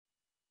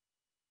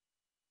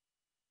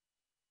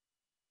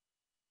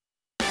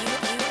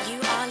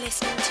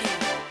listening to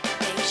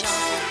Deja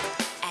Vu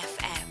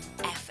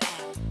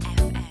FM.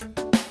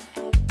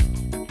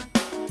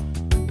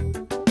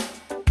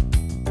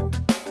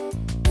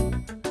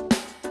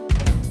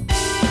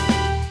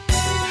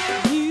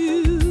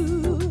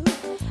 You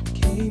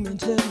came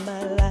into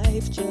my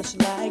life just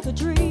like a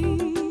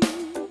dream,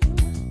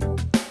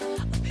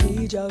 a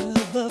page out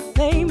of a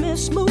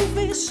famous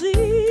movie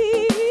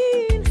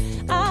scene.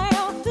 I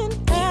often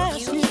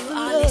ask You if are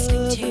love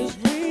listening to is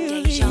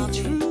really Deja Vu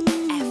true.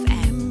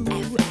 FM.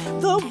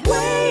 The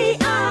way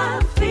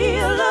I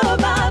feel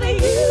about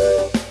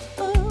you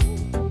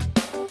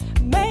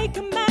make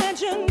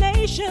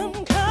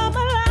imagination come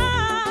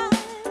alive.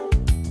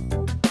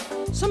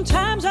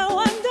 Sometimes I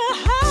wonder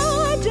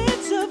how I did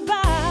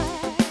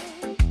survive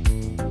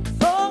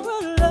for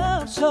a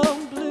love so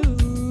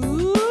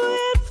blue.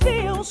 It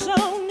feels so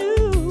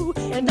new,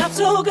 and I'm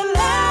so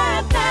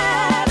glad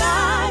that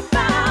I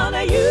found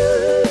you.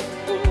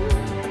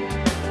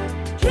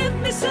 Give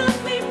me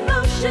some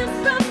emotion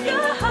from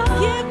your heart.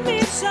 Give me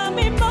some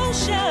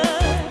emotion.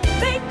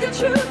 Make a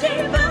true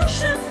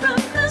devotion from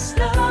the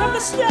start. From the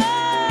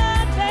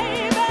start,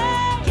 baby.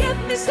 Give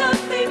me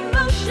some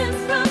emotion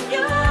from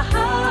your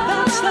heart.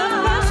 That's the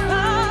best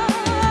part.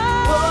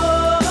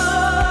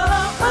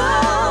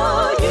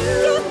 Oh, you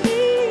give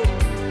me,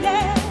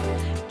 yeah.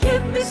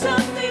 Give me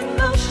some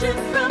emotion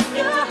from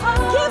your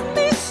heart. Give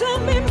me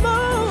some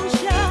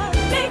emotion.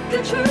 Make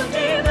a true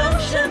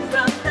devotion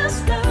from the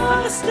start.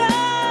 From the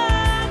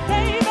start,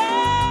 baby.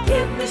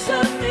 Give me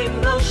some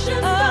emotion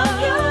from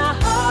your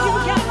heart. You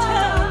got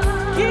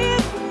to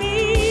give me,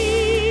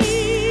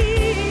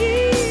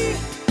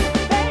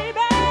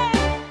 baby.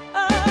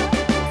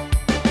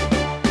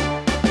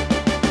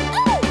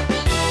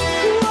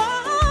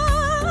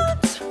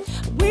 Once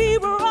we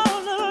were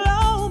all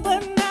alone,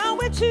 but now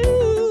we're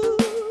two.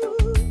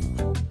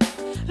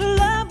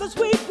 Love as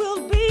we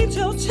will be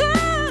till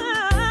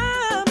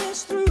time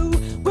is through.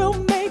 We'll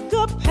make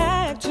a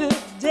pact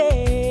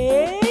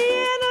today,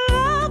 and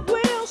love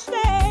will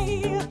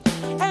stay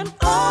and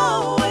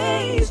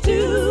always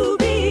do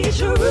be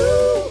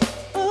true.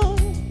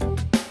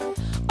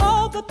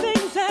 All the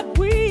things that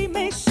we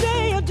may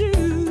say or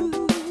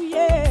do,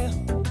 yeah.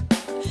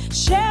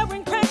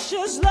 Sharing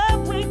precious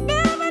love we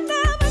never,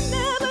 never,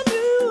 never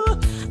knew.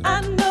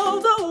 I know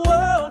the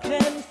world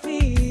can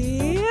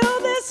feel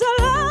this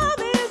love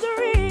is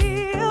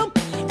real,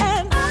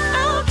 and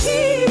I'll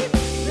keep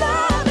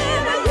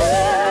loving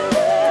you.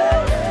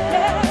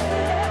 Yeah.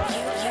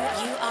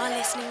 You are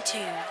listening to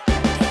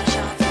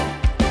Deja Vu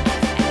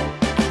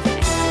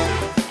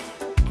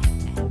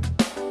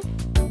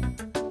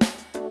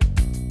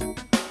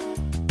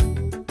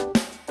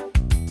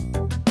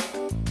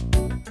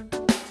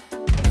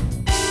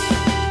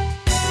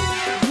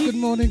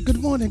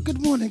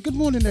Good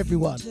morning,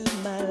 everyone.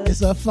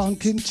 It's a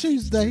Funkin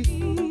Tuesday.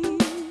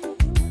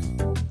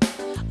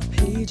 A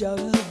page out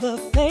of a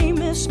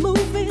famous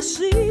movie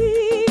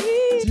scene.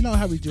 You know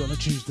how we do on a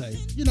Tuesday.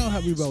 You know how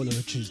we roll on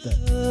a Tuesday.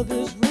 Love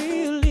is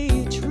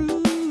really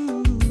true.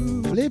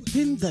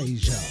 Flipping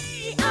Deja.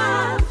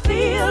 I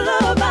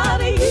feel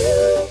about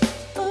you.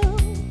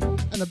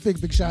 And a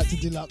big shout out to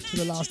Deluxe for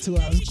the last 2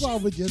 hours. Go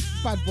on with your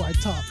bad boy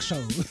talk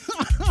show.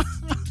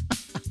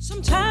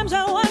 Sometimes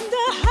I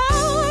wonder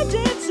how I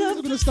did We're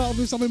going to start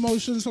with some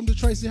emotions from the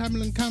Tracy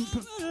Hamlin camp.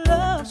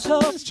 love so.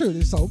 It's true,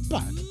 it's so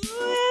bad. It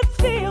You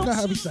feels know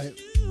how we say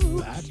it?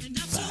 Bad.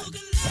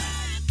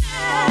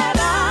 that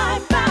I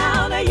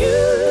found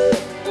you.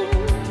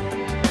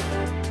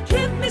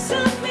 Give me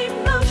some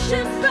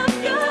emotion from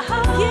your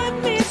heart.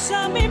 Give me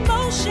some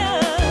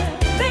emotion.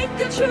 Make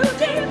a true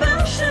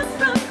devotion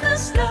from the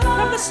start.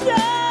 From the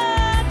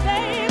start,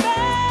 baby.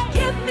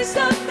 Give me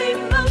some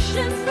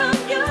emotion from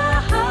your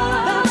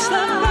heart. That's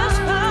the best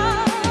part.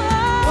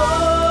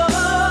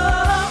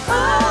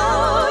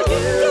 Oh,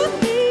 you give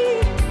me,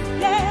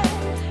 yeah.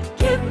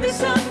 Give me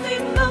some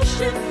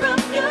emotion from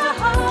your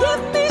heart.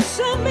 Give me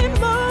some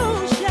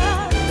emotion.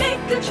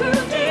 Make a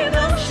true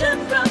devotion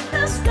from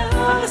the start.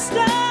 From the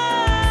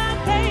start,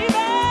 baby.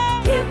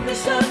 Give me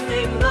some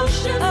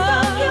emotion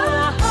from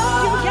your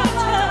heart. You got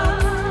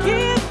to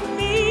give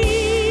me,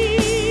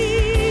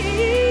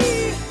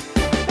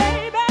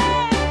 baby.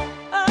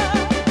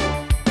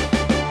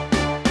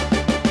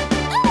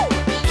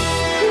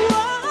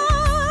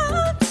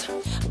 Once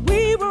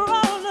we were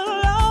all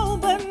alone,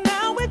 but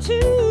now we're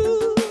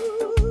two.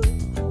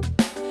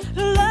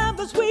 Love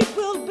as we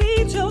will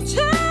be till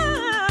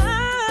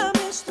time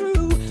is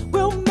through.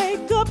 We'll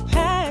make a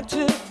pact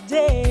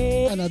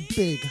today. And a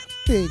big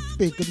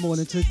good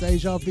morning to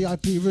Deja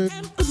VIP room.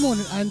 Good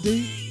morning,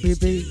 Andy,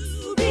 Bibi,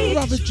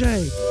 Brother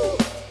J,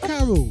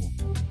 Carol,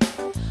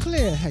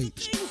 Claire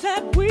H,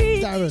 That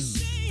we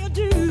Darren,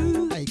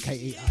 do.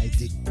 aka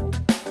ID,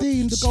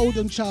 Dean, the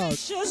Golden Child.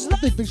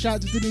 A big shout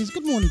out to Denise.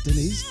 Good morning,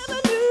 Denise.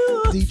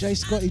 DJ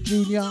Scotty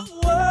Jr.,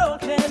 World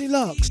can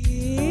Deluxe,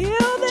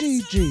 feel this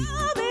Gigi,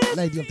 love is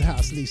Lady of the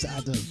House, Lisa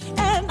Adam,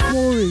 and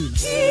Maureen,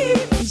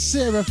 keep. and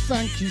Sarah.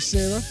 Thank you,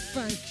 Sarah.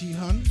 Thank you,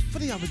 hun, for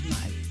the other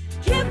night.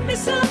 Give me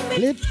some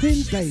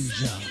Flipping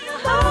Deja.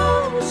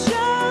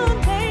 emotion.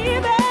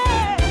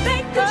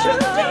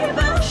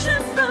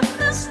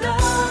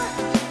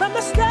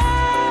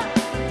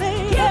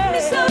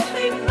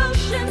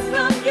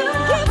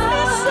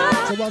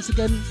 So once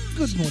again,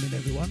 good morning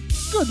everyone.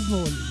 Good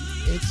morning.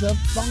 It's a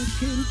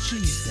funkin'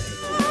 Tuesday.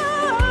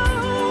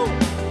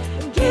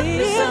 Give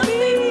me some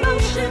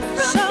emotion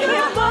from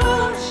your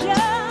heart.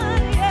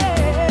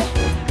 Yeah.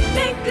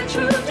 Make a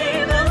true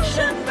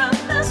devotion from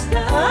the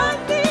start. I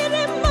need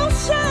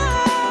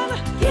emotion.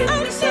 Give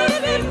me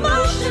some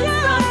emotion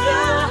from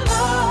your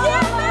heart.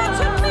 Give it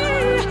to me.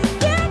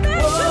 Give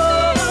it to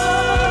me.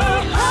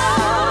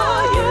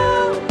 Oh, you.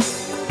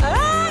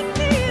 I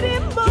need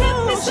emotion. Give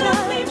me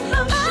some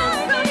emotion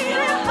from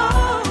your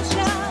heart.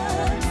 Give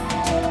it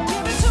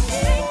to me.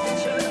 Make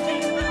a true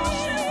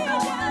devotion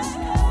from the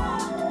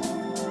start.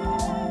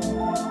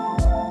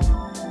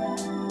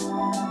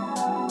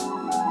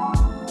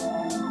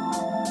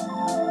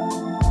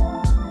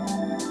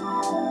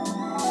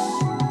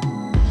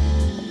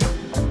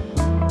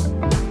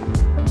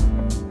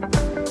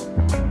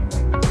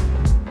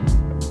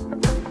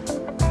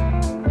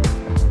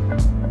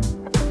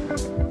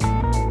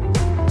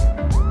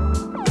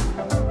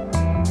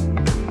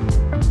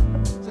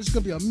 So it's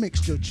gonna be a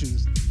mixture of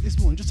tunes this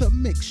morning, just a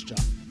mixture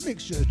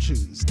of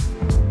tunes.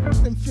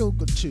 Them feel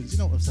good tunes, you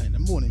know what I'm saying? The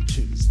morning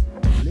tunes.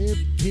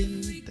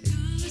 Living day.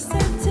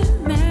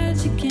 Certain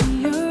magic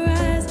in your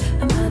eyes,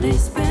 another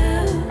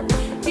spell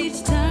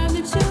each time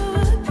that you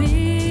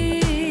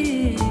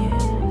appear.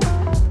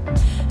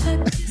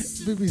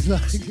 Bibi's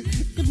like,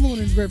 good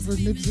morning, Reverend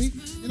Nibbsy.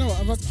 You know what?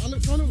 I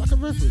look like a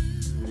reverend.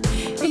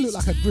 I look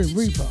like a Grim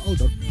Reaper.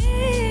 Hold on.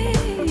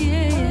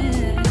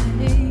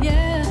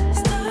 Yeah.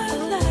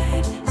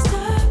 Starlight,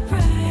 star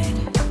bright.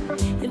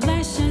 Your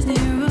light shines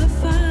near a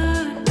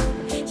fire,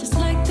 just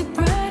like the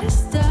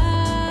brightest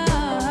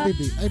star.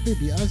 Bibi, hey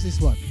Bibi, how's this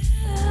one?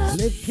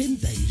 Living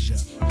Deja.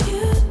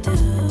 You do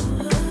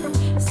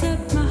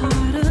set my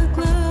heart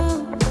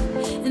aglow,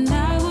 and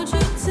I want you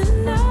to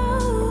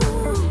know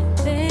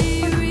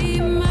they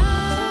remind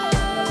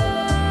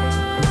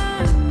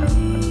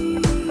me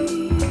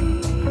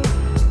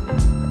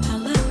how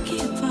love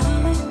keep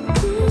falling.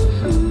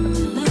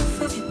 In love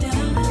with you,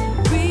 darling.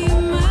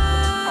 Remind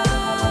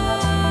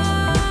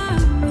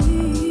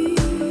me,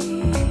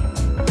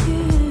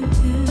 yeah,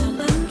 how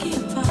love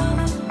keep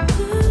falling.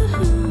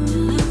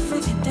 In love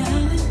with you,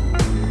 darling.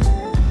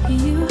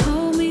 You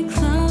hold me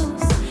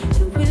close,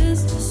 you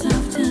whisper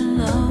soft and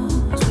low,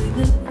 sweet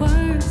little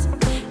words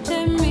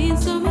that mean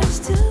so much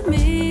to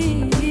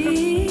me.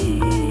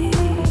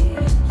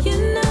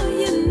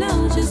 You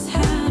know just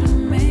how to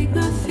make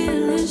my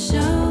feelings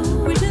show.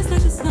 We're just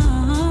like a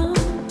song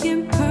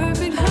in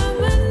perfect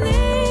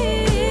harmony.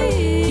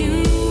 You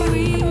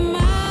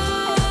remind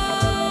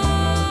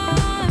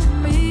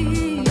me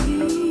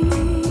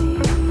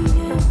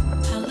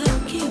how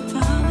love keep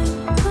falling.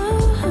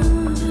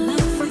 In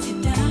love with you,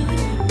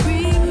 darling.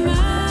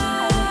 Remind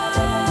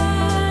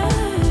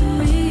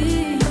me,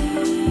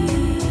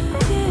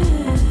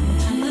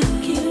 how love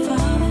keep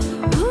falling.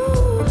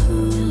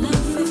 In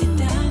love with you,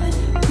 darling.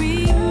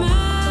 Remind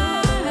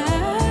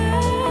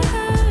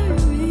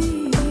me,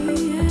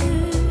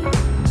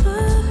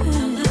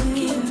 how love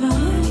keep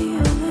falling.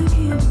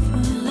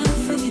 In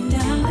love with you,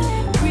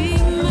 darling.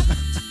 Remind.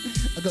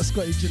 I got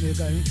Scotty Junior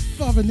going,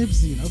 Father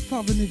Nibbsy, you know,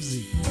 Father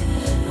Nibbsy.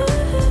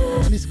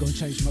 I need to go and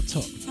change my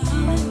top.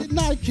 At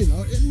night, you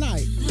know, at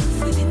night.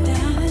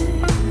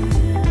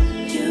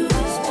 Yeah,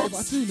 but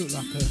I do look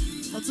like her.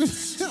 I do.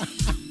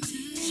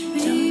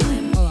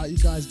 Alright, you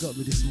guys got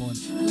me this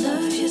morning.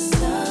 Love you so.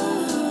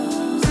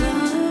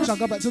 Shall I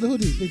go back to the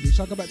hoodie, Bibi?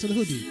 Shall I go back to the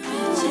hoodie?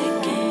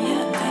 Magic in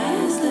your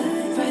eyes,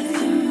 look right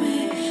through me.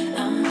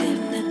 I'm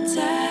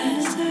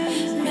hypnotized,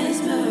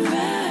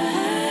 mesmerized.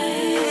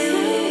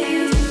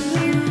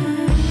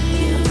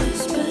 You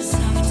whisper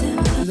soft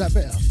and Is that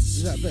better?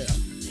 Is that better?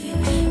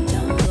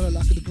 don't I look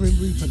like the Grim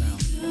Reaper now.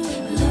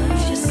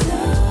 love you so.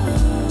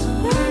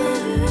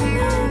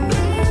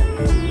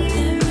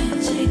 That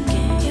magic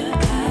in your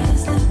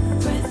eyes, look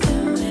right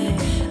through me.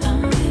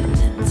 I'm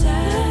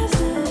hypnotized,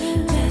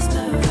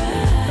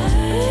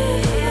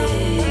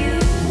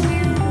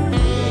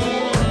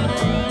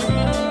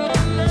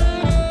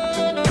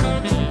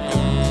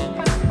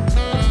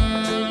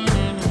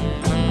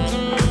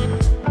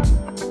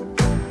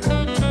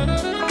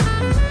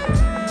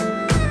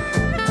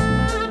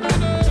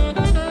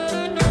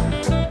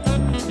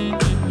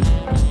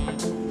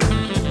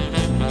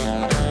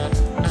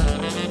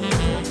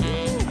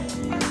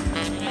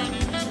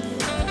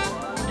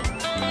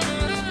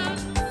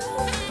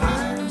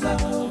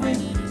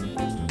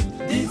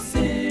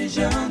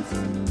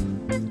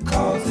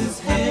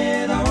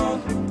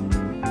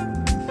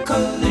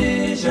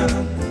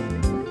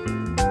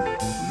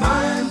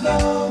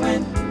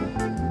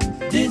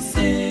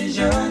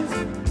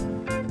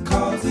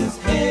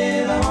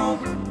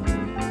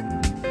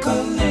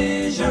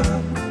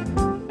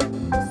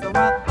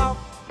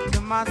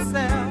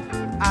 myself,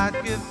 I'd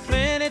give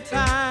plenty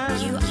time.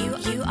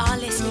 You are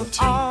listening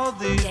to All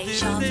these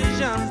Deja Vu.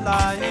 decisions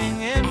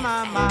lying in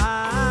my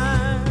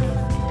mind.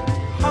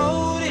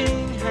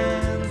 Holding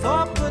hands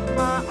or put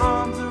my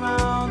arms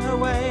around her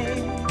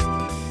waist.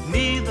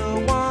 Neither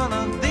one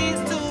of these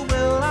two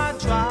will I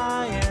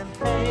try and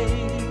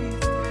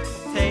face.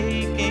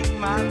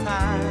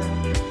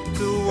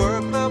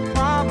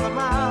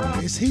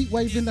 Heat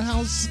wave in the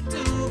house.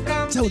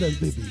 Tell them,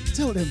 baby.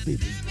 Tell them,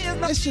 baby.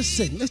 Let's just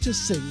sing. Let's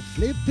just sing.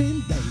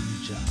 Flipping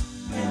danger.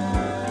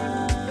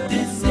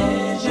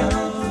 Decision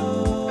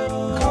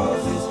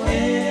causes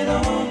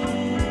head-on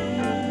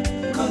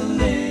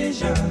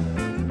collision.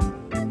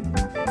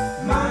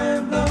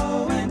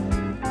 Mind-blowing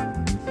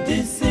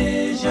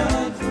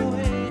decision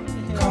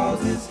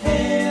causes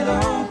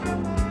head-on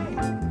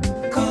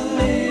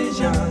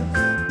collision.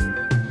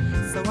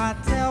 So I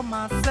tell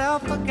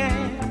myself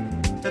again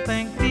to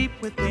think deep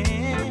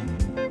within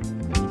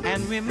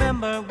and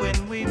remember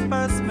when we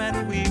first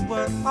met we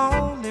were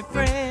only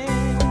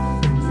friends.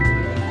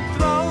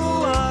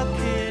 Throw a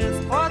kiss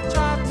or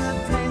try to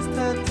taste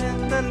her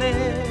tender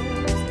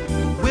lips.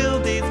 Will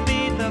these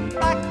be the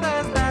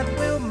factors that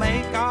will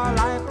make our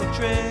life a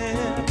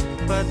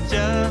trip? But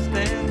just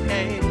in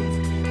case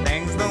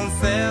things don't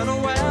settle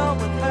well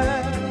with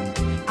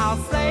her, I'll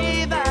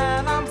say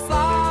that I'm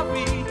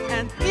sorry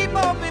and keep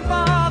hoping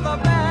for the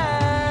best.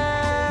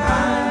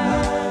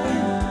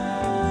 Mind-blowing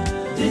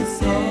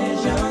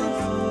decisions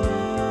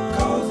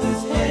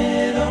causes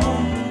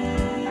head-on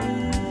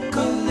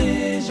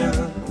collision.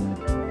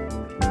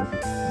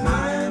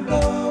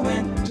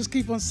 Mind-blowing. Just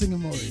keep on singing,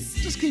 Maury.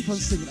 Just keep on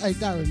singing. Hey,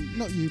 Darren,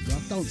 not you,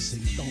 bruv. Don't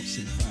sing,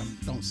 fam.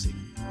 Don't sing.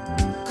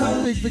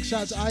 Big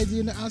shout out to ID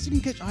in the house. You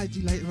can catch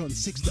ID later on,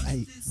 6 to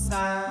 8.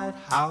 Decide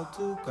how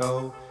to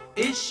go.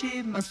 Is she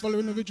And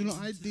following original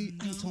ID,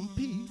 Anton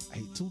P,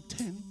 8 till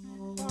 10.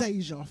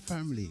 Deja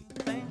family.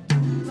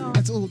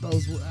 And to all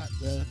those who are at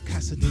the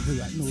Casa de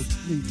Vue at New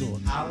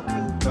Dawn. how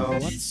to go?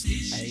 What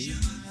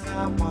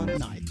a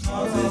night.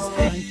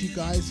 Thank you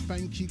guys.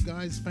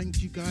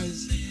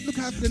 Look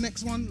out for the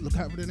next one.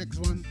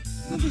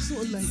 It'll be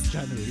sort of late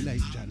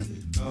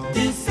January.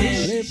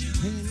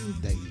 Flipping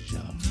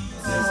Deja.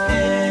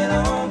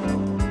 Head-on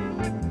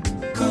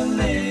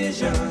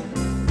collision.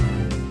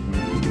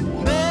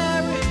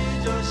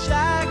 Marriage or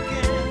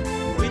shagging,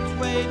 which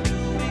way do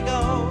we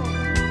go?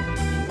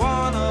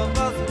 One of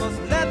us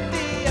must let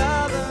the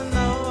other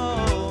know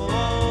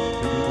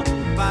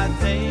by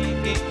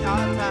taking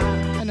our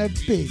time. And a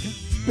big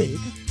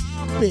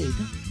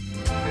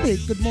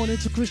good morning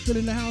to Crystal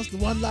in the house, the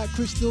one like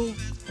Crystal.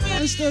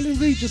 And Sterling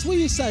Regis, what are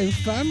you saying,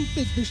 fam?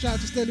 Big shout out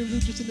to Sterling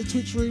Regis in the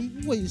Twitch room.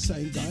 What are you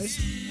saying, guys?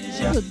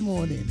 Good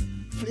morning.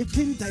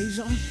 Flipping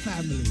Deja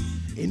family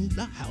in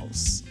the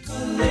house.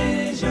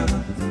 Collision,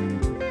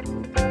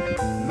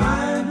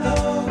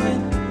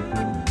 mind-blowing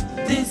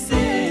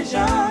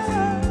decision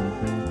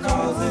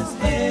causes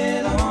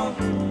head-on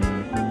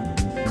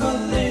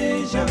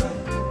collision.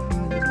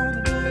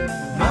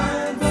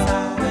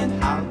 Mind-blowing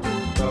how to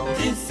go.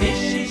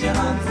 Decision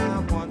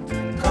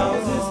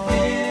causes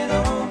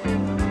head-on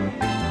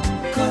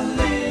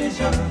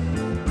collision.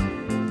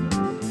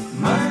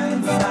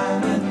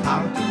 Mind-blowing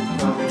how to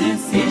go.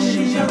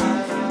 Decision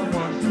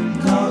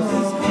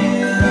causes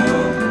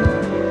head-on.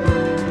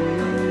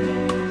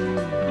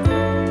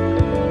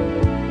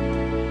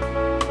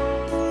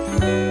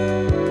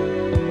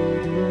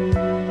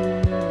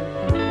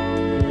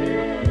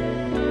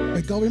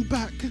 We're going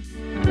back.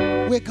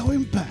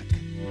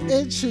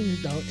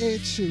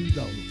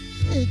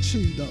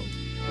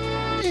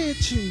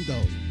 Echudo.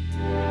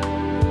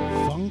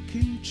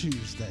 Funkin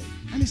Tuesday.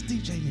 And it's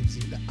DJ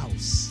Nibbsy in the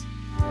house.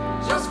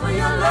 Just for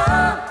your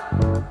love.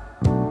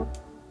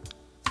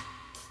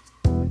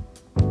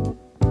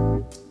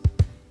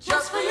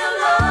 Just for your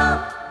love.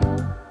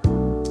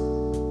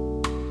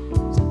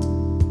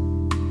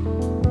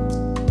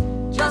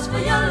 Just for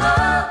your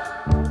love.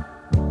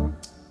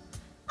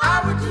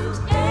 I would do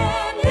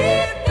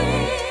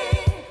anything.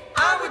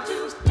 I would do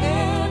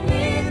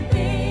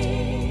anything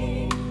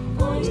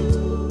for you.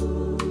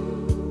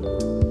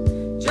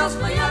 Just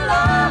for your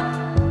love.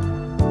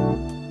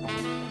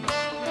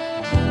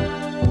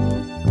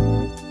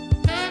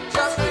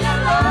 Just for your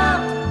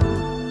love.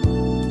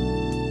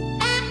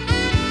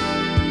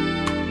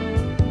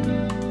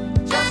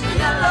 Just for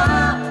your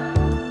love.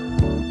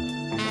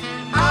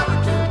 I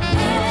would do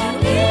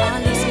anything. You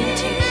are listening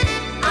to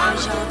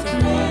Deja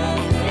Vu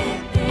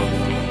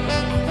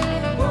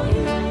for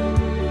you. Just for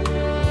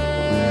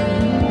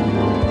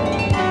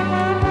your love.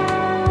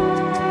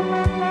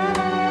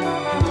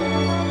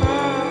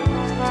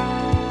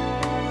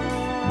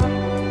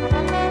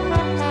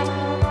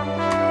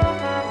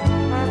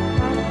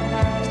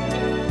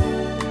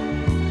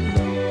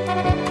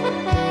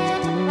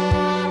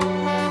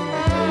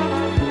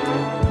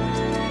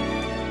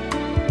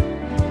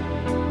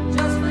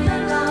 Just for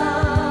your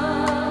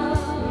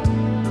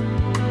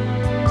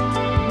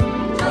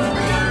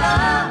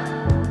love.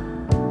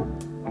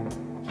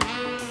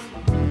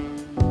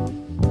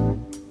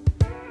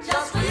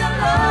 Just for your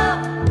love.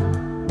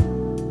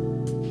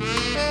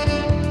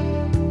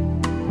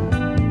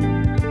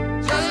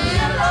 Just for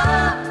your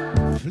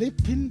love.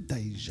 Flipping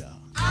Deja.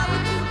 I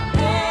would do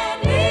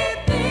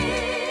anything.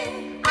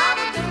 I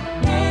would do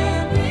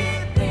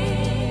anything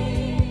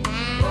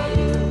for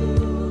you.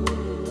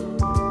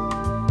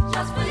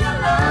 Just for your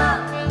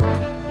love.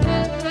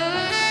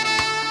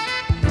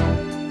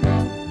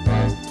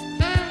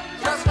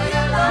 Just for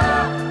your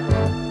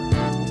love.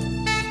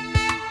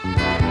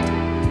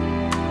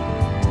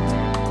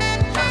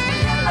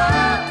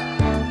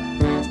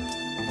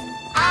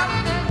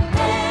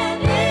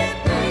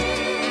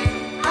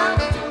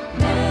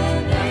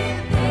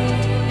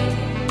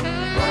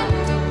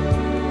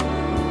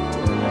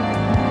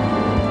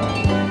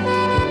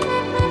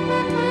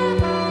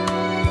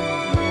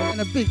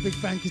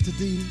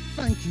 Dean.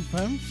 Thank you,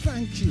 fam.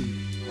 Thank you.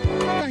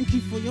 Thank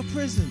you for your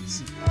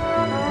presence.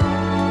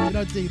 You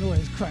know, Dean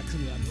always cracks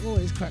me up.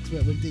 Always cracks me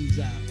up when Dean's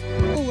out.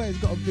 Always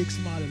got a big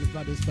smile on the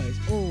brother's face.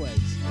 Always.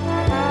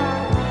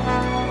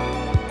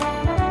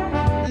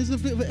 He's a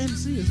bit of an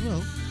MC as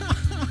well.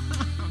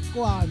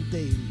 Go on,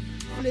 Dean.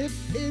 Live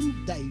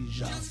in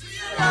Deja.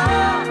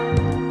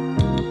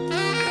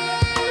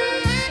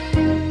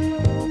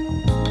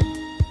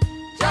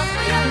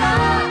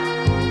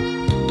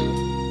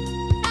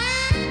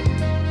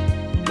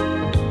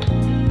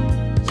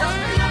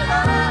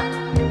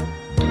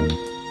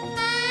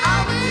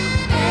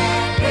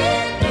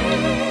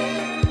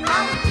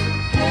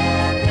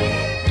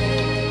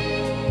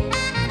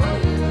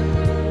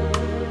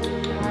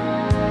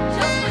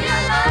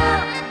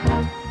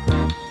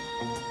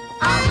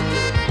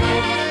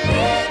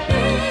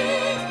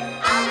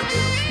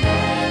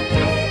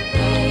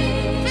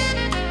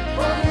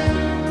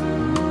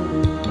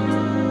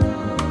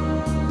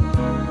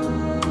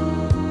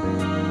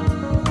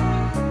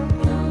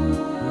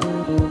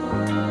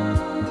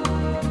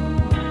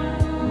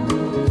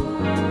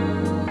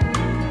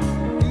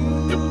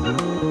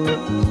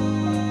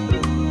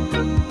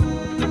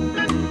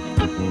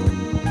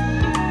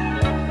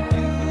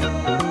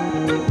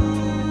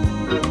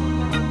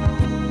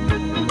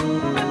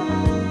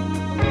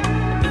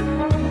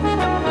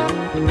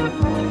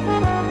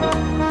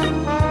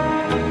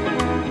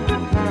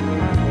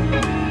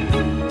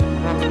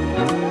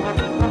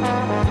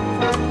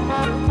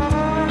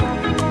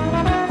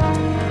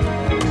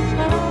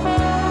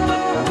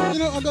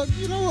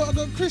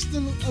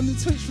 On the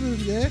Twitch room,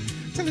 yeah,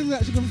 telling me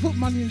that she's gonna put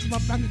money into my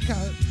bank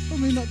account for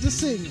me not to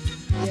sing.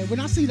 Yeah, when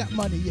I see that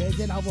money, yeah,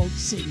 then I won't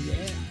sing,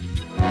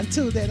 yeah.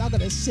 Until then, I'm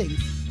gonna sing.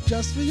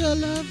 Just for your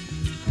love,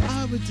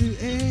 I would do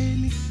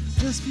any.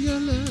 Just for your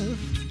love,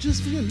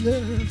 just for your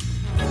love.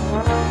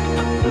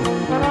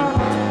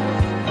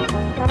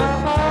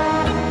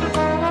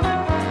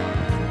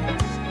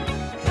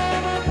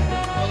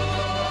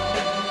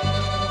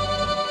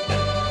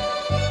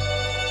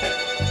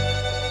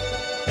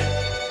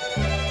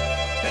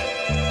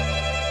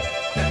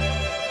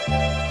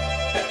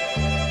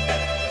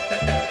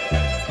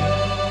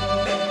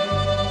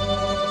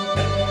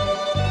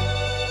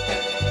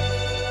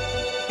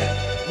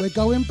 We're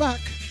going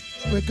back.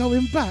 We're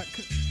going back.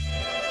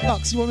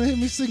 Deluxe, you want to hear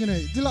me singing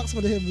it? Deluxe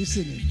want to hear me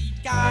singing.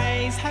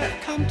 Guys have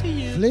come to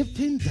you.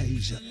 Flipping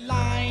Deja.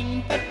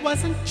 Line that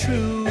wasn't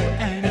true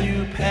and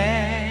you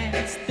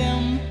passed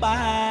them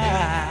by.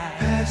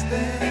 Passed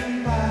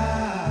them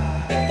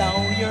by.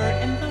 Though you're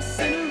in the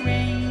center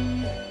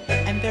ring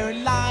and their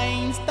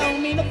lines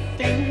don't mean a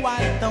thing, why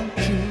don't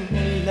you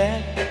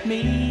let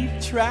me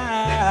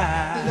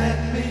try?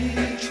 Let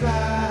me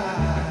try.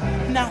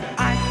 Now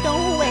I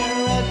don't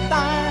wear a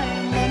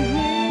diamond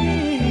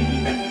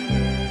ring.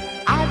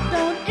 I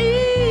don't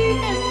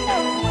even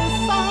know a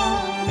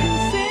song to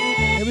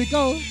sing. Here we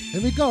go.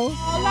 Here we go.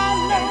 All I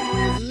know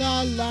is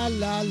la la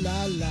la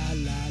la la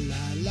la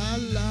la la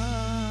la.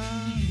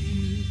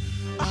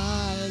 I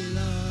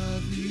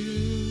love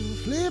you.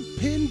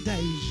 Flipping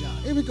Deja.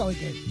 Here we go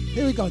again.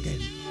 Here we go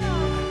again.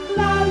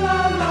 la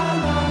la la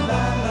la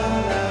la la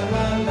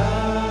la la.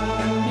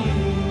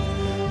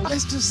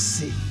 Let's just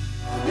sing.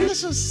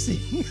 Let's just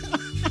sing.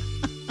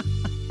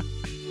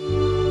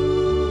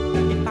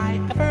 If I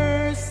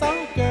ever saw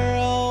a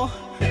girl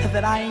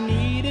that I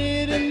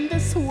needed in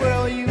this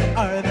world, you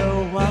are the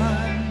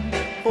one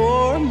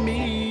for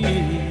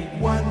me.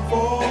 One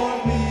for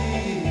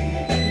me.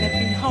 Let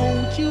me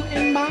hold you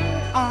in my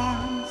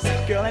arms,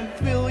 girl, and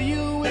fill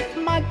you with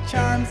my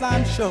charms.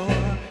 I'm sure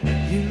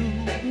you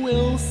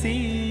will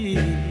see.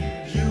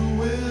 You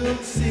will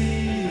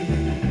see.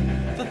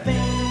 The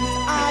things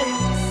I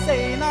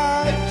say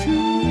are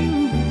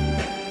true.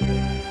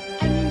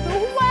 And the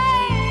way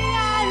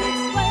I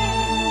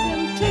explain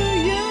them to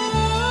you.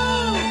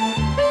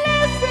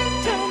 Listen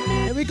to me.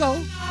 Here we go.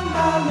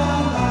 La la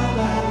la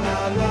la la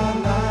la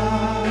la.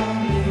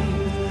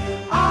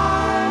 I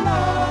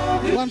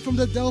love you. One from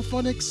the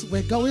Delphonics.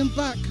 We're going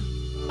back.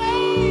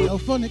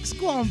 Delphonics,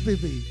 go on,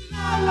 baby.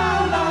 La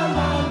la la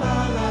la la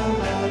la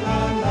la la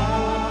la.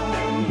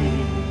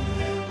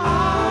 I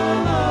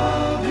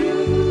love you.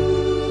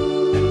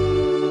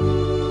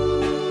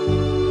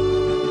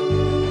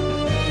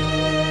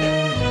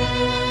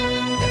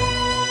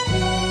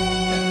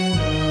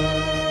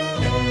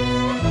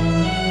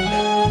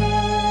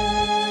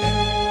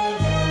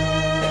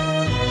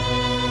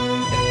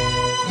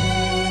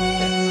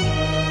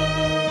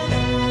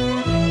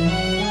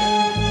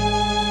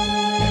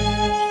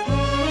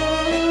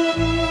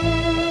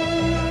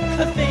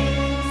 The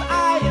things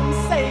I am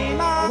saying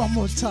are One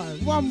more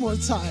time. One more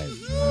time.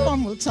 One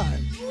more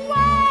time.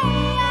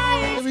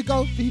 why Here we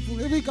go, people.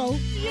 Here we go.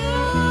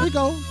 Here we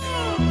go.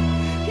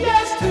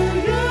 yes to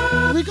you.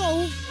 Here we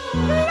go.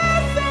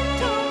 Listen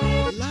to me.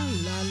 La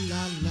la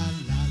la la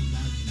la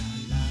la la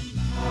la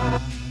la.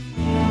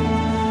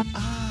 I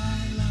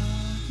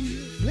love you.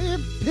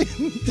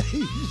 Flipping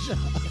Deja.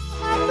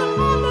 I don't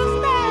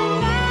understand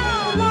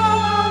now. La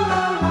la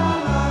la la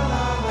la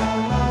la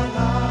la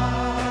la.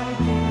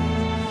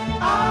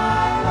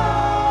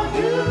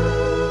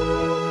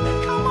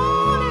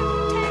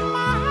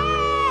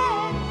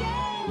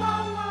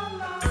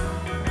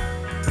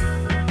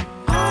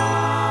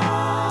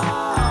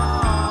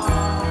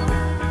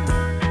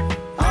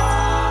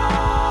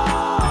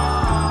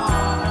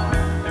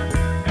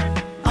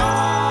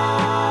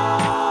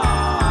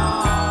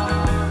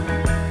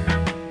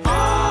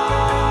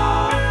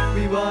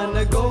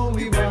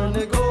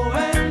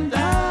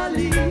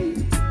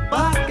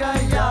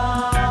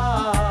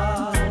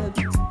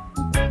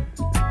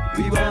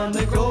 We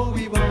wanna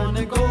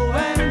go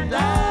and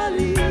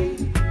dally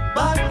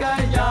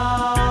backyard.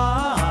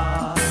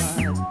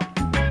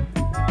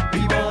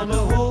 We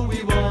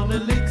wanna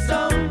lick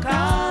some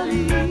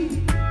Cali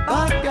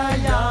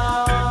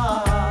backyard.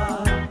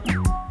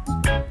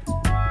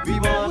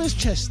 Where's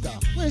Chester?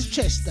 Where's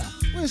Chester?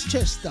 Where's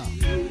Chester?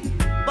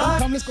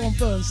 Come, let's go and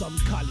burn some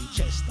Cali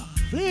Chester.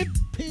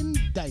 Flipping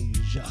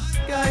danger.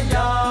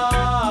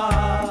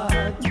 Backyard.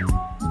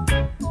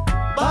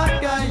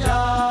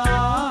 Backyard.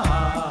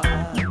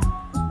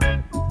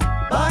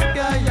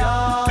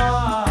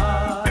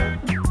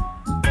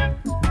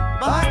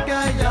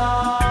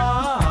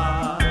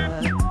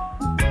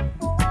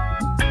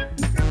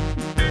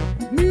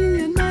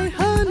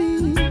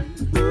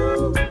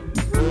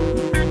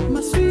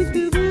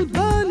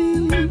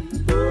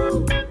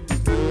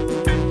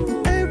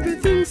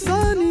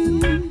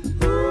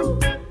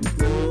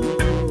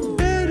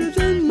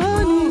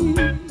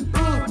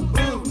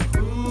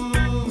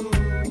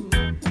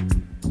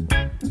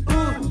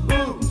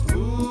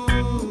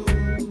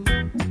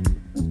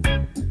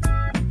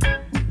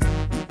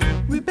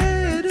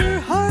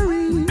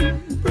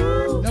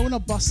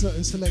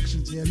 Certain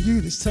selections, yeah.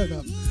 Eunice turn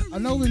up. I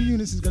know when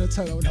Eunice is gonna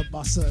turn up when I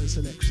bust certain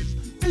selections.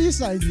 What are you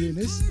saying,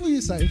 Eunice? What are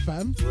you saying,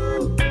 fam?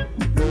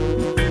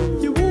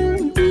 You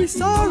won't be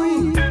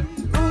sorry.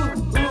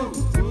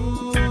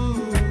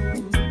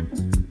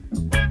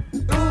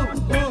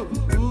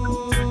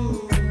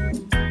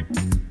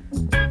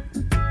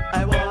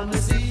 I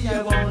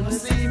wanna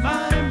see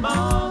my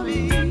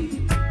mommy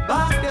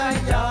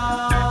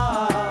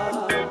backyard.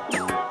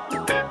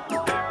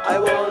 I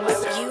wanna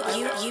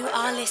see. You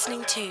are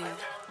listening to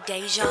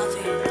Deja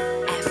Vu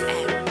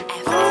FM.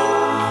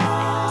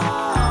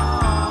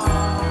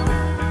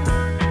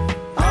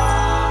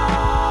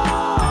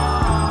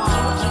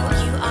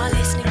 You are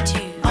listening to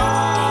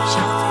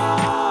Deja Vu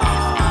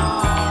FM.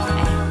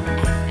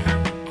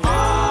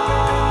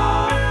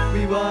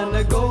 We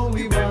wanna go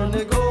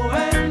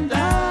and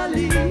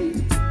dally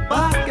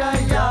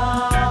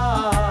backyard.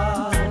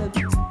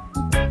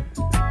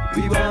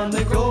 We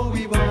wanna go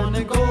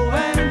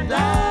and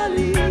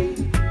dally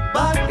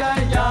backyard.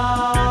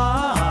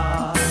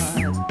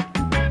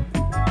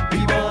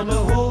 We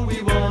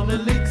wanna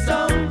lick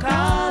some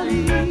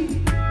Cali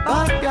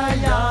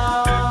backyard.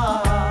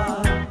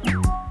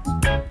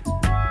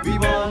 We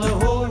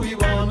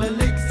wanna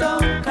lick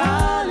some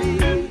Cali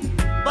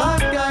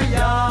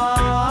backyard.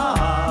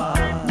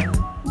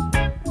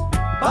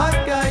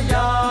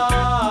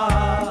 Backyard.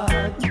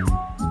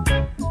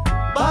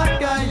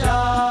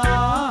 Backyard.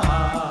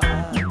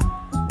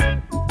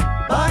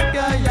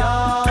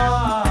 Backyard.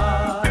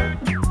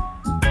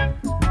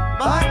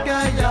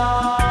 Backyard.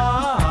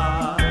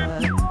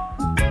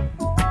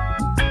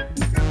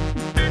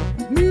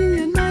 Me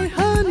and my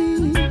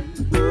honey,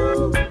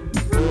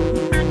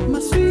 my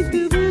sweet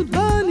little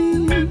bunny,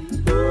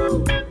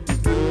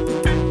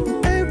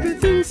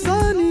 everything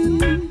sunny,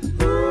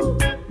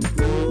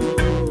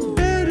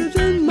 better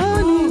than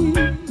money.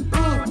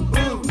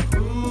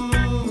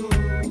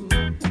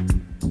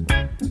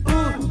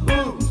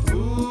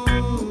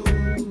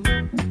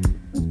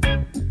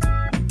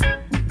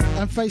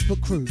 And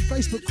Facebook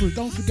crew,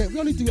 don't forget, we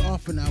only do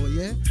half an hour,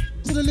 yeah?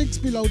 So the link's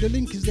below, the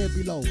link is there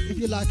below. If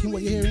you're liking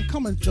what you're hearing,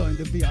 come and join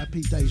the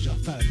VIP Deja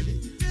family.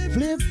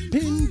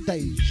 Flipping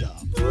Deja.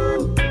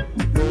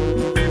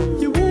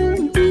 You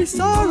won't be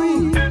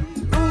sorry.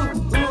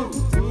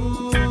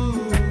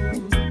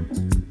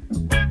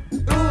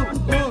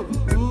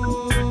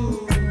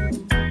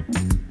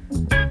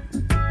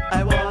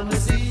 I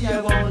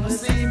wanna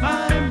see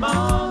my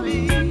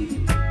mommy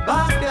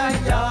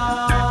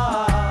backyard.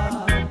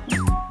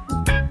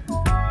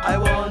 I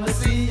wanna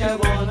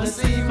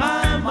see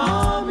my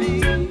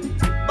mommy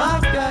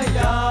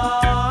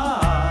backyard.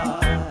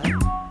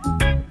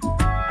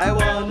 I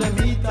wanna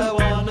meet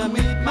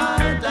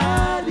my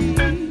daddy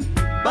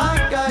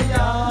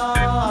backyard.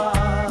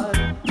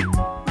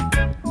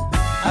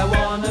 I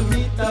wanna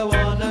meet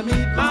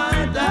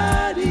my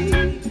daddy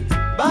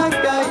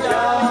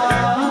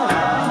backyard.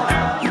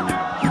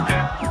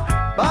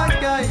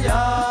 Backyard.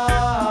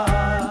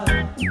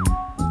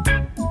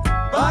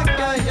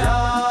 Backyard.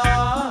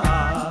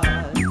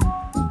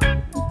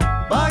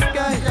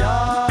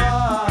 Backyard.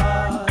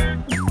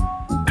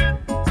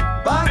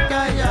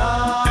 Backyard.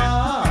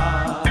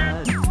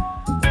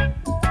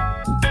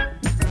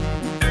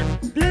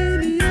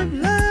 Plenty of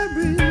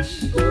lavish,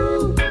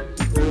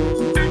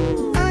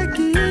 I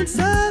can't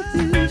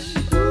selfish,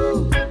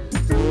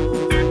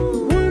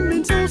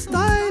 women so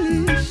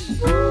stylish,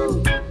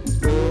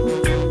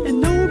 and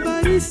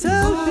nobody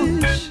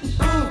selfish.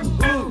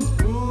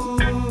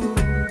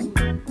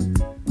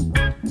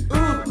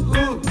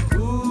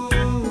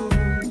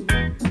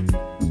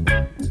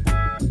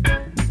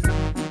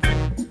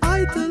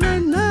 Idle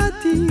and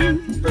natty,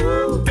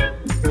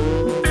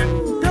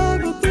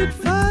 double bit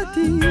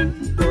fatty,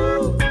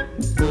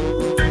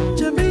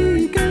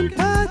 Jamaican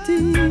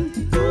patty,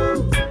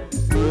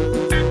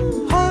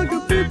 hog a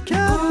bit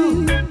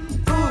Kathy.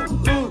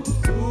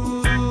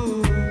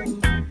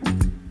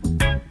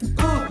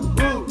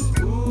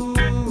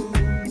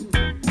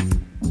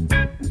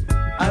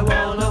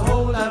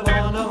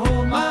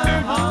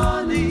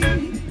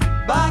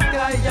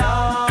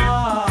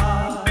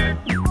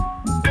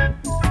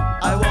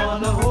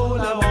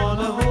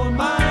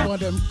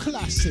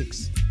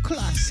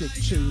 Classic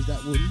tunes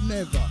that will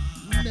never,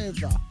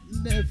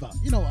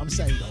 you know what I'm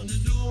saying though.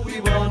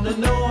 We wanna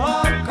know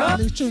how come.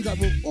 These tunes that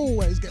will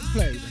always get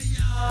played.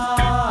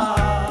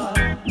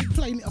 We're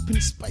playing it up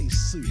in space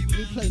soon.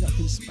 We're playing it up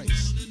in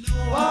space.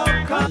 How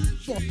come?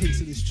 Bop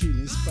into this tune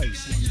in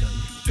space one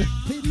day.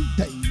 Pin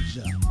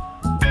Danger.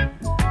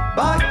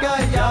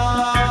 Bagaya.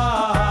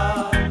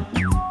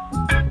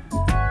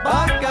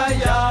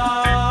 Bagaya.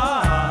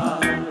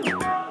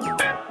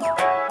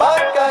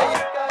 Bagaya.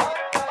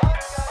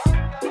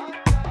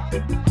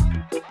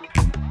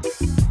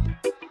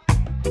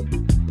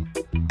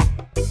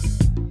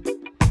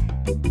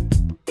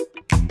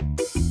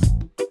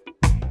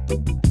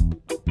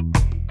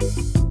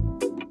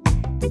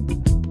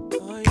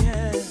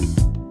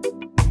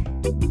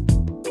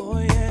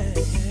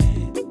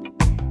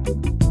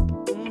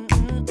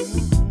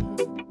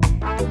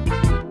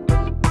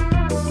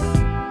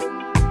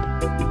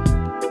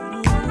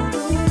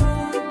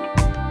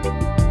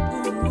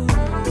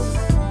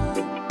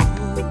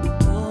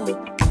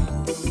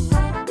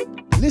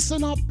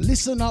 Listen up,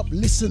 listen up,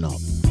 listen up.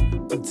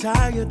 I'm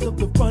tired of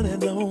the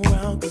running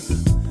around, cause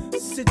the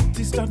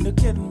city's starting to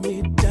get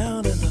me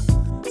down, and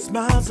the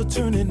smiles are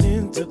turning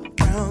into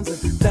frowns,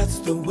 and that's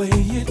the way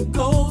it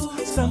goes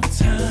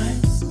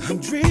sometimes. I'm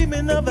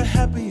dreaming of a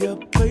happier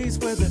place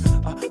where there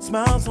are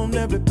smiles on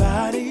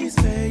everybody's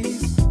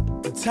face.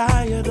 I'm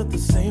tired of the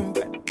same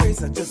rat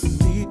race, I just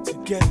need to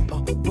get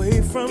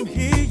away from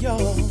here,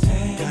 y'all.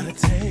 Gotta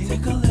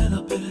take a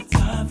little bit of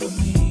time for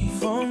me,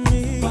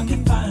 if I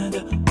can find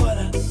out what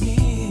I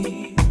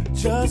need,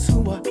 just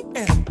who I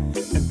am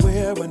and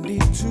where I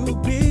need to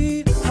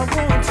be. I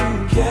want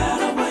to get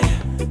away,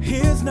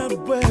 here's not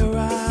where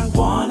I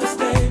wanna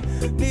stay.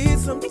 Need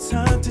some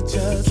time to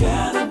just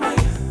get away.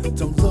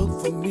 Don't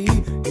look for me,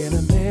 in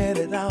a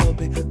minute I'll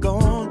be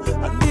gone.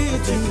 I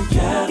need to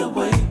get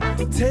away,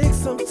 take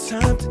some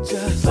time to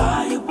just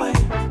fly away.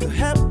 The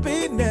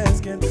happiness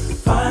can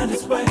find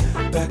its way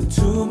back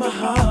to my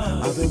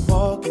heart. I've been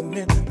walking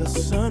in the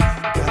sun,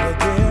 gotta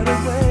get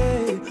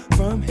away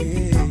from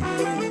here.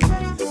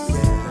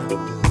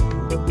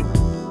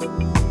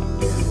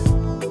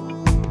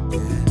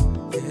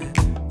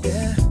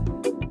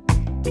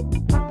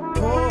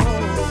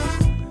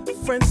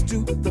 Friends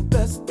do the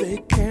best they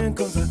can,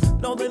 cause I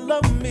know they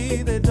love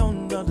me, they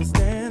don't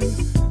understand.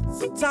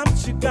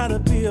 Sometimes you gotta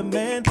be a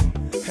man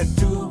and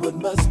do what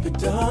must be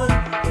done.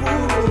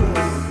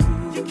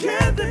 Ooh. You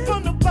can't live for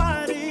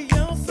nobody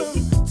else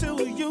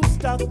until you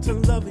stop to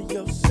love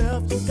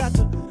yourself. You got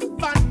to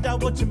find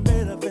out what you're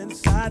made of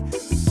inside.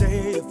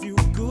 Say a few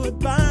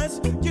goodbyes.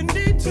 You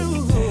need to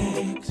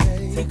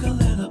take a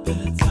little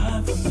bit of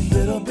time for me. A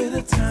little bit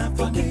of time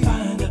for me.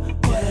 Find out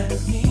what I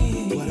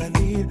need. What I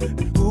need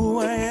and who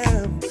I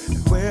am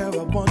and where I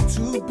want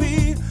to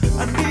be.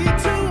 I need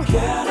to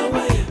get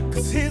away.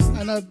 Cause here's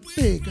And a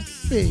big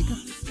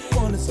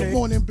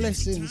morning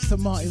blessings to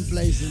Martin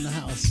Blaze in the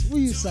house. What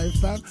you say,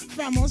 fam?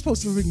 Fam, I was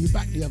supposed to ring you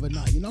back the other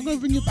night. You know, I'm gonna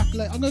bring you back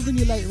later. I'm gonna bring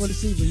you later on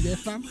this evening, yeah,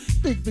 fam.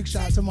 Big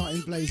shout out to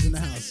Martin Blaze in the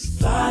house.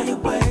 fly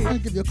away. I'm gonna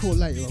give you a call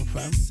later on,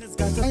 fam.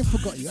 I ain't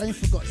forgot you.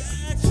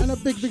 And a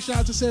big shout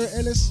out to Sarah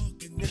Ellis.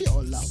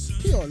 Pure love.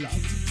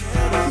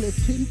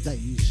 Flipping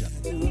Deja.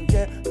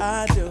 Yeah,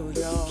 I do,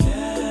 y'all.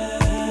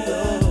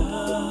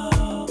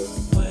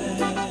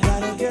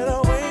 Gotta get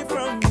away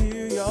from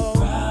you, y'all.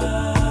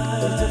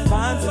 Need to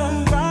find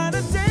some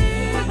brighter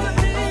days. I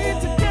need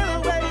to get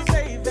away,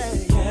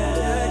 baby.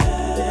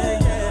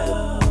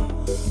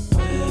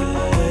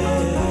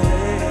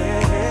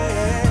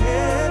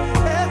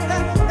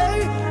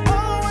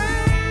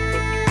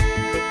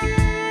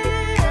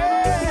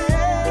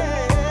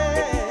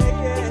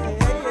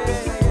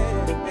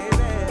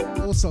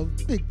 Also,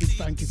 big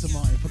thank you to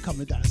Martin for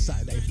coming down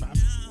Saturday, fam.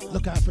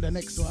 Look out for the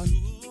next one.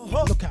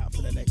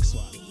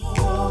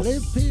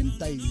 Flipping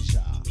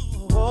Deja.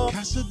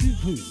 Casa du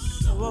Vue.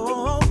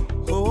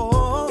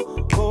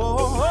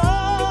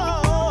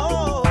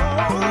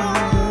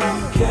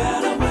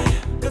 Get away,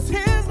 cause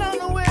here's not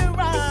the way I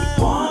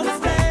wanna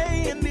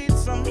stay and need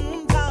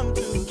some time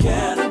to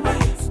get away.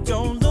 So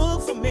don't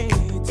look for me,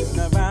 turn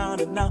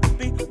around and I'll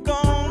be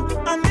gone.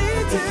 I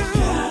need to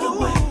get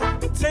away,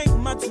 take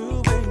my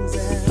two wings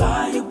and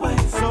fly away,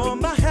 so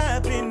my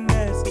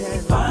happiness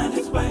can find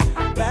its way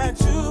back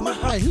to my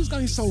heart. Hey, who's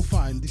going so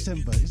far in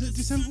December? Is it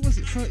December? Was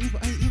it 30th or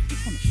 18th?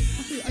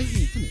 I think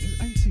 18th, isn't it?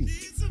 It's 18th.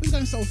 Who's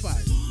going so far?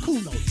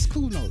 Cool notes.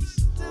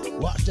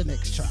 Watch the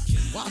next track.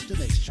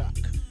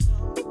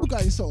 Who's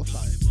going so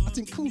far? I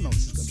think Cool Notes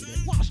is going to be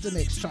there. Watch the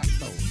next track,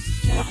 though.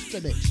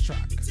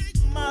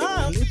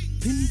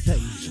 Flipping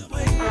Deja.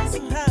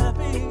 Some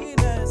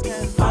happiness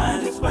can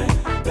find its way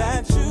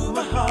back to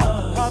my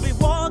heart. I'll be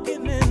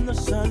walking in the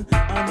sun.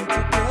 I need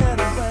to get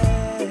away.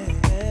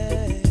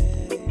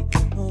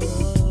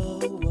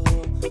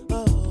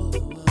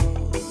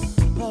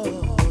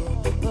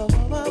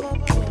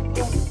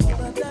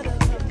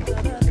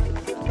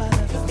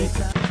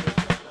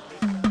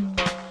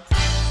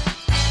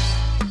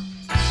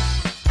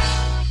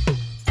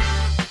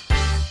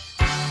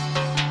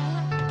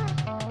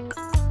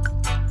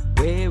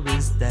 Where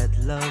is that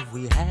love love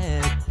we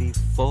had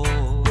before?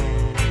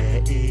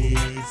 Where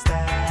is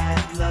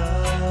that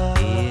love?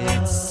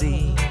 It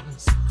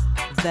seems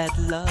that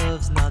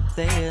love's not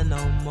there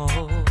no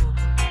more.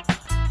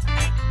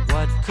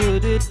 What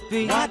could it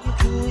be? What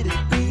could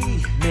it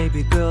be?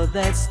 Maybe, girl,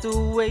 that's the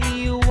way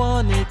you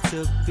want it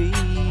to be.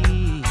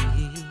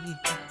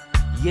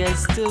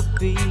 Yes, to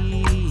be.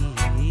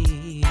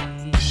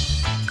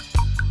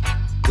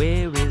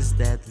 Where is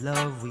that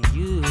love we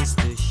used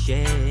to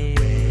share?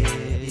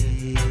 Where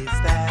is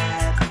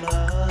that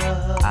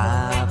love?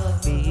 I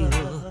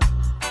feel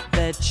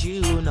that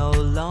you no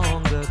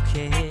longer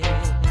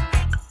care.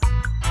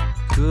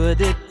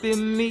 Could it be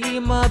me,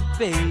 my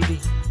baby?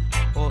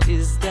 Or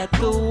is that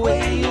the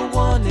way you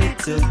want it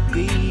to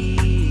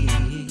be?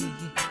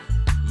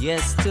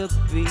 Yes, to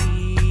be.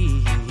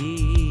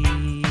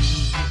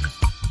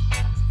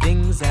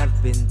 Things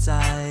have been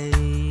tight,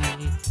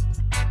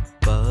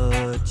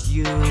 but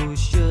you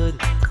should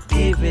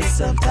give it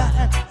some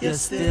time. You're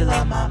still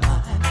on my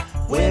mind.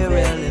 We're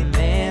really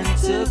meant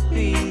to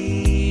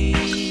be.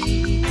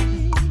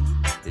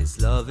 This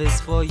love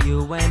is for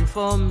you and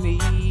for me.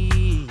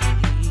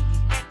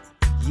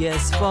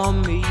 Yes, for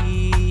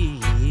me.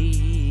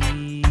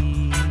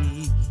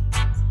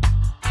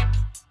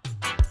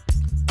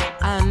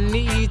 I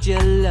need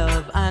your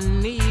love, I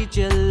need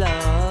your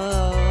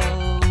love.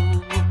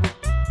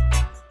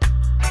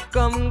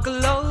 Come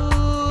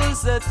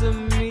closer to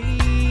me.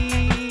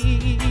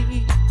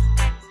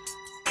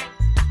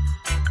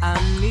 I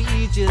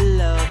need your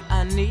love,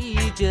 I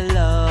need your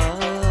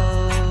love.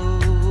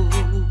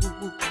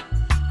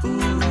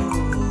 Ooh.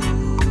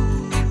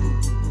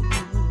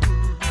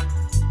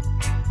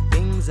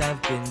 Things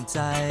have been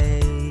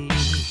tight,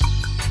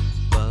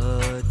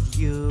 but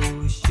you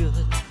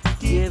should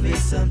give it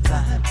some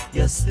time.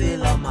 You're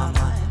still on my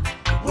mind.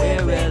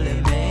 We're really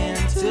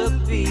meant to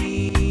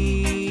be.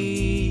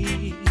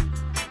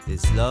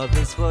 This love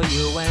is for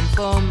you and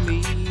for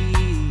me.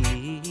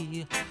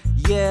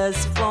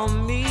 Yes, for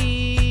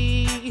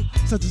me.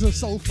 So there's a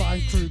Soul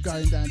Fine crew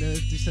going down there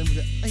December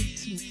the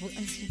 18th or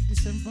 18th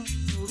December.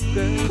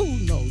 Cool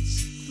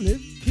Notes,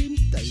 flipping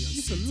day. I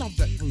used to love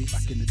that crew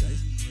back in the day.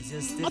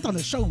 I've done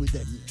a show with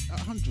them at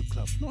 100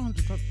 Club. Not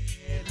 100 Club.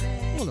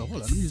 Hold on,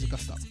 the music got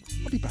stopped.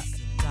 I'll be back.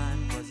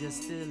 Cause you're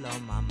still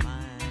on my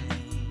mind.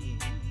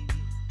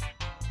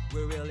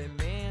 We're really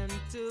meant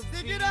to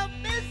Dig be. it up,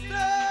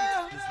 mister.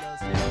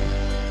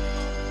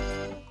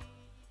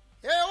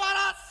 Hear what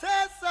I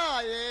said,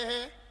 sir,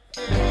 yeah.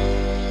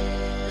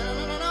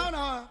 Yeah,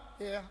 no,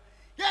 yeah.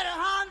 Get your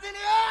hands in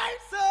the air,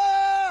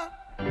 sir.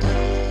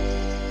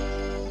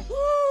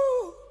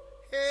 Woo,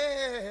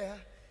 yeah.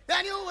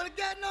 Then you will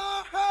get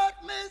no hurt,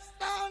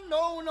 mister.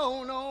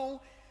 No.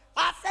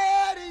 I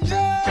said,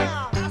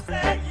 yeah. I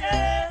said,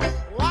 yeah.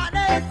 What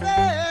they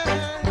say.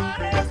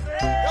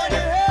 Don't you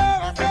hear?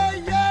 I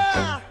say,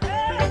 yeah.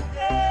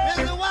 This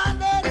is what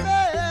they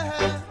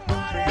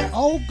say.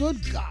 Oh, good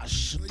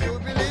gosh. Would you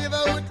believe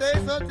I would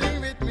take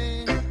something with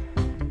me?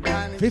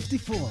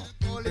 54,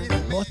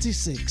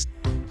 46.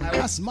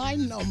 That's my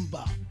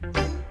number.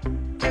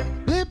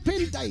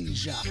 Flipping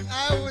Deja.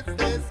 I would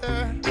say,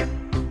 sir, I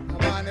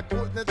want to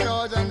put the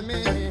charge on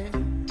me.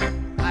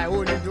 I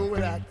wouldn't do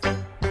that.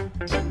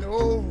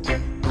 No,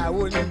 I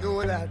wouldn't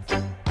do that.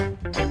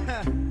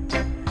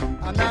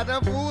 I'm not a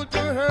fool to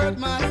hurt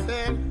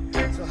myself,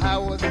 so I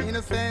was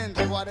innocent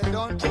of what they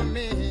done to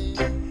me.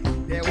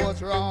 They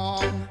was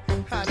wrong.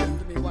 Listen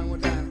to me one more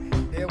time.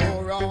 They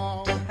were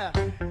wrong.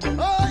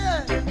 Oh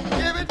yeah,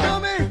 give it to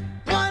me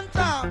one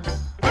time.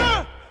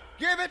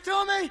 Give it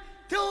to me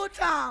 2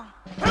 times.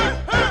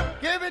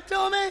 Give it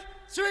to me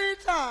 3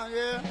 times.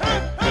 Yeah.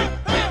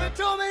 Give it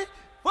to me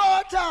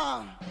 4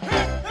 times.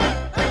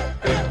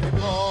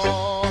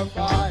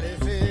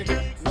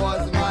 446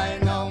 was my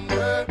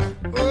number.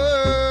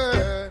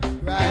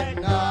 Right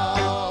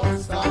now,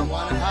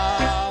 someone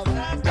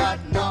has that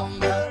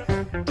number.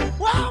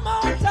 One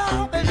more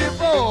time, baby.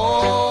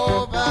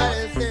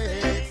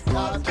 456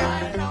 was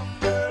my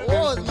number.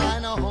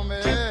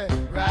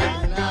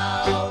 Right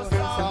now,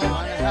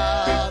 someone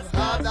has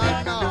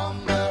that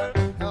number.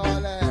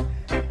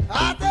 I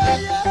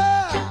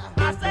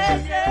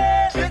say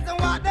yeah. Listen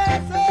what they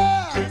say.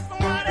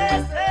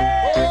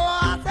 Oh,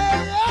 I say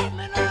yeah,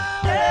 me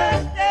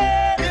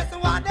now. Listen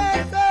what they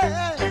say.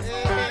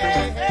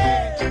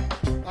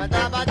 I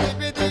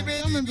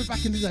remember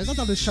back in the days, I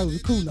done a show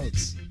with Cool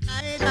Notes.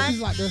 It was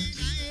like the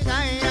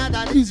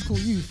musical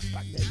youth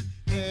back then.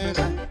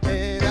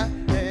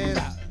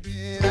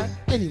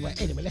 Anyway,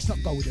 let's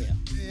not go there.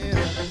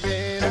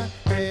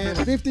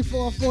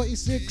 54,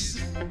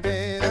 46.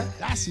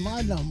 That's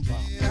my number.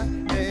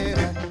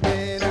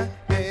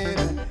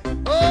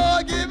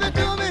 Oh, give it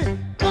to me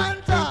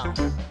 1 time.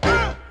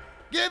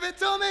 Give it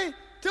to me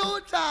 2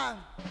 times.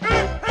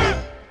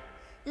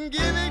 Give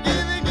it.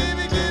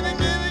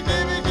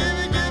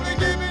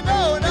 No.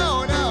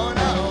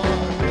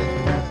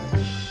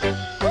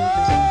 Oh,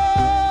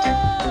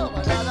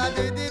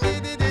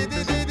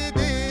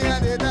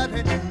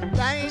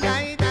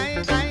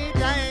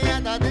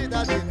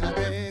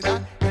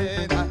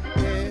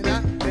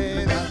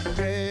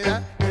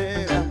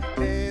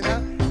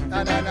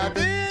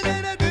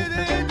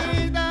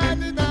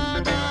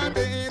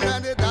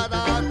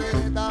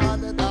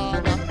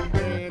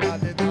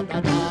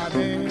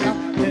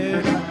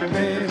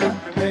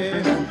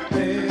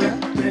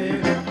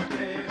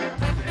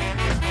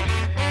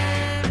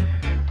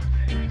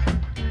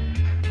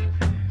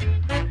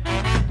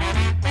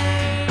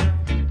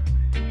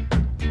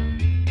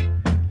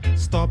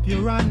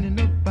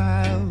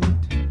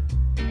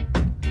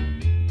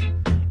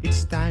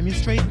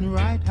 straighten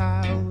right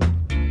out.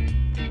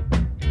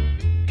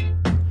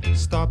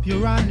 Stop your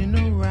running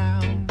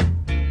around,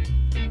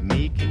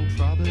 making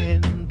trouble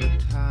in the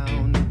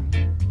town.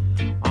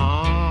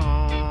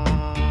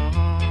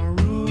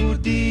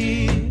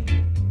 Rudy,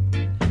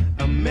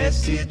 a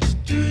message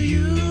to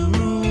you,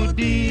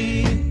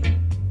 Rudy,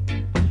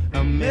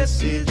 a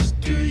message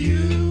to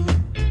you.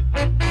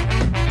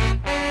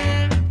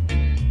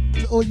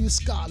 To all you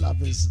ska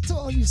lovers,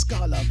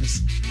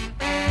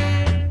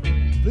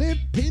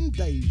 flipping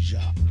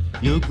Deja.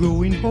 You're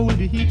growing older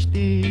each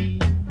day.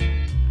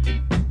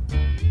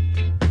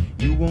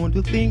 You want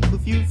to think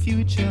of your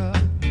future,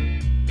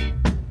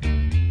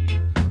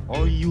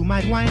 or you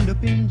might wind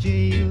up in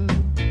jail.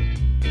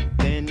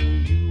 Then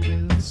you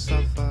will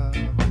suffer.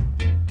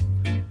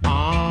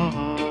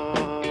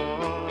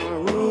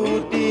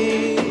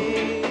 Rudy.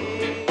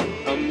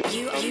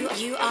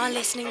 You are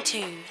listening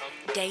to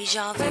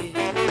Deja Vu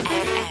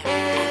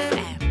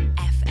FM.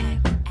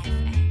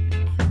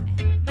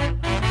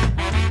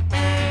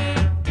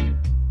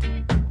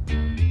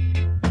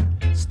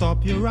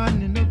 Stop your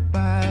running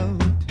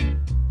about.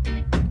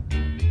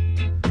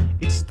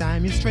 It's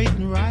time you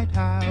straighten right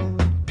out.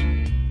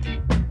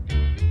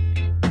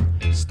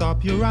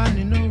 Stop your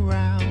running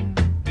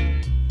around,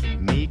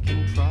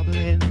 making trouble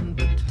in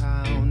the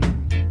town.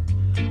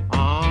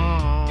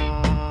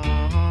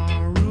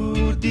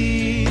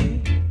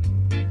 Rudy,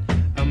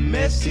 a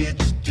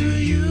message to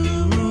you,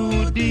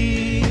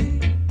 Rudy,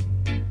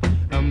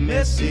 a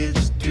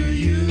message to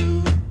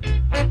you.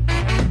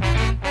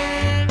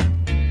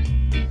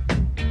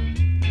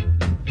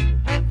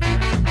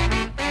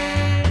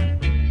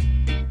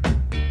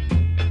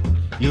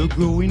 You're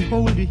growing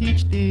older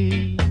each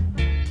day.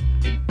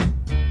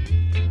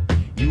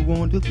 You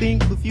want to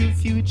think of your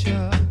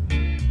future,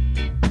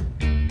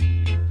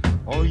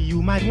 or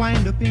you might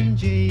wind up in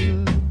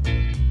jail.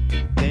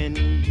 Then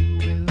you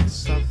will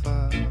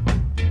suffer.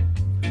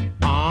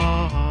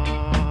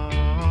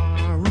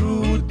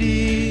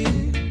 Rudy,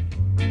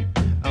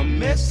 a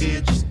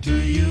message to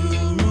you,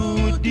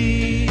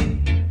 Rudy,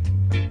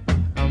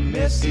 a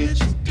message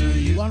to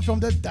you. One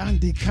from the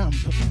dandy camp.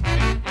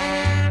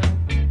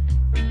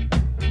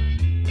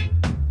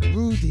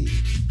 Rudy,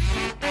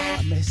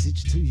 a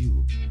message to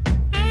you.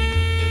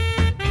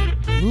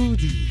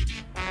 Rudy,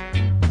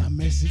 a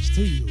message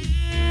to you.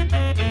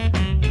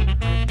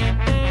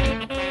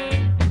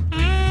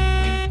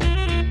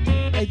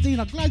 Hey Dean,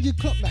 I'm glad you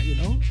clocked that, you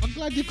know. I'm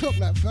glad you clocked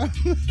that, fam.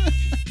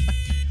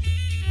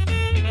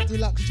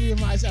 Deluxe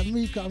GMIs and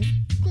Mika, I'm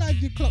glad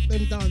you clocked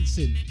them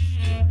dancing.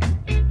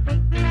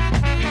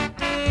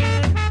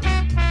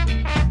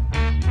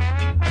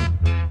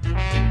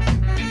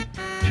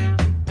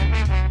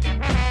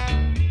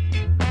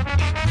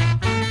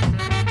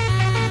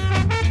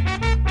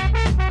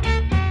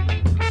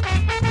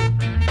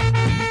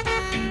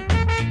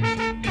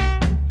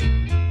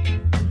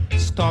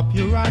 Stop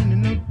your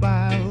running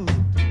about.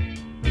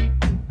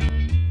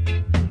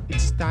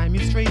 It's time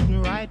you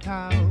straighten right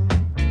out.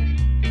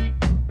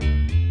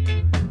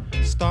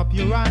 Stop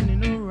your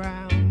running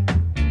around,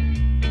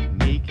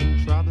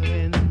 making trouble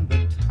in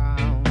the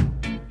town.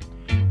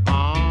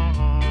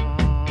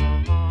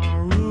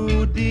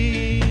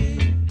 Rudy,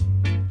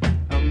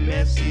 a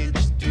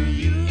message to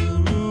you,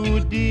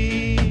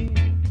 Rudy,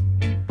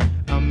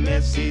 a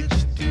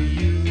message to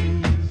you.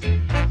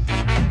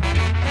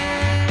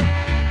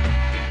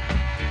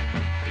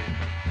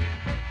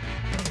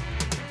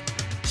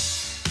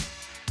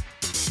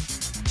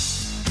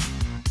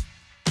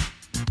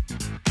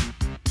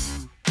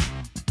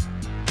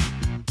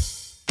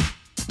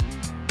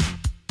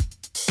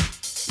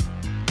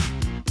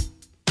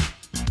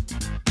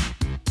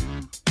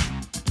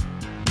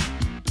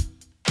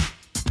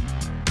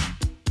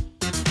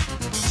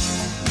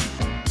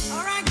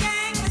 All right,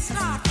 gang, let's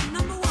start from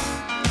number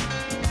one.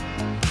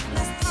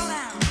 Let's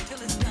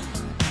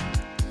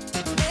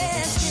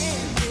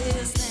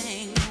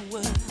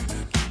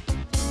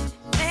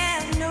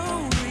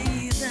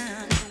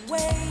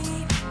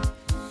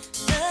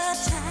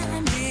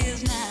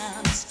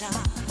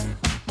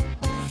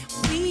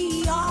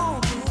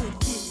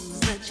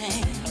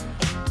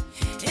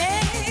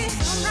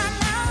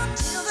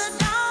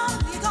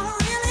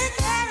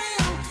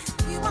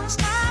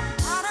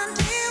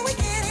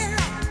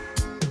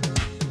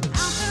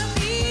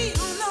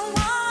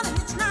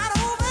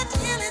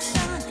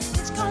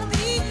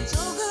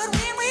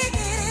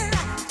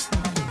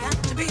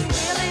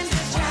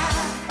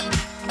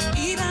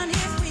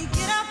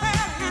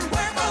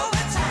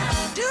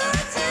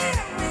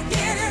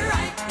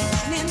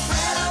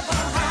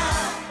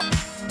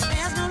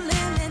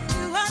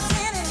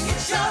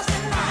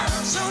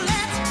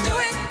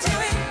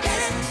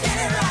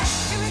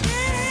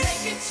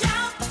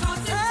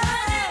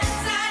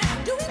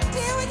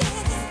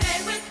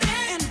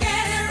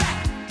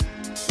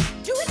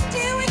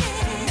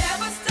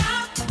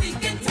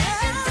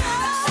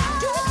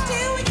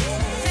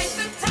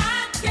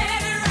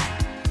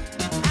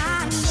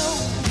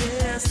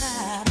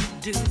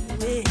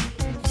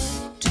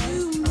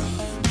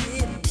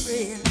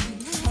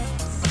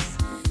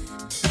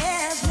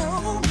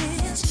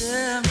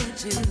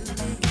to it.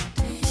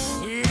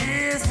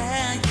 Here's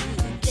how you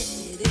get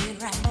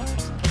it right.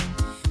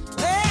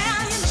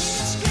 Well, you make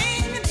it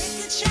scream, you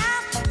make it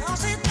shout,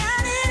 toss it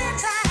down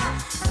anytime.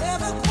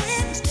 Never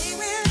quit, stay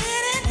with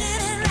it and get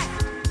it right.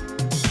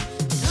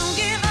 Don't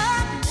give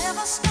up,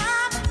 never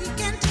stop. We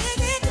can take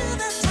it to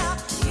the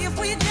top if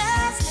we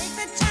just take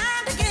the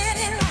time to get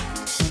it right.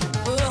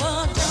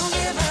 Oh, don't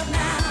give up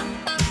now.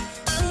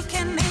 We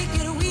can make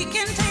it, we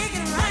can take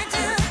it right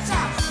to the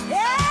top.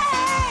 Yeah!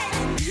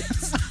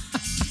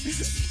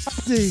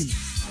 Dean,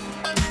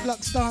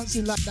 Lux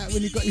dancing like that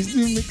when he got his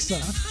new mixer.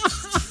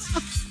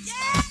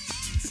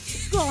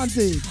 Go on,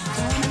 Dean.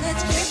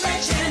 Let's keep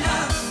reaching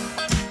up.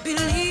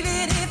 Believe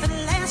it if it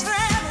lasts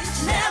forever.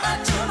 It's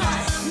never too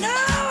much. No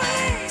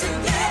way to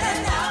get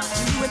enough.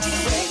 Do it till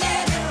we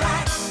get it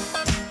right.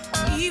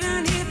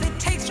 Even if it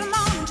takes from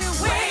morning till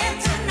way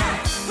into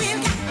night. We've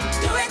got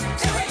to do it,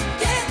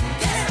 get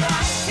it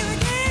right. Till we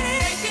get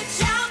it. Make it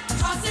jump,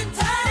 toss it,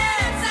 turn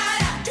it inside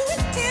out. Do it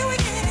till we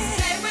get it.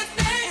 Stay with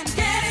it and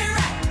get it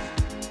right.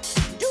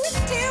 Do it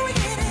till we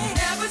get it.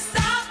 Never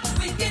stop.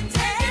 We can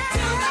take it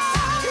to the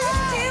top. Do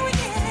it till we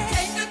get it.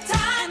 Take the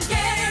time,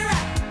 get it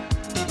right.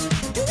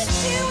 Do it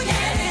till we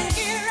get it.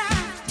 Get it right.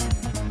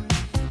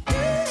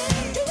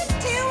 Do it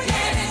till we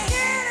get it.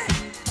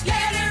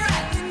 Get it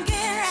right and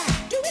get it right.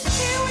 Do it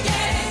till we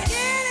get it.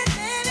 Get it,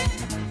 baby.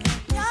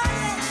 Yeah.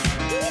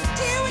 Do it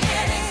till we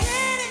get it.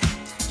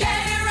 Get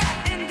it right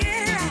and get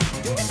it right.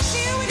 Do it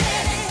till we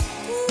get it.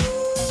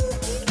 Ooh,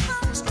 keep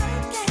on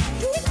stroking.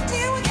 Do it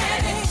till we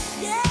get it.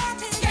 Yeah,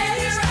 till get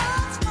it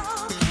right.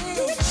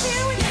 Do it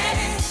till we get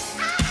it.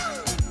 Ow,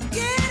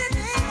 get it,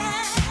 baby.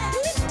 Do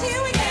it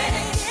till we get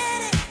it.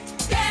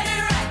 Get it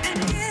right and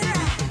get it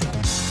right.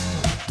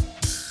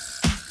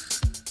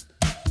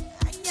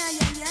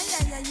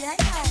 Yeah.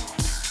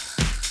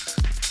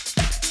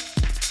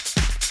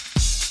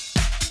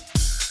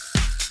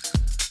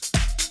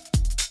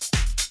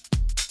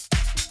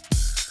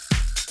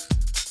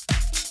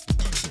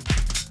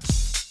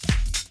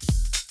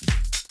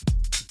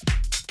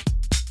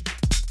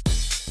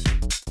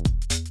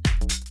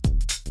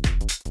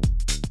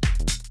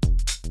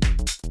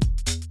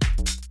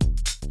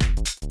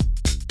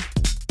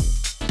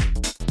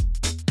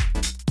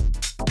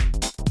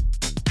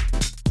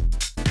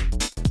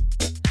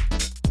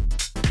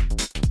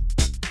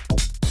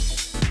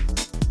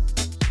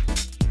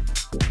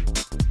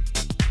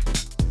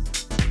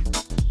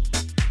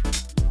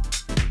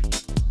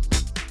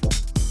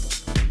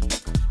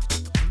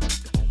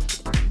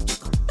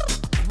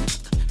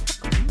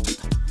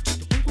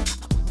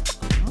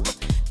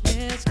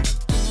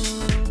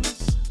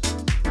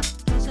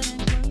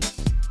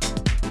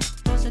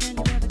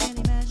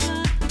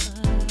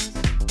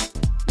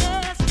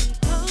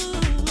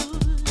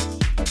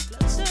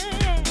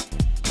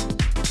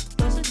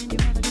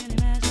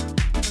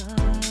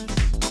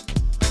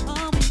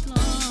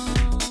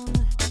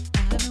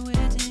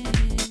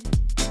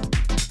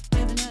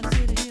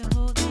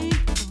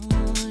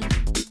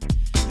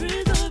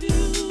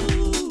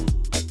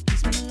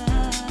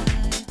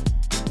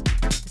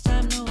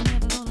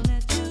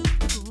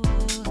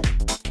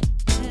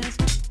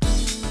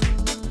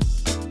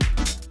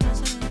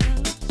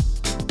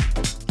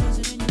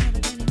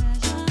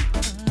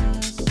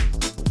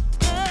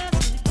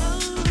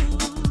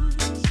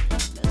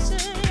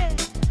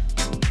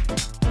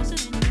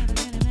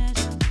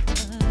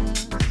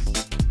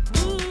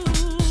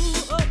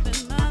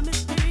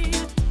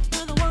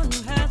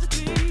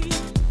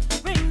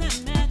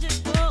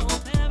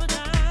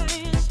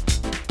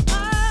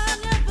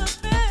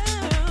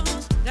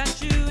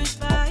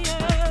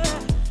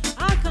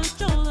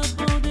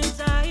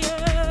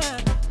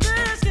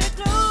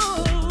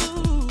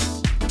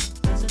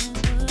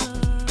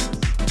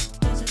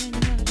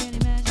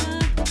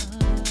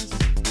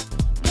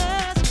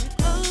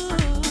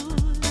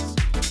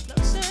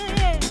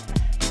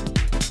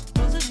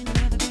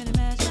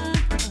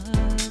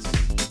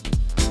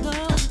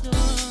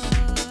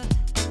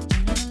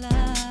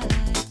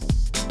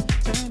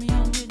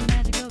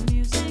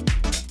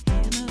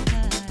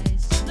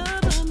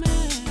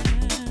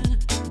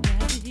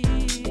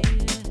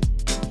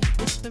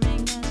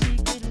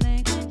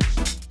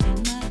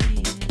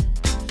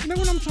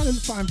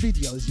 Find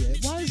videos, yeah.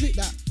 Why is it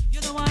that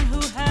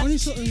only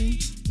certain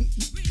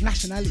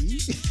nationality,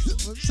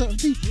 certain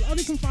people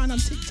only can find on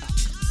TikTok?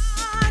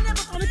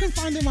 Only can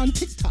find them on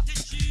TikTok.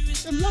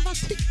 They love our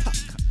TikTok.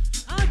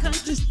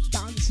 Just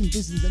dancing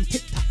business and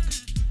TikTok.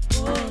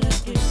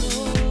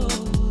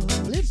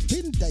 Live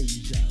in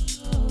danger.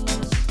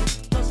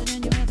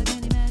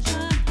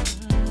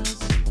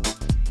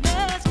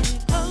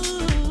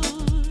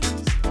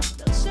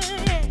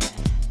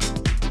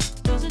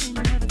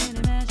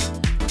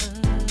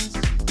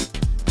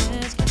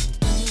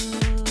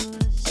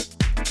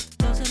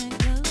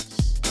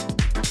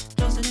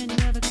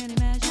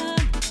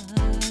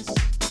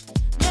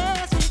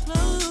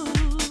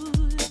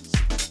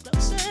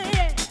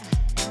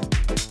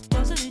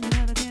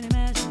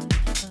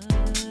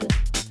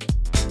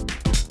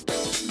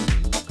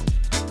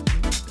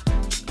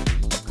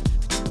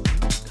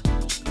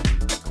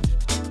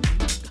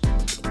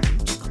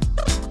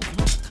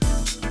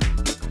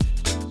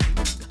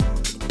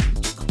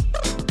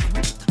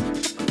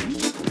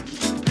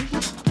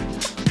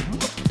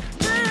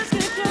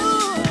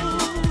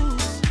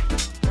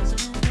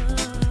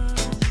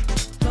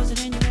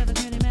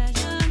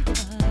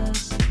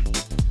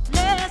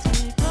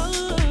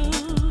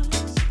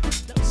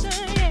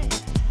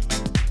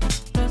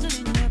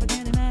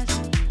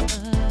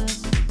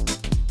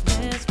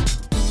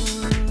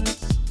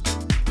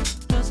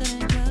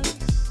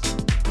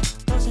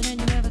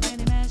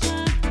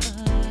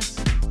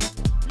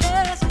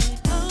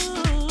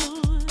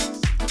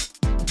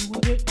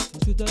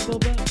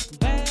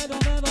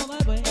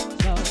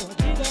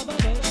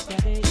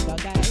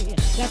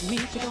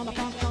 means you're gonna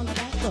funk on the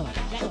dance floor.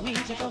 That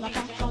means you're gonna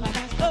funk on the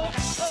dance floor.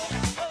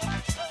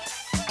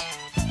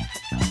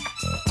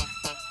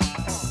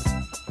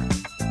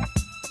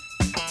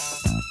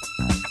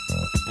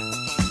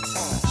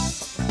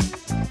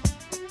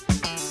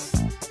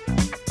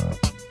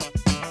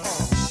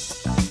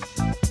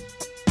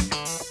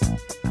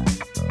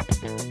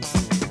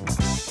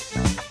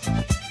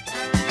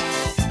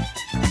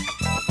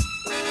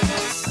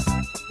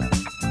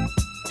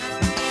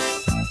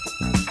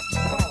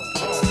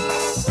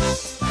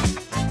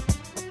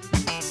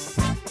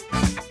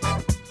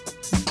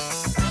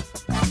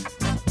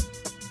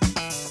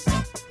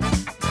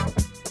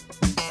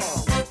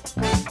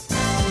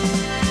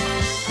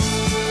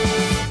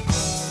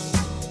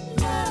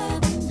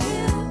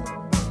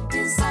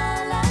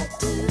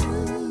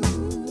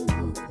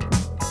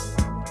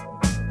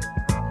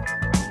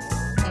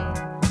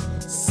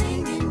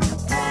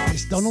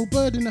 Donald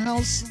Bird in the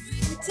house.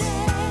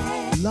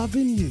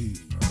 Loving you.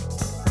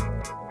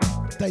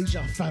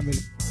 Deja family.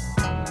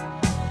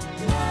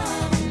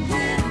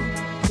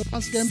 So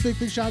once again,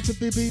 big shout out to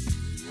Bibby.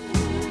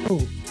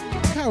 Oh,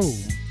 Carol,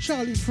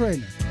 Charlie's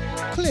friend,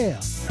 Claire,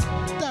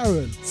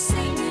 Darren,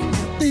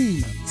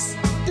 Dean,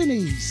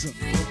 Denise,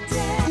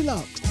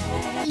 Deluxe,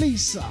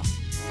 Lisa,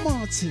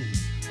 Martin,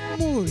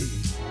 Maury,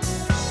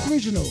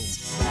 Original,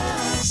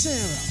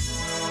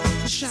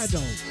 Sarah,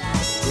 Shadow.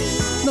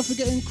 Not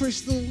forgetting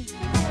Crystal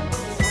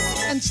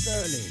and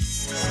Sterling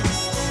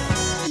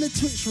in the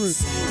Twitch room.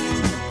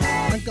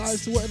 And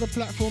guys, to whatever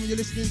platform you're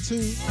listening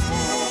to,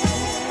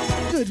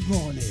 good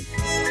morning.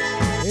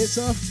 It's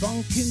a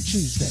Funkin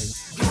Tuesday.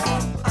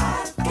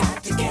 I've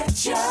got to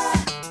get you.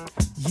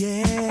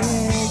 Yeah,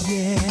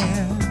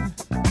 yeah.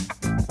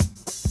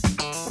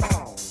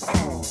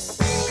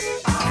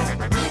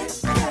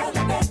 Girl,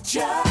 I bet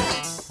you.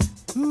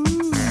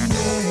 Ooh,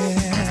 yeah.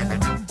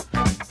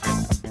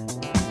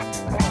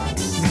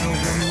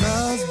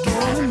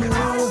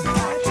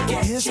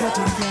 Here's what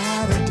you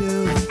gotta do.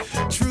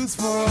 Truth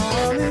for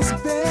all is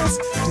best.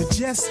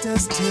 Digest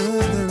us to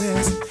the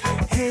rest.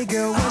 Hey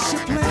girl, what's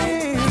your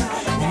plan?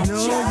 You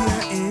know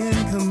you're in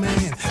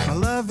command. My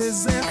love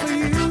is there for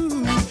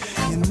you.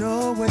 You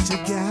know what you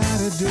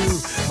gotta do.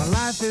 My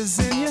life is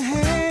in your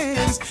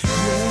hands.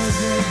 Yeah,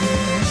 yeah,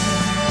 yeah.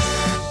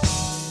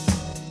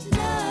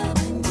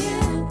 Loving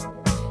you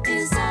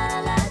is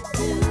all I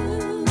do.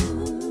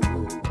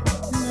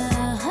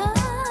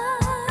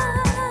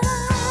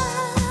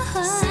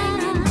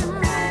 Singing your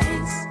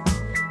praise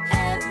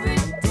every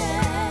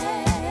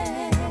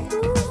day.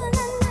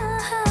 Loving you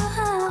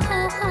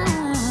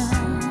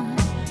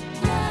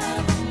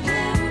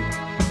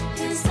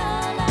is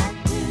all I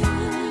do.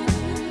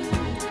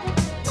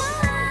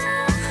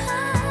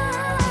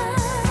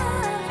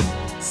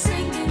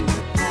 Singing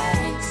your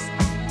praise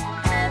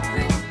every day.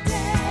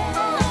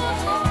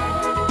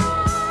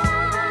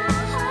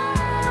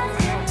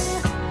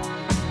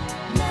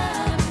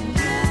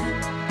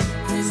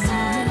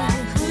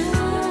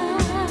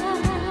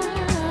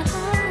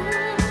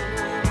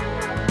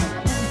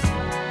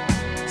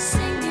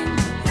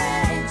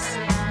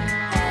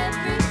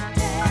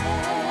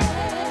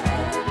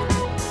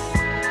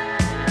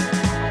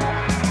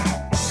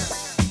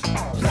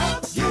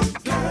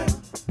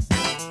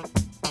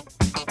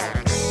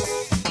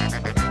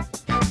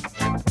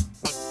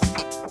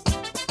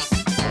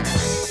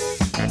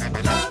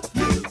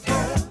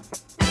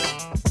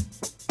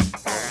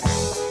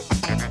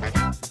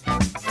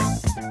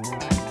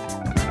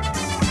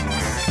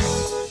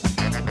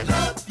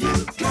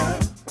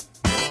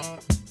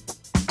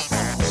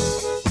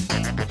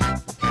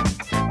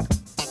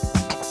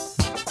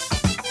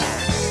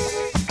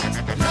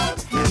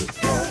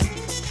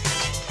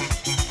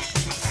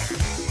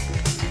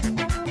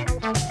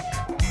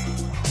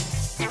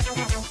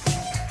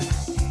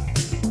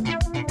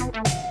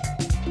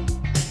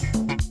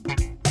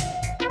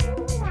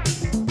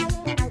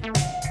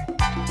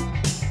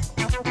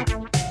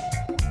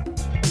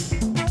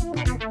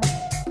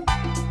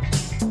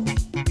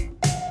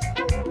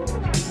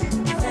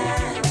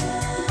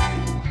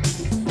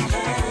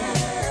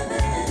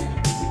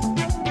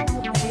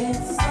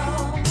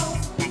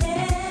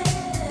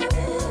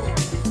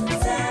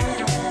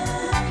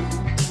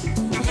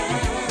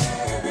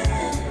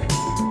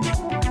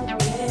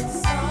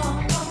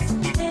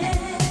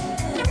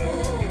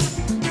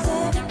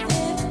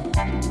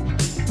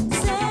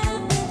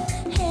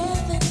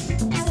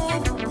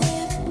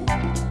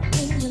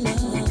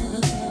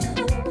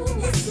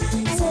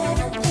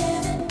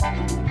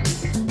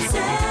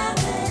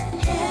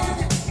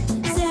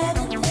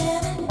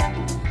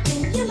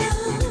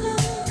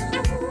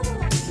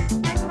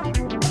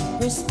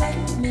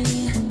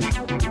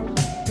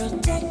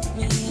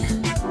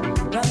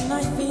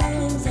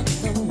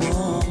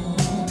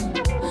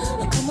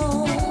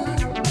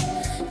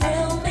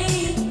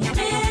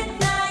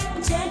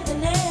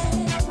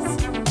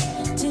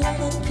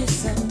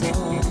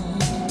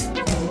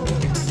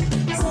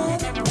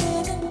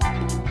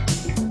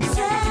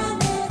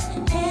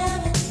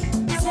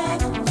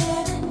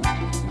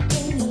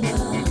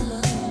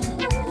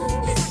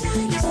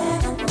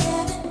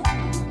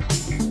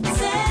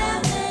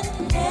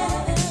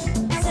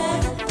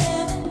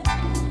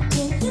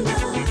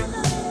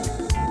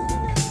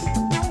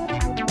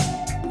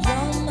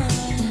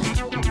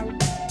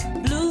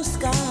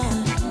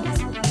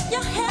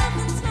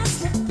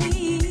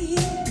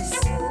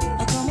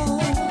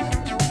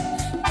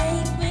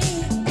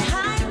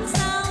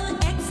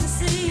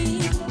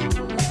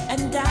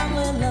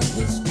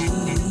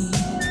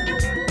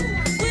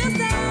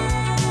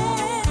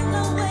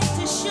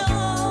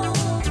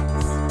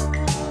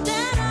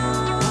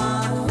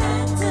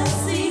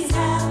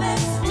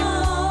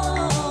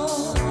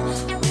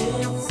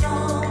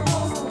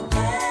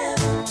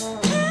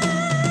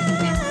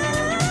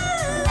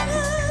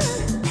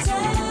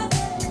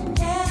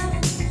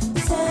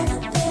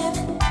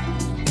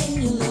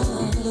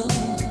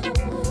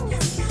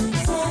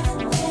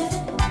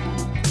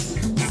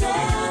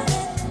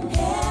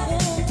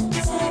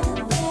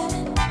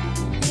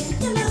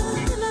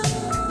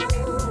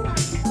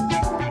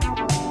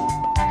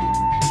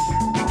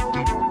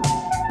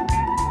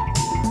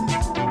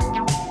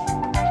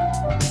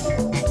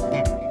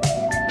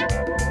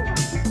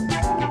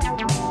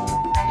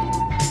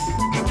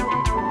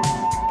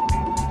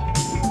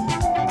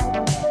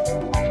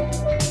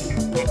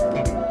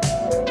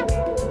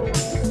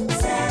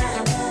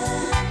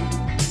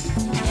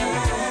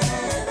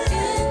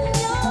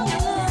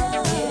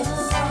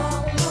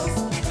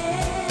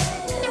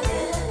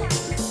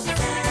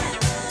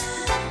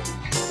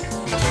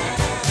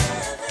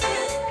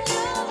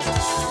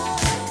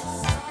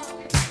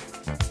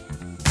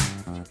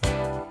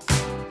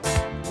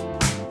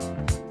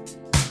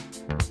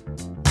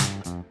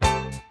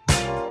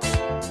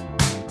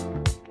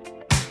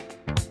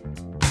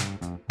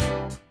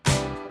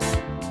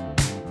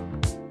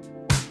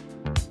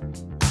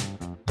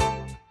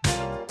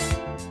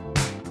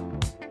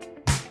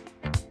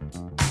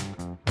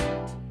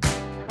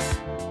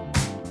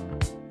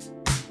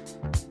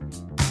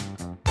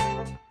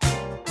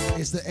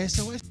 Is the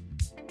SOS?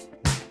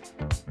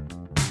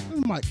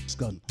 Mike's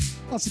gone.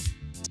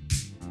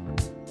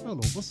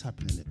 Hello, what's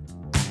happening?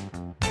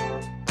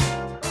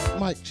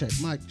 Mic check,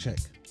 mic check,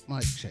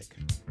 mic check.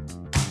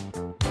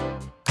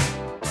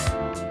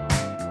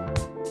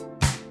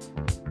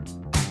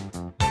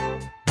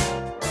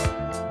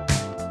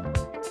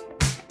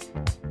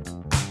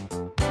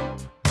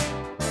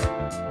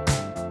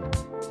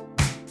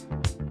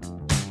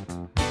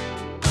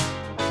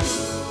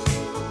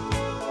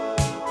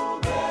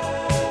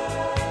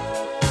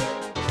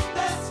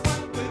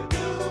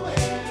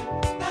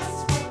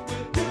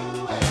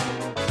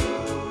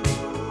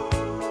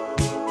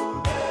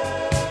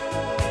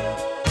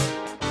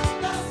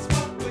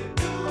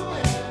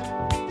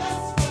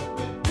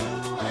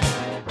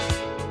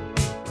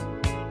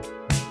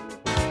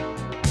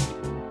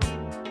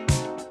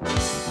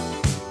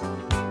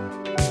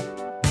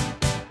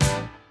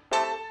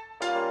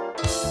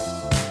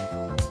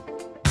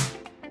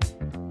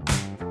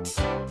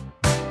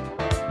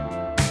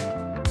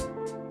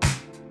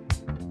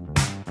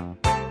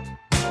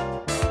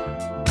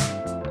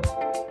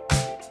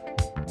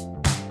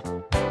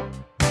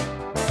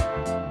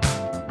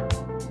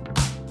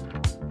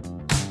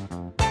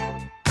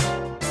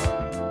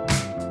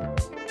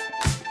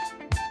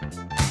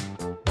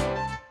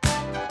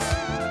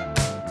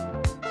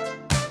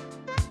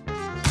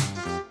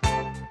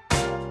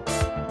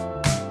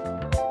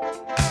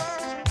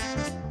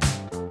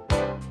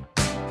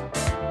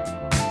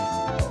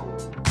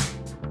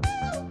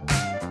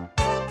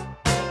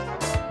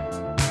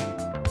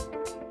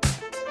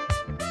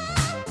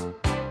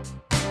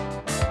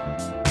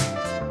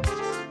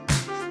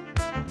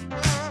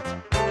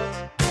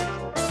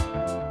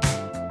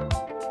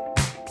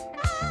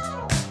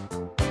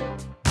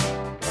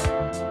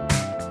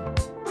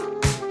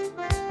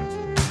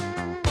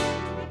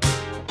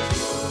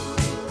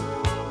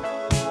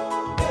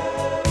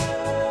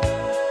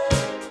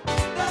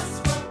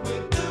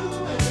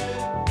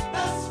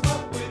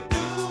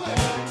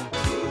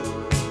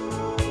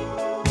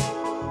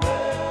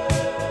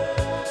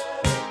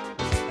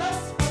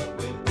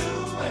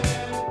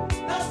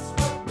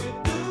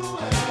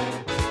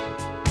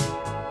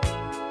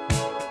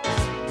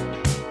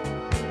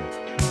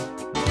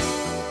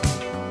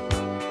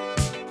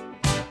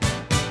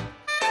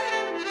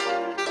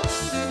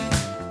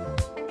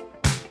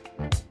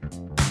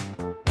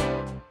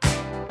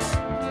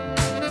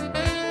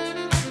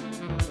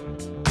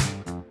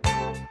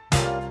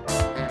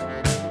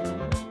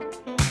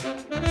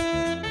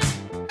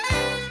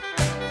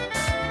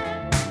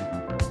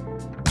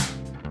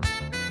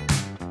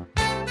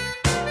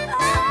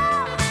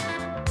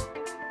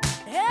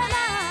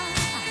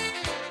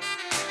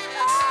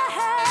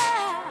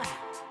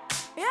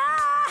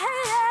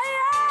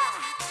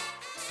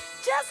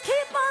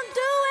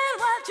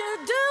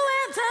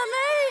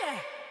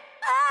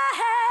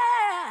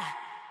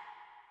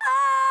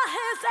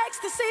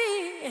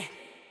 ecstasy.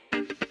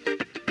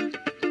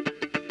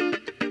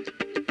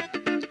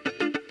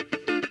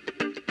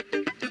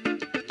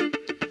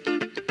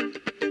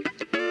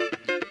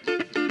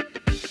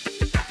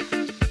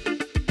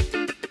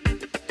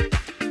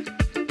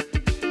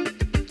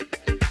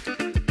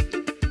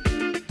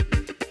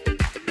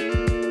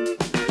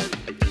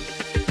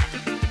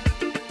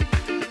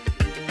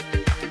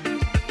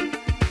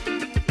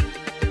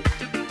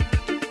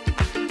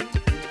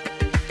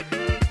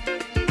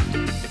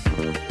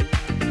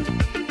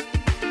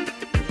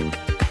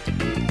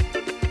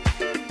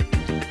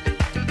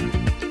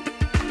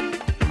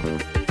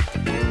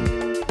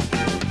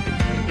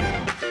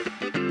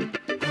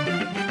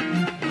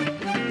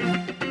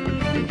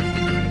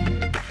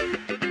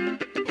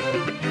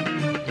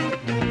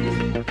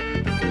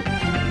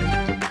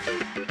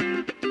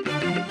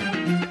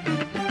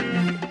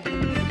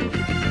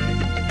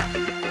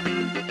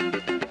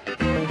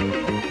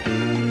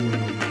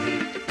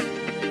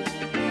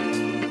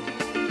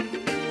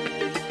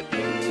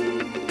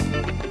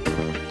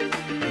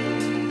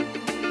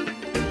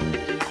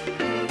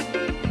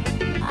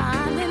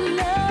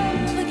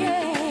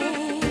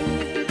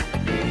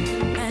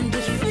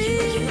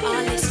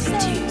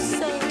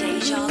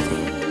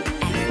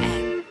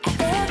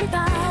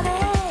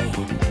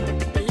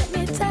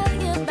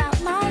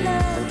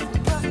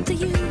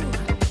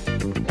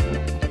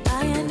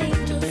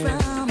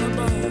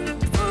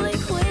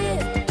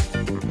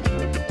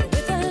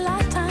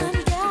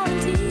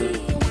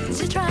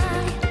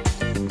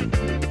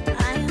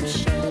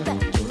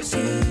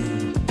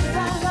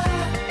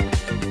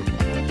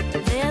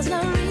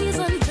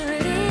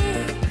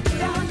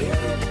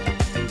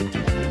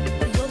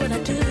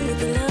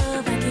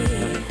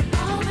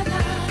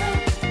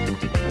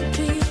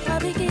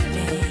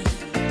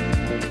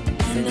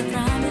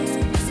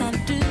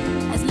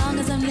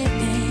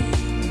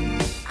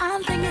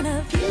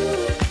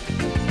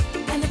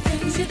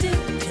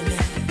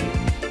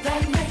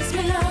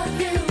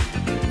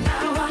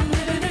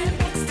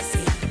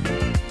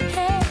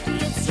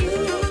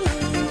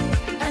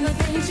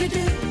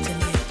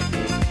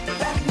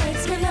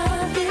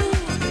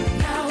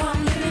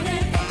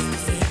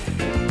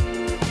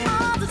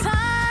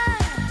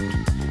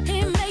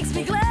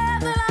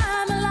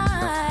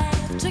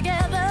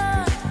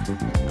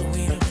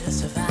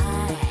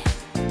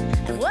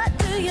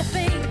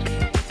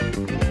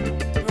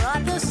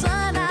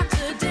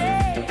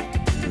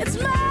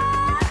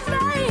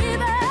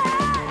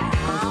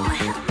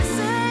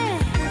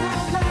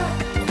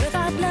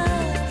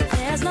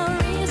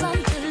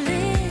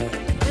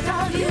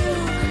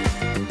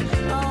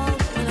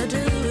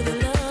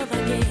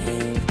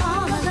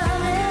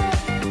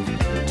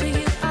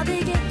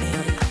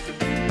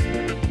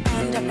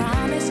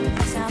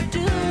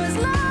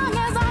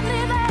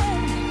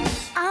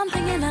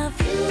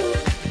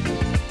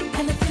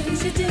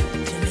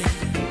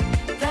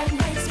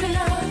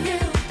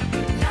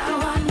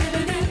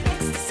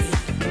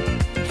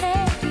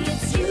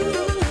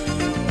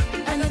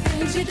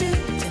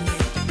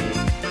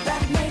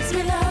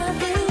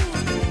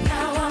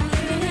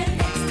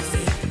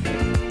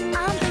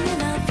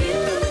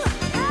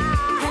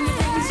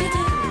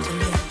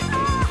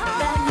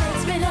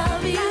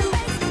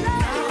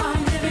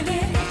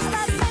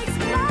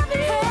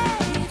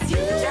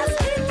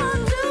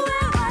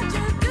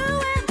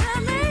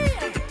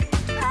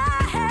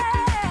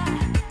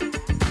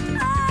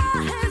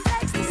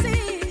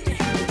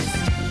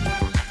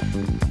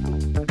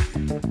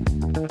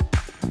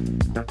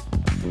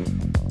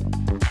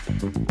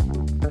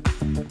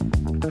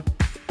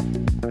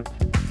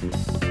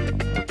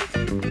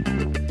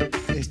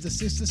 It's the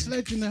Sister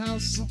Sledge in the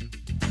house.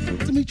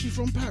 Dimitri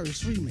from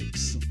Paris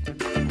remix.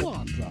 Go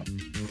on, bro.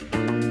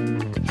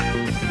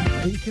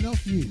 Thinking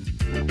of you.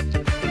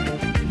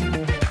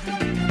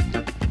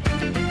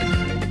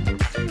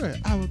 Right,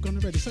 hour gone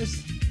already. So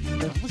it's,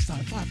 what's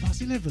that?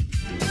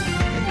 11:05.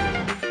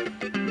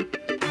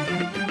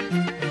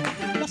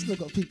 That's not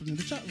got people in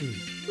the chat room.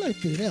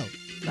 Flipping hell.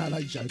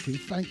 No, joking.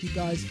 Thank you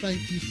guys.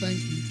 Thank you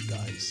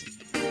guys.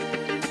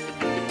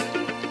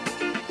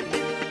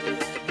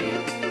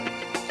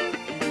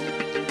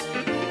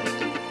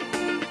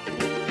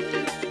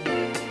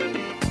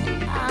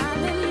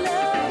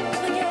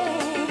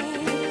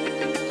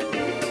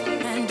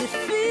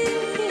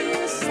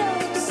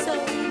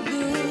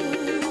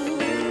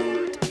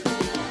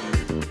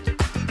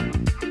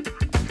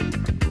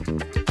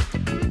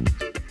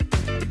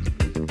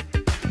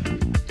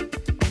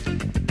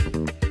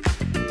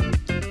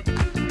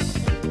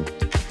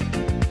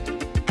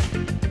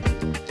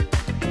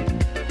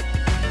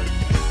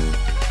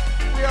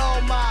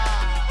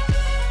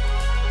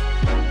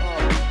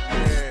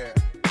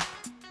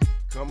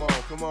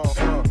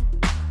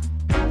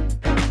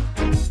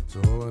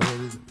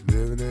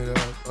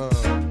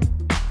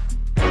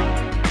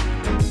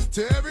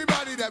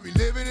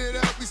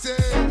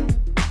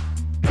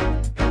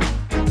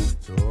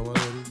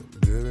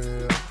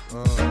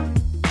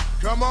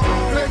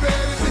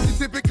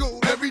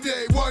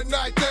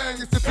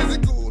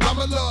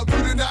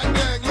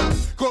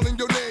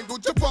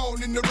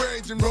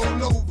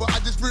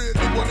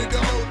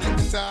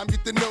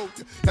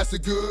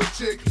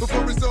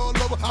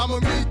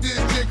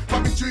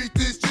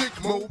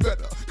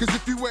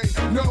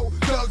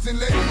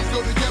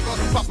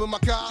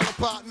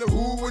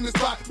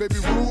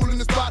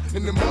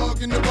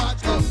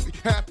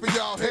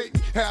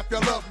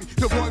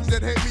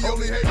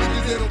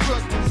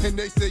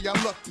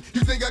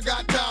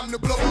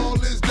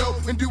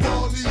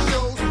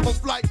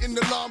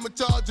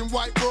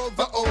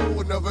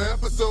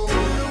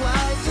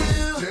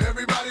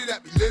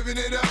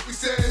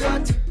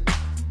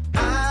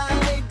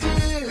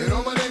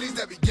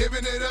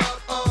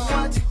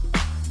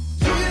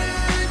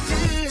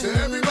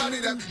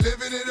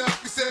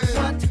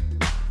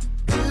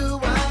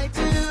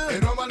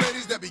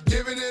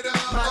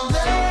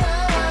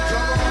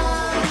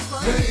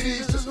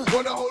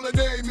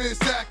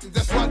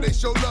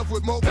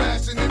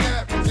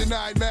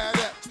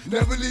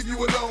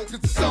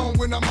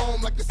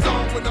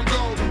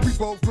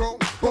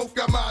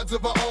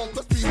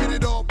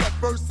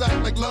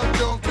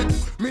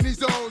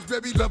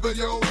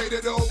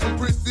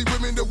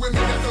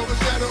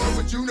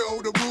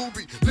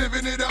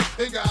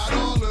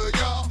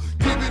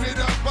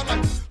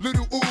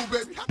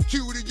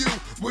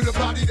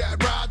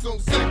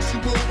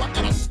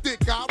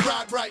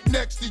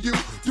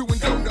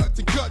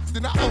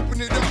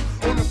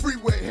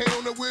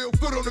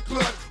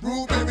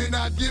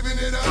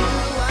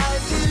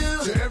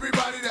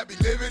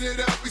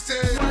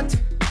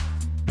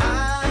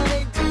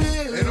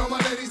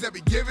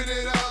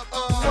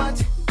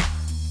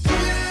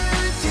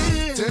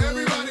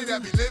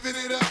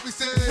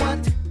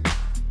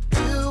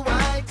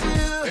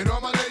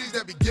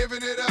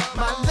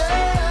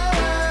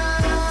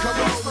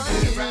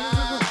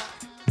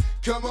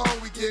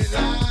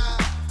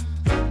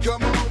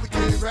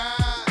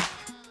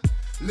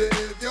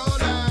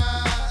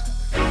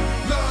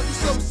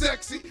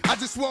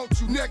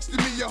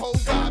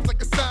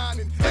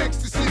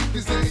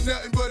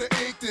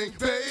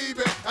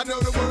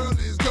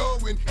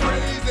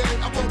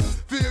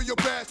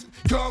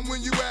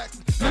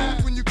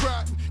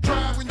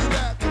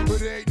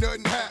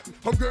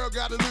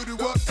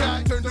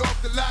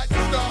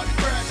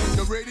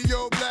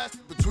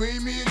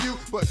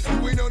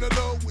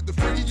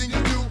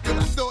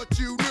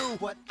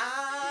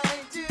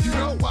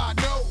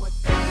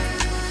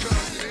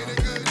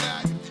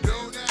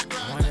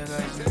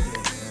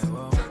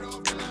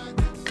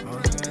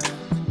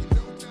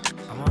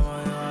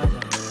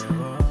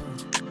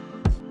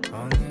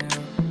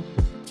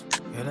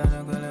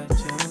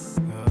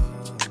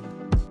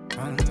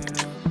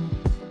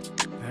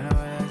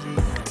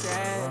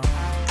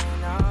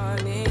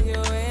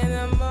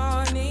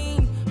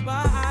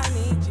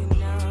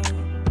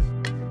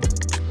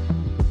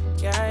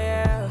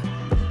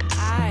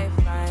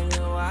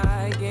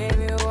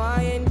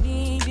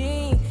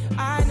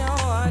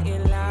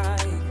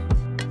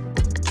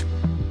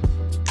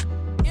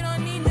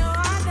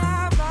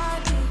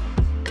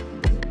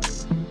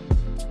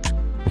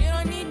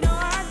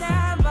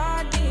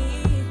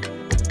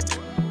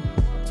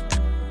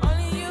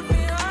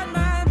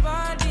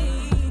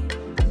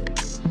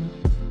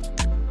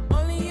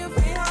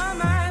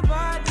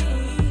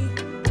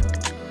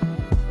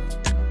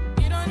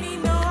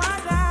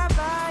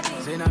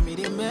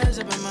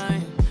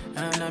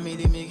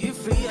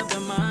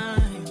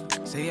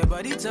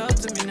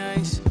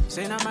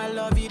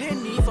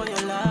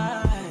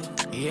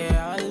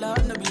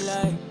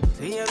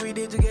 Say yeah, we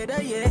did together,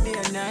 yeah, day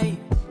and night.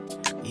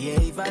 Yeah,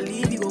 if I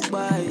leave, you go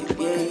by.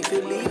 Yeah, if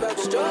you leave, I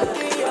go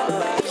stroking your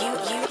back.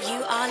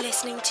 You are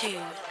listening to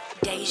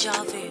Deja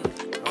Vu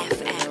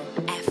FM.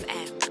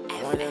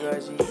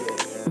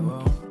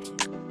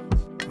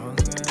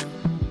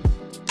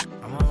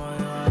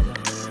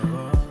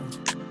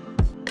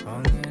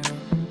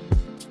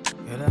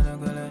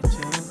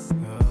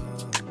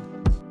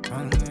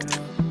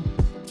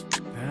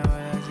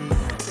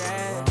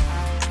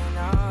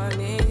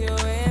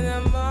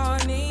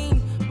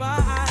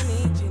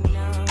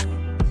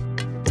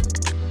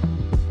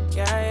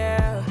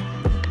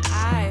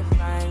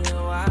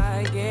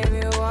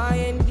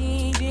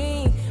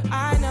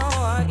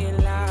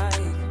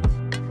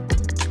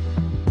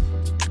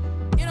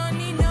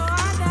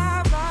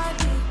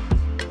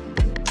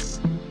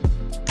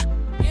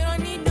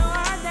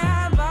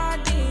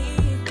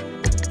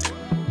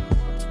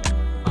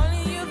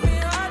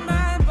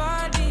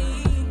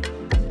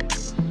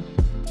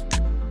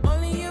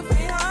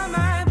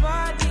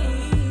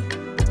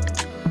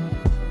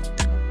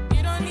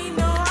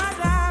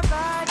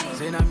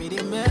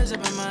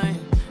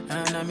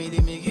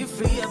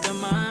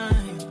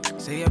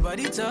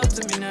 Talk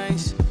to me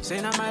nice.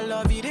 Say now my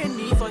love you didn't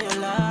need for your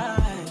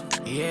life.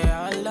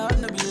 Yeah, our love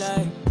no be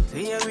like.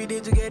 Say yeah, we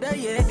did together,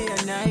 yeah, day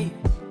and night.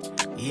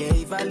 Yeah,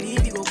 if I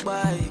leave, you go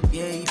by.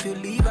 Yeah, if you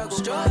leave, I go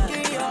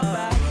stroking your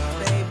body,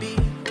 baby.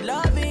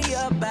 Loving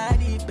your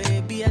body,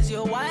 baby. As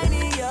you're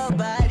whining your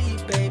body,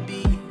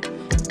 baby.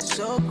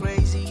 So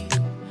crazy.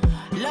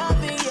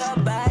 Loving your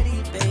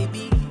body,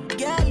 baby.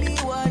 Girl, you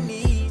want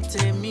need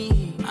to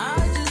me. I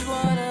just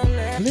wanna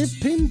let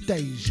Flipping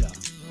Deja.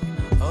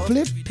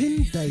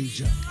 Flipping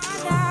Deja.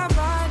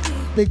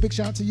 Big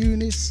shout out to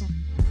Eunice,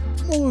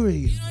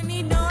 Maureen,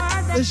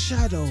 The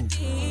Shadow,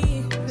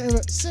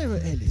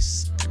 Sarah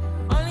Ellis.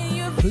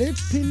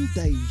 Flipping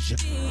Deja.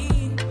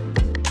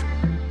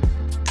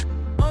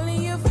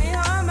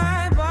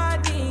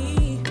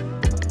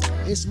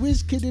 It's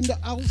WizKid in the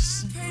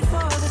house.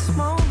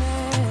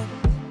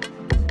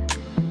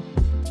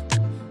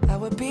 I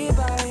would be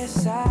by your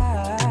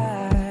side,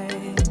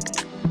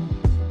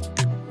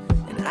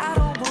 and I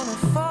don't wanna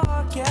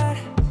forget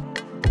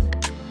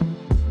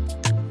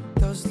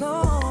those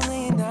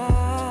lonely nights.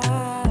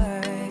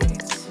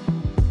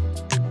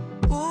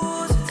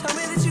 Ooh, so tell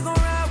me that you gon'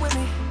 ride with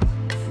me.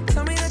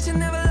 Tell me that you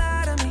never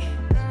lie to me.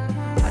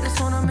 I just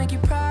wanna make you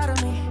proud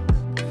of me.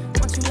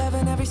 Want you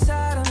loving every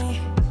side of me.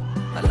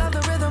 I love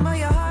the rhythm of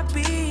your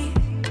heartbeat,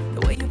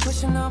 the way you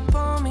pushing up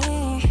on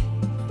me.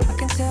 I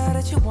can tell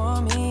that you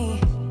want me.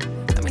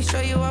 Let me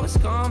show you how it's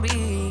gonna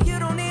be. You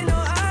don't need no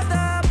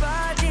other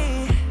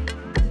body.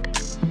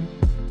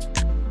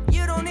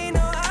 You don't need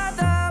no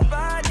other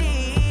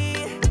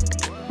body.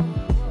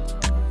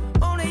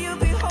 Only you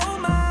can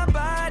hold my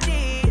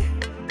body.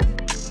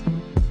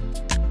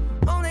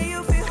 Only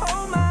you can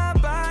hold my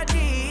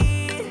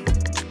body.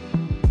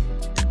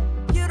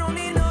 You don't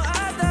need no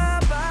other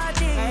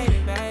body. Hey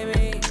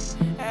baby,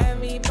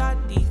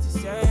 everybody's the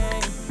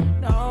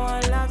same. No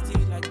one loves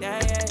you like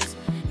that, yes.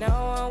 No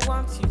one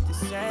wants you the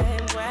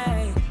same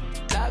way.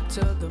 Love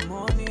till the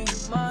morning.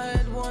 My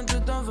head wants to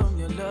turn from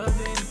your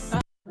loving.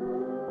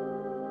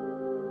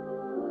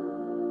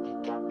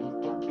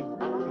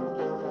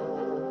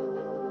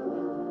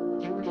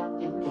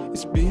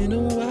 It's been a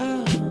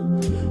while.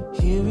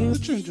 Hearing The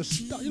tune just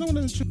stuck. You know when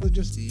the tune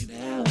just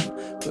out,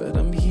 but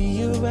I'm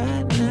here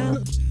right now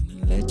to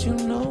let you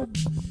know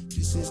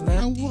this is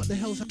not. and what the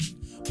hell's happening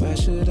Why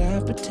should I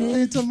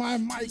pretend to my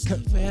mic?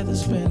 I'd rather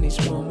spend each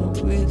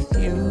moment with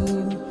you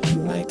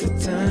like a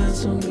time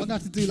so I'm gonna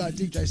have to do like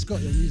DJ Scott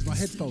and use my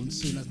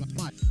headphones soon as my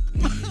mic.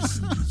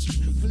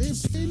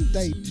 Flipping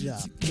Deja.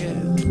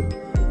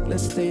 together.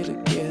 Let's stay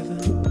together.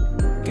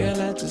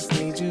 Girl, I just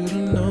need you to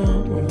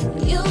know.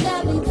 You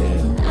got me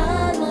thinking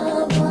our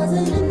love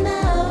wasn't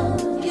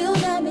enough. You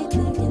got me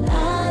thinking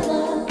our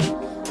love.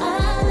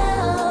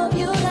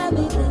 You got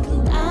me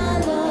thinking our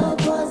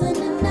love wasn't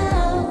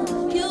enough.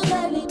 You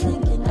got me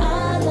thinking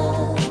our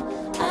love.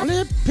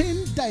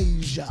 Flipping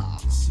Deja.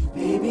 See,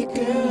 baby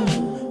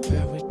girl,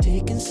 why we're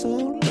taking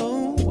so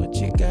long? What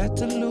you got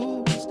to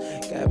lose?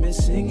 Got me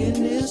singing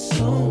this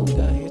song.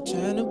 Got here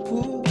trying to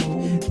prove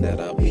that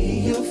I'll be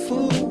your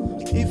fool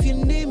if you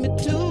need me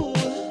to.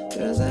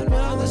 Cause I'd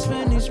rather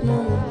spend each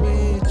moment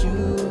with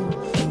you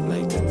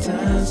like the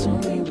times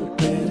when we were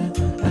better.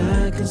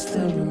 I can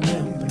still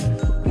remember.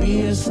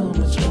 We are so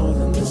much more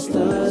than the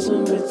stars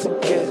when we're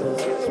together.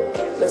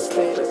 Let's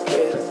stay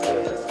together.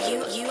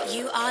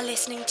 You are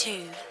listening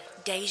to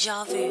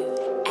Deja Vu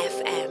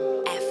FM.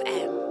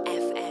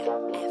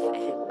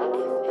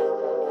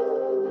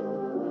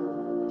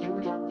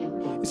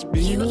 It's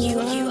been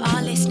You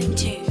are listening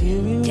to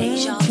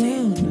Deja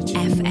Vu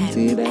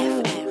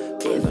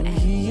FM. But I'm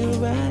here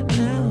right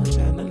now,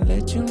 trying to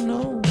let you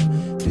know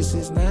this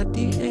is not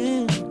the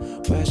end.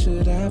 Why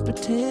should I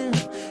pretend?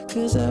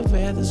 Cause I'd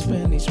rather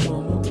spend each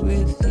moment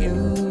with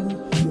you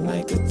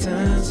like the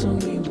times when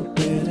we were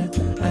better.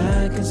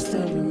 I can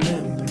still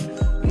remember.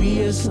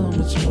 We are so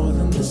much more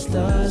than the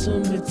stars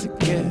when we're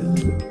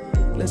together.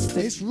 Let's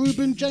stay. It's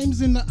Ruben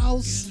James in the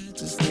house.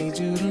 Just need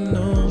you to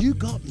know. You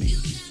got me.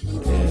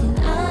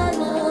 Our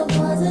love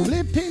wasn't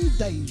Flipping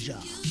Deja.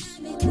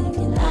 me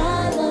thinking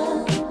our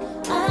love.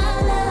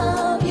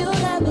 You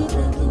got me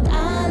thinking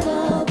our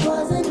love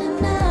wasn't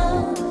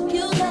enough.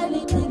 You got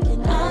me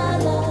thinking our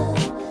love.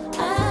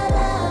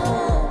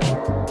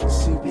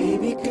 See,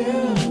 baby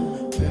girl,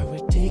 why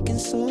we taking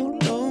so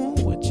long?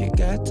 What you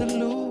got to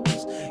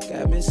lose?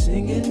 Got me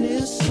singing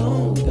this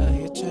song. Got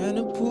here trying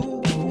to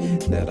prove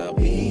that I'll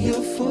be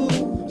your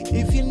fool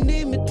if you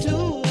need me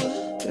to.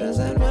 Cause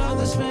I'd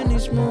rather spend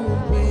each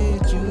moment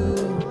with you.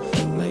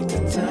 Like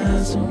the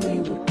times when we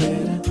were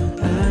better,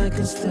 I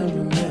can still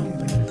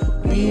remember.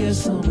 We are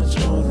so much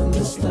more than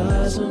the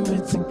stars when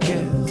we're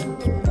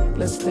together.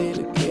 Let's stay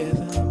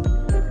together.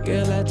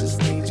 Girl, I just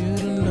need you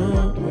to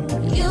know.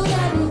 You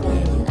got me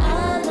thinking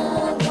our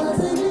love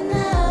wasn't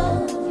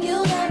enough.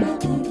 You got me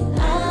thinking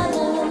our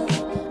love.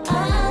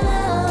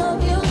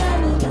 You got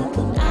me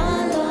thinking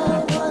our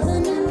love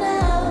wasn't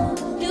enough.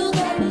 You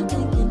got me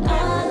thinking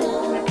our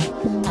love.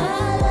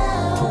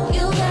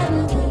 You got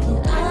me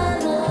thinking our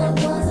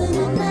love wasn't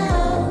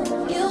enough.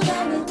 You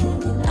got me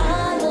thinking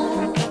our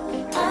love.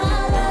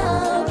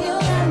 You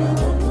got me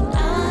thinking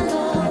our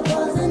love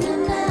wasn't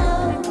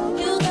enough.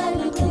 You got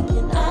me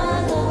thinking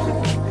our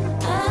love.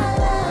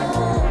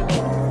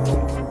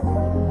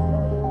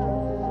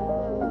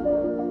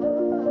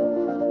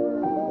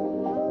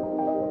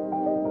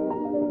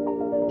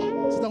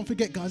 So don't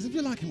forget, guys, if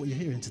you're liking what you're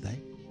hearing today,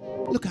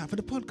 look out for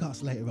the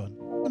podcast later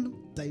on the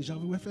Deja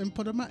Vu FM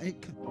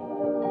Podomatic.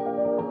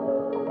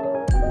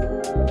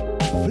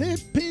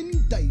 Flipping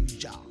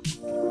Deja.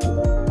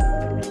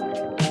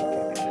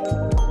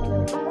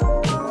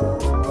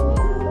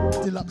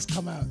 Deluxe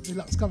come out.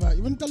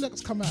 When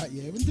Deluxe come out,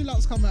 yeah. When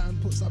Deluxe come out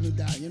and put something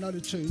down, you know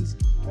the tunes.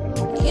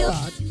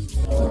 Bad.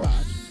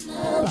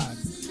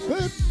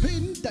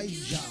 Flipping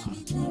Deja.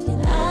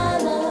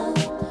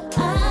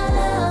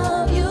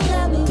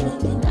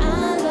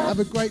 Have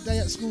a great day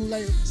at school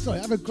later. Sorry,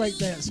 have a great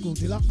day at school,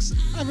 Deluxe.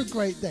 Have a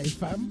great day,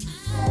 fam.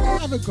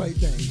 Have a great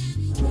day.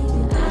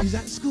 He's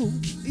at school.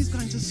 He's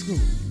going to school.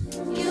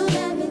 You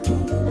got me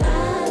thinking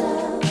our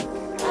love.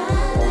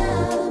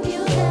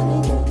 You got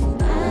me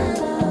thinking our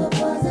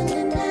love wasn't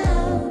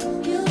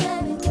enough. You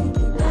got me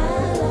thinking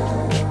our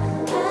love.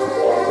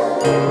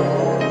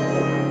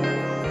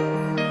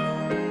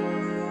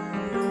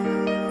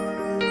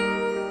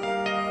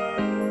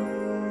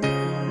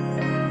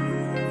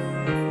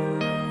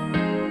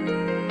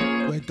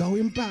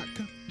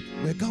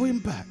 We're going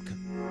back.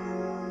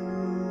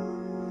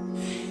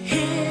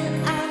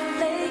 Here I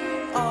lay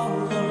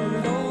all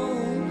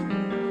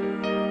alone,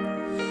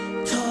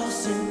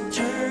 toss and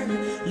turn,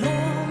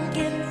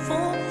 longing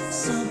for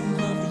some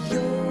of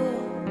your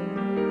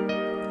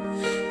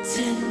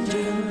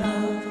tender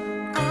love.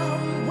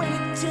 I'm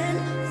waiting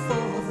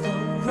for the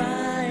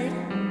right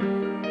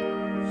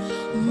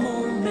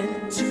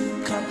moment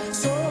to come,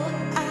 so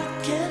I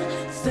can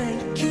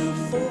thank you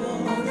for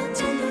all the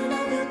tender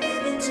love you're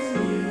giving to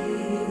me.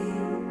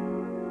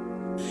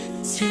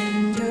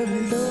 Tender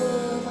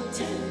love,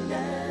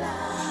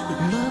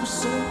 love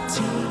so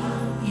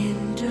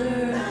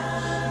tender,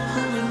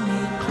 holding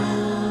me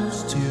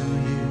close to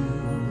you.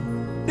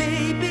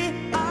 Baby,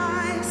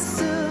 I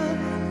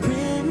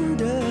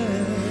surrender.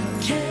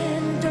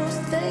 Candles,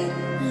 they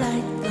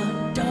light the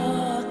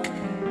dark.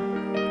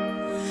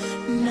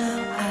 Now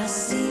I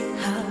see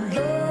how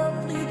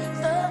lovely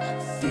the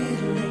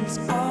feelings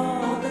are.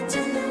 All the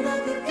tender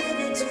love you're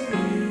giving to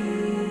me.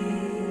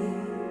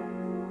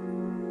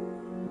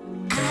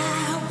 I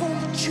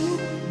want you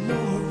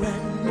more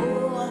and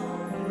more.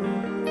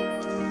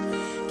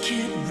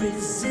 Can't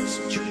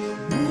resist you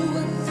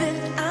more than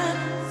I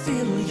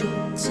feel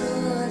your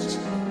touch.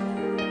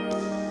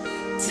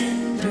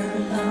 Tender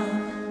love,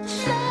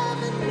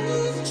 loving me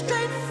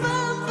straight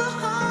from the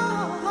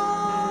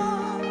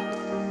heart.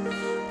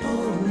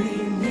 Pull me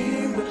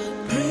nearer,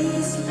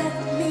 please let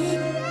me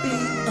be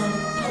a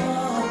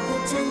part. The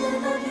tender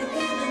love you're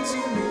giving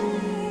to me.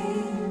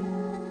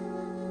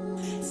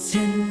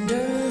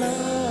 Tender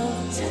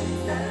love,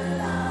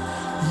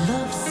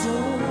 love so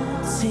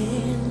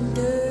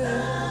tender,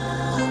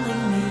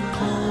 holding me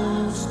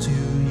close to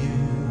you.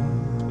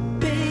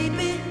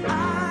 Baby,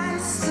 I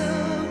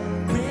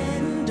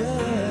surrender.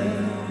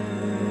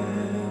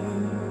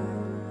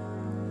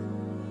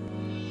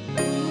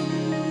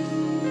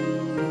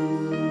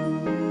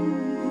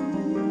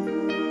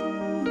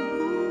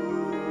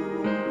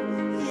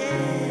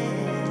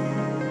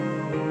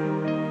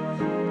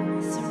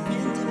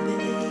 Surrender,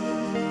 baby.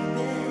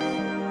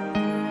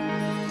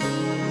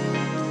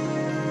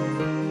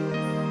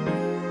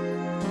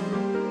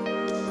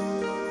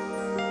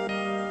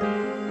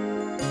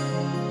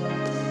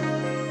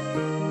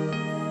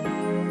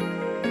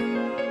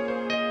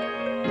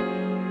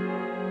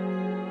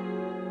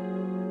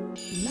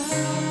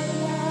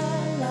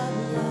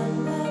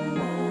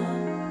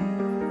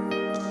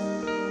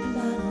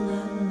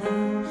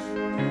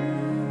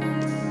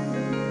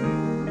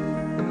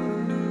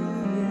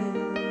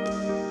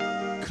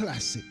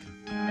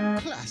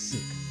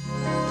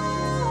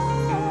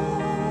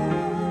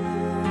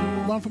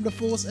 one from the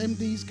Force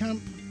MD's camp.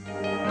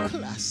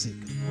 Classic.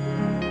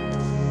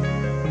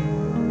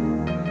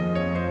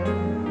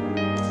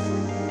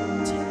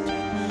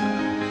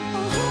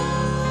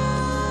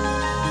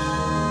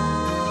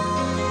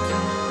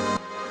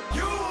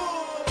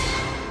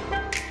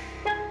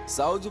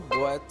 Soldier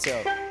Boy,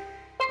 tell.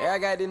 Hey, I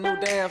got this new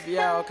dance for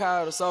y'all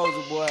called the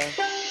Soldier Boy.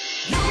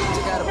 You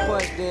just gotta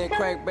punch, then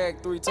crank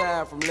back 3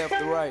 times from left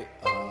to right.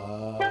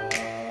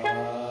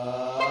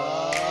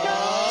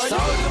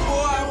 Soldier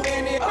Boy, I'm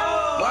in it.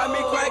 Why me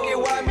crank it?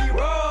 Why me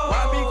roll?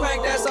 Why me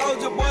crank that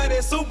Soldier Boy?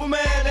 That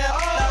Superman? That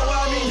now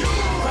why me you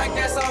crank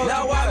that Soldier?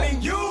 Now why me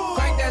you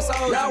crank that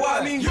Soldier? Now why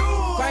me you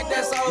crank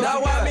that Soldier?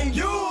 Now why me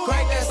you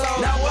crank that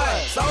Soldier? Now what?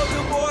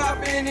 Soldier Boy,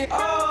 I'm in it.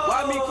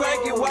 Why me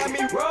crank it? Why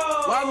me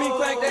roll? Why me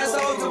crank that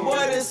Soldier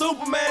Boy? That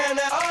Superman?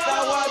 That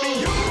now why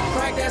me you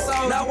crank that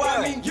Soldier? Now why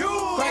me you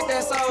crank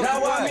that Soldier? Now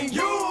why me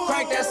you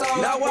crank that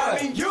Soldier? Now why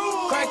me you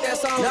crank that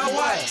Soldier? Now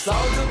what?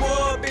 Soldier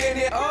Boy, up in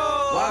it.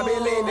 Why me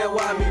lean that?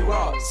 Why me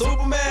rock?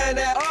 Superman?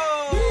 That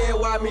yeah,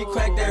 why me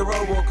crank that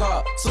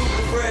RoboCop?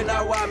 Super friend,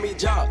 now why me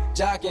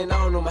jocking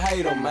on them,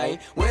 hate them, man.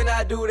 When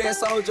I do that,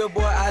 Soldier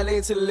Boy, I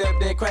lean to the left,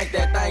 then crank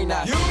that thing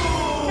now.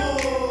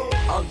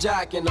 I'm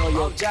jocking on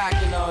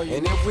you,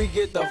 And if we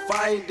get the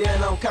fight,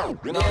 then I'm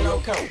counting,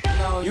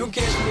 You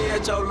catch me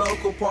at your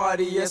local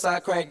party, yes, I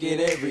crank it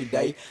every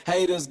day.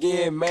 Haters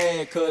get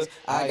mad, cause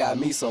I got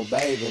me some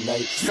bathing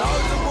Nate.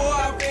 Soldier Boy,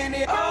 I'm in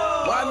it.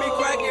 Why me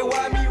crank it?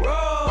 Why me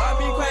roll? Why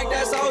me crank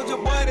that Soldier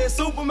Boy? That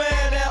Superman?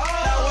 That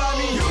now why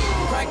me you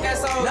crank that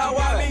Soldier? Now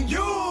why me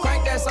you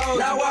crank that Soldier?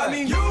 Now why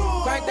me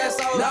you crank that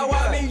Soldier? Now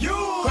why me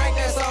you crank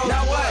that Soldier?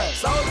 Now what?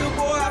 Soldier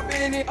Boy, I'm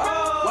in it.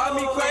 Why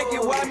me crank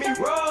it? Why me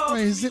roll?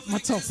 Wait, zip my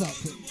top up.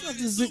 I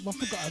just zip my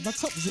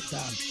top zip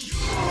down.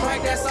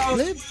 Crank that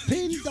Soldier.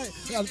 Pin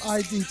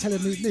ID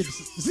telling me,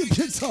 Nibs, zip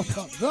your top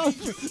up, bro.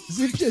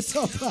 Zip your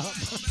top up.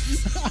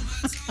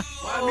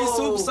 Why me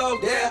super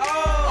soak that?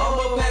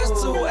 I'ma pass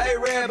to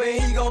A-Rab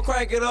and he gon'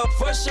 crank it up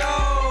for sure.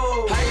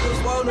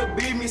 Haters wanna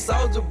beat me,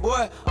 Soldier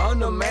Boy, I'm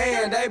the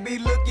man. They be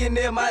looking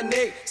at my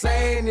neck,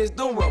 saying it's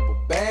the rubber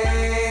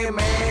band,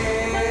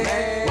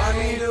 man. Why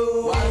me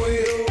do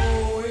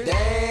it?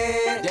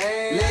 Damn,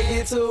 let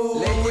get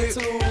to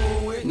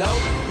it. No,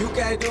 you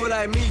can't do it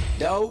like me,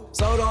 though.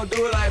 So don't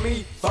do it like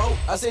me, folk.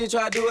 I seen you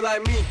try to do it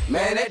like me.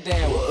 Man, that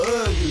damn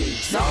was ugly.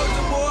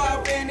 Soldier Boy,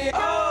 I'm in it.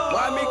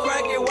 Why me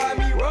crank it? Why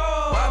me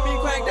roll? Why me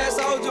crank that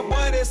Soldier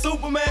Boy? That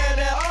Superman?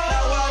 That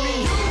now why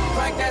me you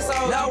crank that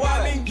Soldier? Now why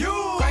me you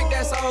crank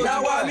that Soldier?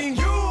 Now why me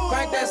you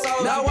crank that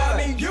Soldier? Now why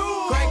me you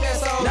crank that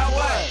Soldier? Now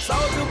what?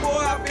 Soldier Boy,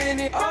 I'm in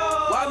it.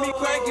 Why me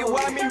crank it?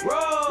 Why me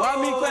roll? Why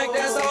me crank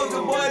that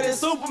Soldier Boy? That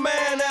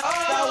Superman? That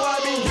now why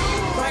me you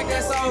crank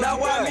that Soldier? Now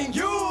why me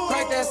you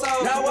crank that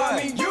Soldier? Now why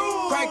me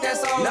you crank that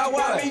Soldier? Now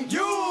why me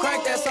you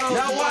crank that Soldier?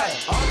 Now what?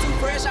 I'm too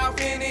fresh off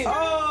in it.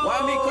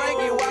 Why me crank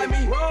it? Why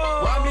me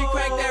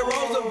crank that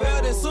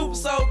Roosevelt and super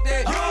soak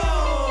that?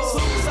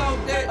 Super soak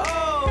that.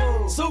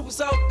 Super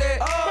soak that.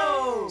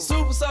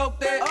 Super soak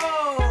that.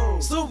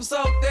 Super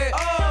soak that.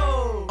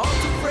 I'm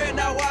too fresh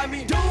now. Why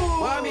me do?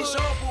 Why me show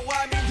for?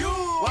 Why me you?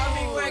 Why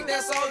me crank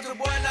that Soldier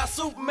Boy? Now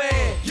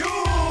Superman. You.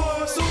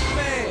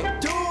 Superman.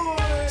 Do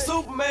it.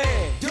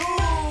 Superman. Do it.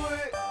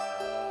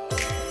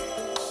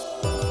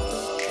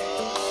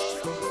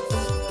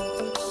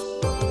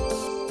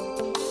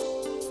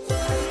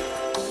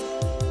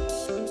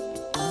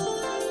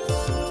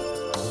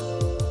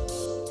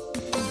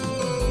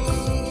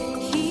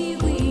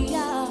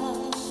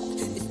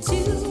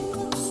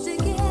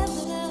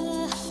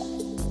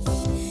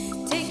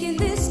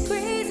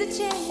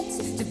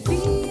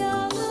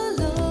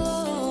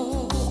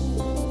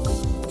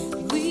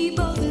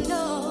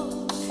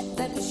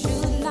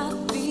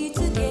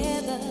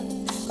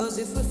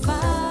 If we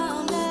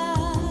found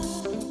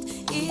out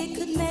it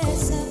could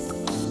mess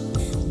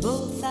up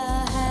both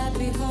our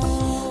happy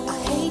homes. I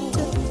hate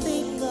to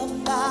think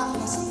about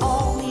us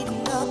all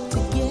meeting up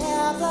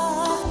together.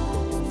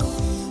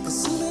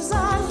 As soon as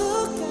I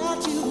look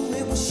at you,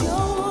 it will show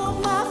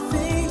on my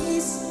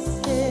face.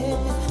 Yeah.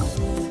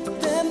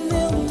 Then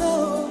they'll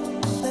know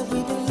that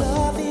we've been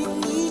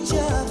loving each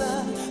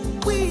other.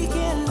 We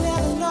can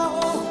never know.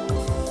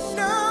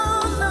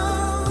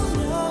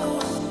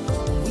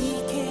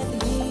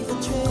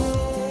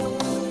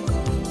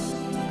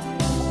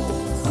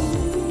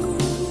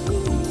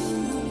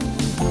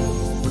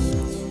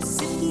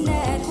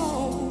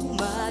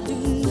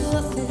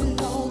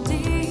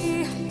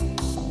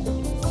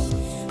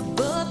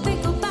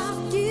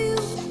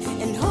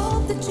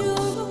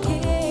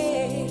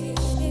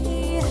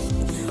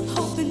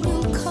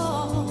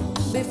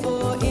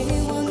 Before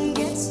anyone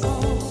gets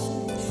home,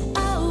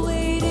 I'll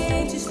wait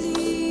and just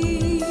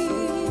leave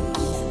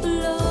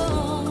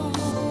alone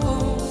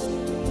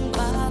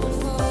by the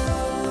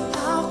phone.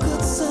 How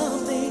could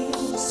something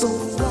so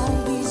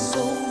wrong be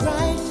so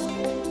right?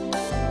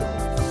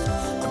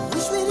 I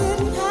wish we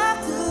didn't have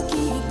to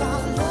keep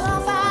our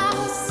love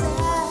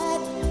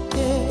outside.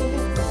 Yeah.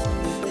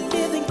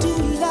 Living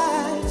two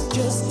lives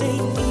just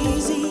ain't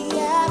easy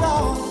at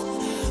all.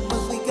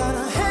 But we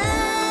gotta hang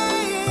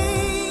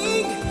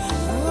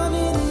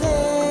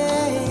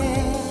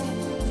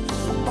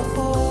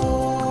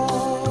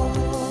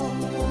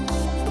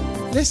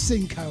Let's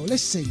sing, Carol.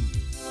 Let's sing.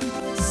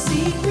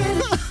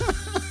 Secret.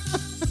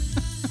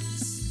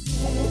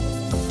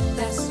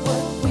 That's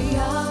what we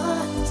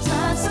are.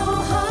 Trying so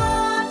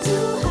hard to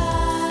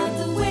hide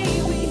the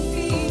way we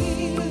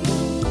feel.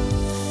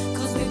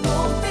 'Cause we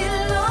both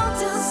belong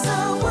to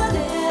someone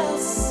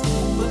else,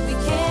 but we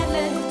can't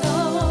let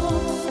go.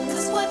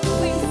 'Cause what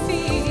we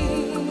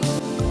feel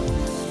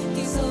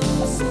is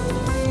oh so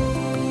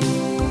real,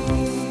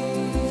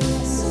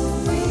 so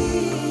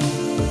real,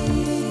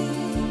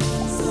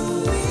 so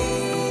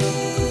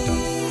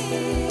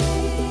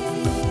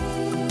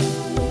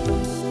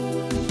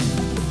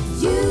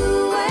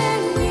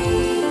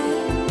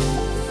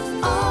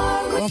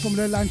One from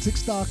the Atlantic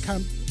Star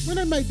camp. When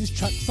I made this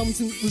track,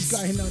 something was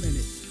going on in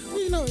it.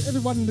 Well, you know,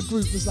 everyone in the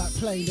group was like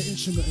playing the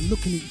instrument and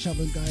looking at each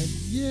other and going,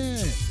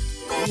 yeah,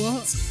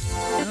 what?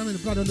 I mean, the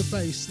blood on the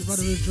bass, the blood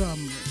on the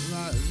drum.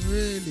 Like,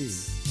 really?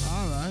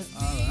 All right.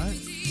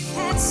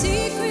 had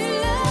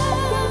secret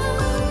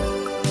love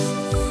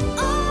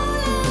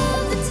all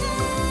of the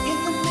time. In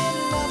the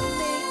middle of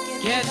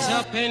making Get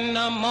up in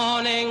the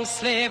morning,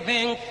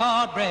 slaving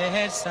for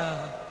bread, sir,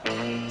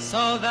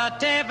 so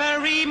that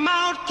every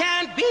mouth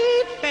can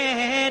be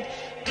fed.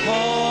 Oh,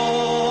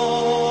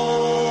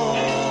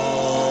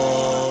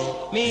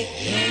 me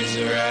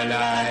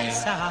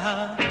Israelites,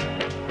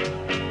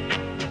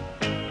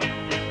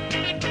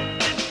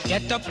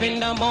 get up in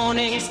the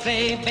morning,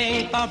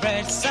 slaving for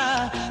bread,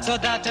 sir, so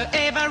that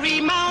every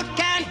mouth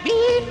can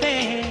be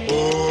fed. Oh,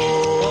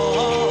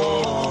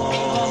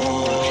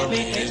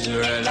 me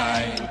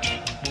Israelites.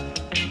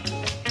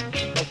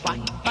 The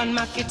wife and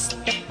my kids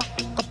step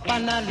up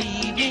and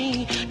leave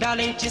me.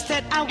 Darling, she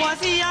said I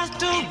was yours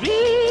to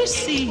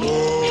receive. Oh,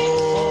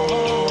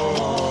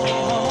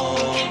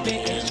 the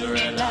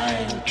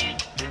Israelite.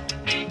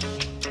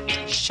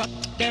 Shut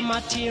them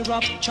a tear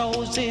up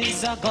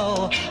choices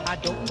ago. I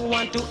don't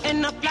want to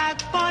end up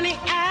like Bonnie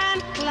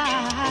and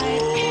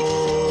Clyde.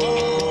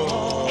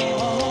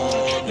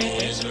 Oh, the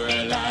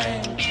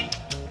Israelite.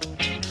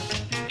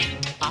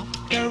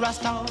 After a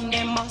storm,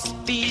 there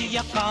must be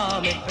a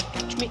calm. If you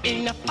catch me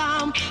in the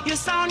farm, you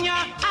sound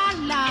your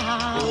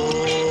alarm.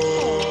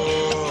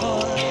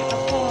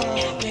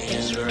 Oh, the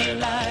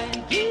Israelite.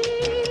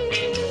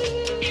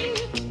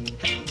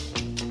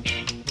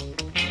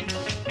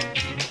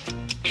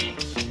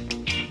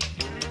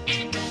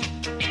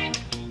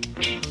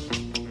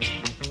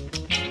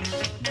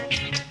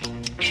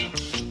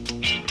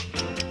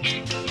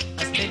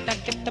 I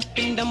get up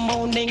in the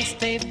morning,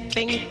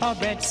 slaving for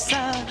bread,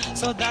 sir,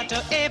 so that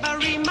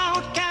every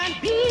mouth can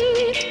be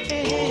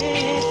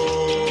fed.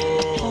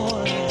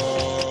 Oh,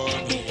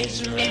 the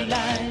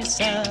Israelites,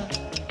 sir.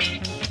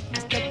 I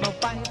said my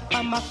wife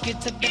and my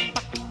kids at the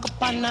back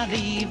up and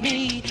leave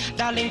me.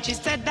 Darling, she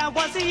said I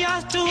was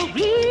yours to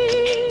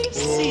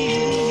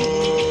receive.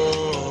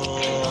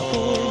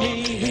 Oh, the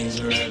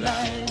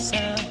Israelites,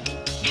 sir.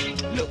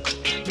 Look,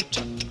 we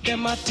chuck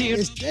them a tear.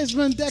 It's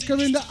Desmond Decker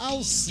in the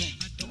house.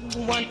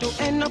 Want to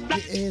end up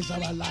like the ears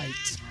are a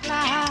light.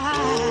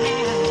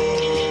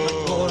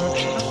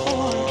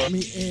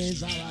 Me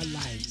ears are a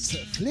light.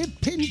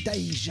 Flipping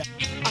Deja.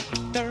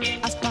 After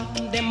a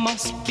storm, there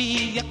must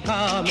be a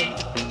calm.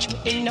 Catch me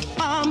in the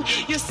palm,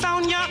 you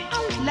sound your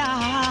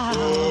alarm.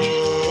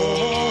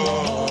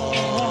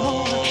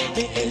 Oh,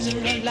 the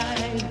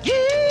Israelite.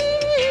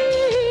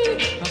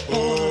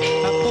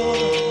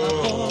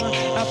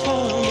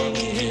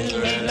 The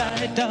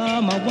Israelite.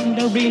 I'm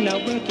wondering,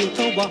 I'm working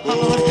so hard.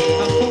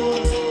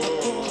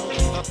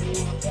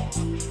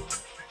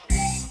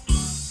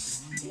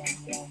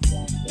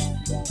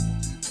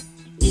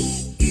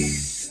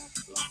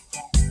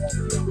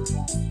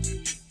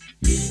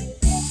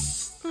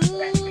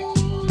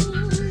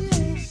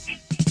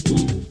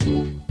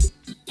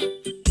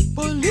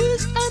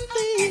 Police and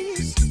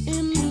thieves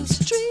in the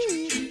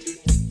street,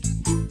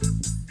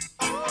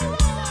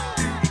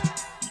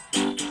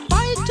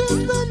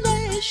 fighting the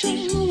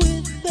nation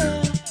with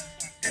their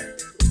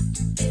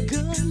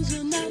guns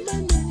and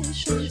ammunition.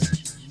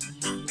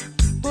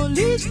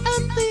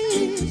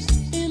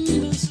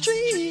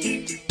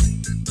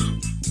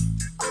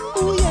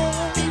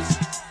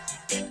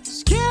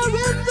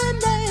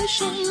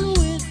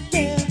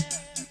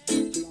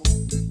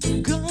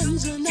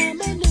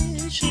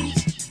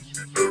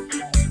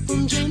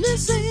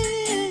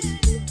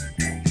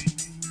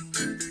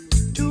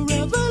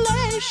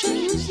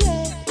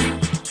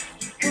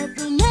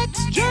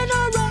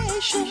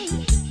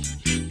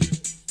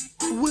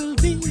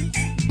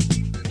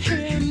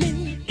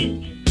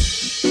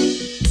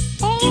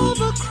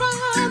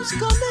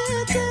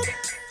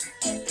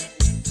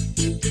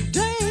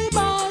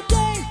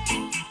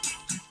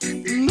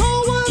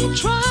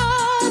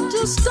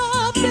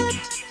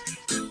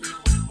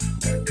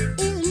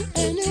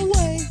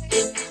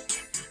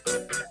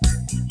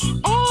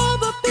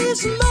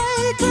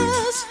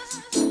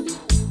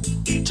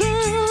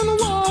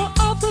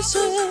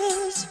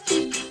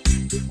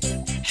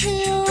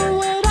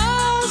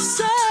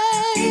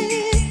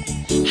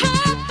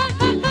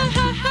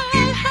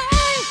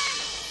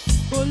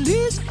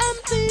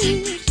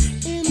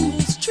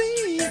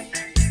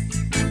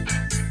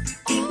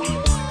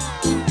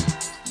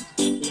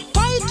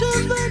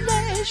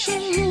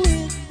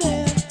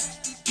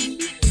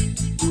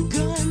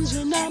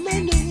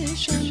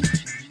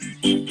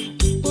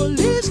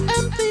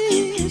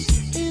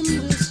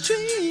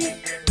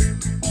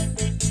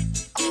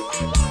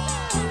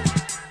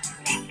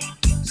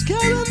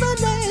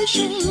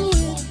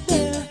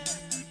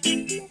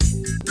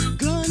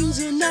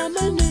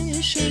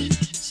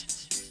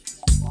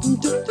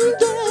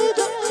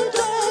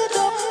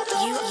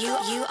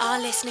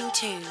 listening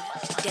to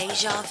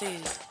Deja Vu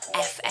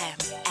FM.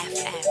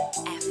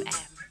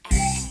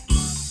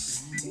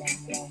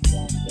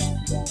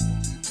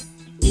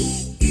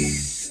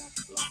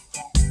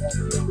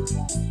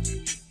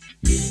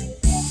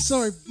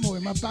 Sorry,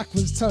 Maury, my back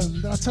was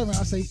turned. Then I turned around and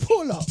I say,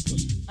 pull up.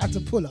 I had to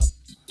pull up.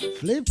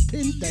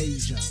 Flipping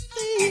Deja.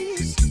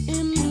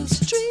 In the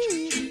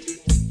street,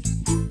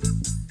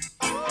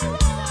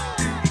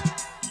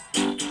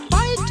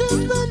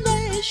 fighting the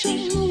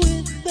nation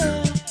with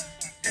their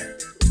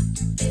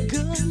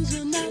guns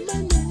and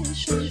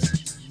ammunition.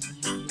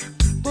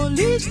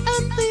 Police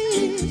and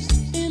thieves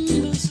in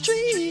the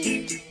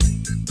street.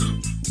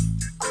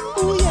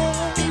 Oh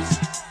yes,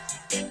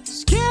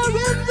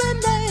 scaring the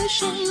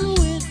nation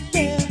with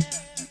their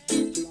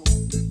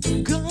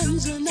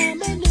guns and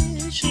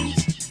ammunition.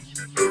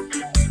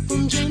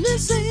 From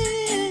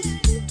Genesis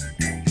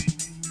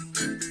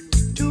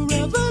to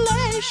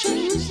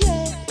Revelations,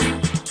 yeah,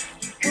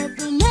 but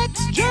the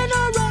next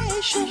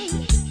generation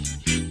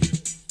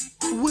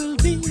will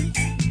be,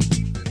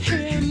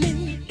 hear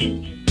me,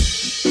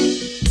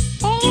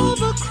 all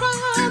the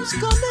crimes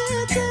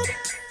committed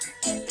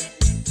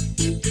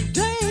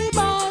day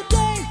by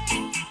day.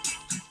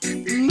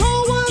 No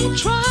one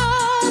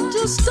tried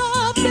to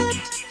stop it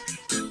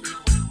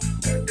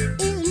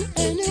in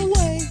any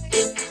way.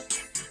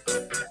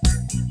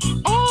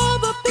 All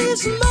the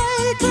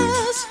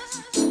peacemakers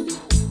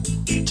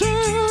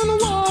turn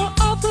war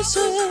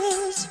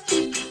officers.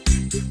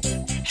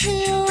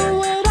 Hear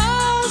what I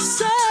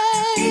say.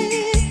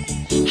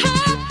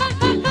 Hey, hey,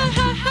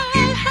 hey,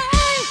 hey,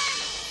 hey.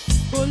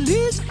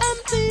 Police and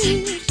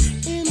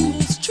thieves in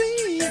the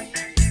street,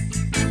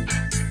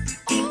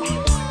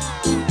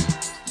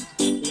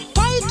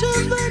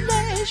 fighting the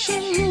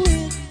nation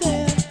with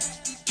their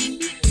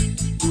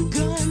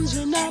guns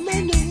and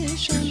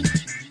ammunition.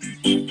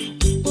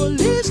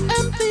 Police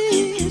and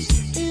thieves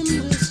in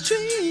the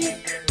street,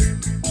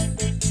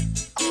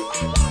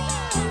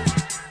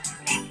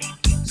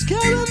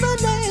 scaring the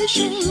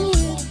nation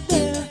with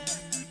their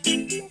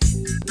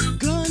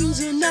guns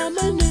and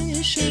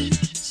ammunition.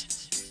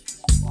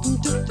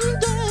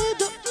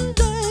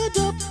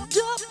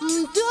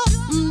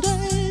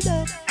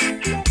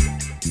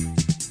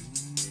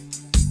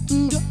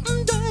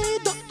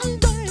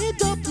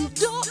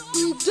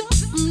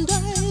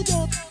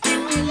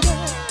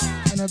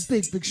 And a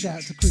big shout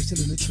out to Crystal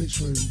in the Twitch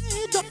room.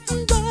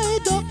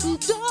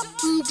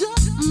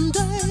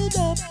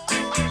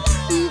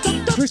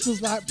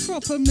 Crystal's like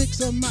proper mix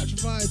and match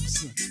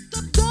vibes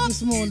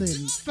this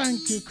morning.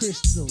 Thank you,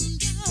 Crystal.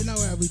 You know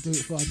how we do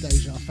it for our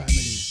Deja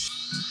family.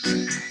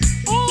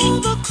 All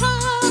the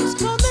crimes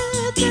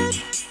committed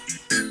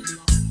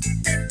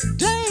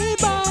day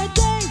by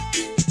day.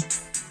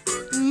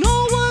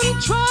 No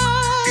one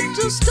tried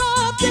to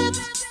stop it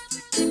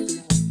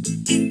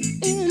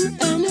in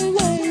any way.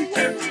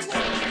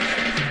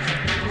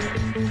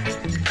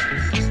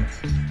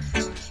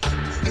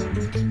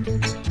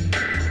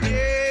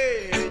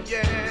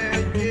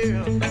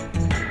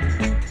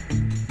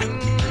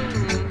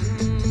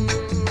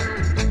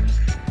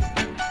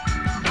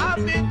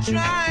 I've been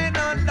trying a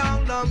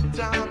long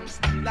time,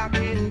 still I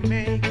can't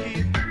make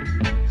it.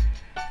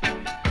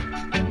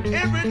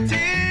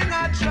 Everything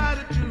I try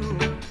to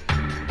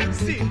do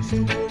seems to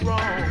go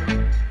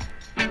wrong.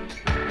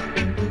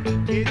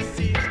 It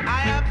seems I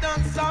have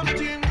done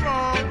something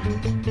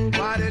wrong,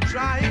 but they're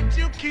trying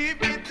to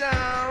keep it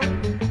down.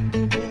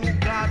 Oh,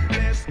 God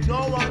bless,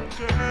 no one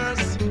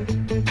curse.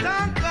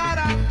 Thank God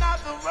I'm not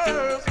the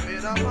worst,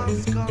 but I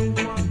must come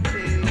one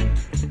day.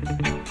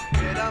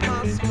 But I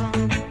must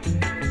come.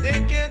 They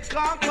can't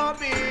conquer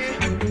me.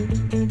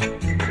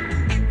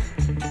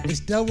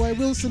 It's Delroy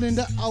Wilson in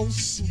the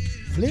house.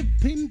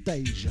 Flipping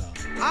Deja.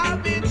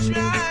 I've been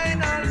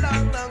trying a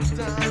long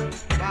time,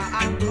 but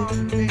I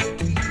can't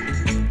make it.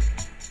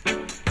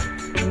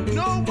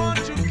 No one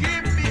to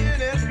give me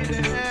an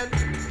helping hand.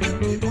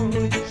 They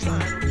only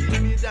trying to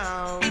keep me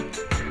down.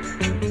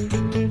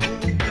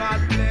 Oh, God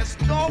bless,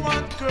 no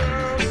one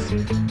curse.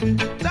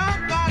 Thank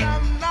God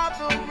I'm not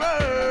the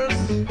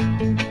worst.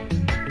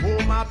 Oh,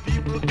 my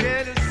people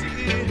can't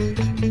see.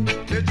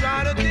 They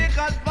try to take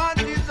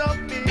advantage of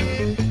me.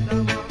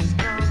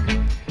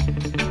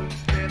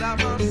 I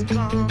must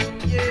come,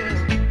 yeah.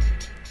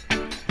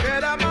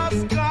 But I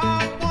must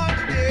come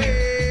one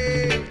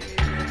day.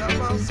 But I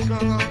must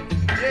come,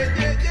 yeah,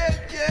 yeah, yeah,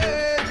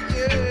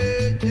 yeah,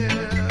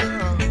 yeah,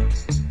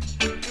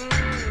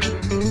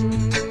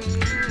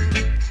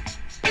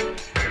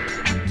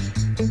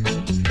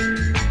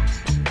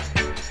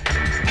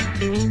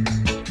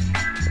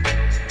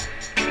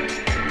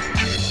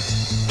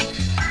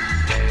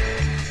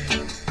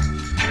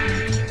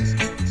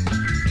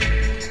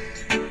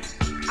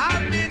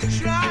 I've been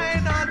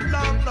trying a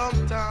long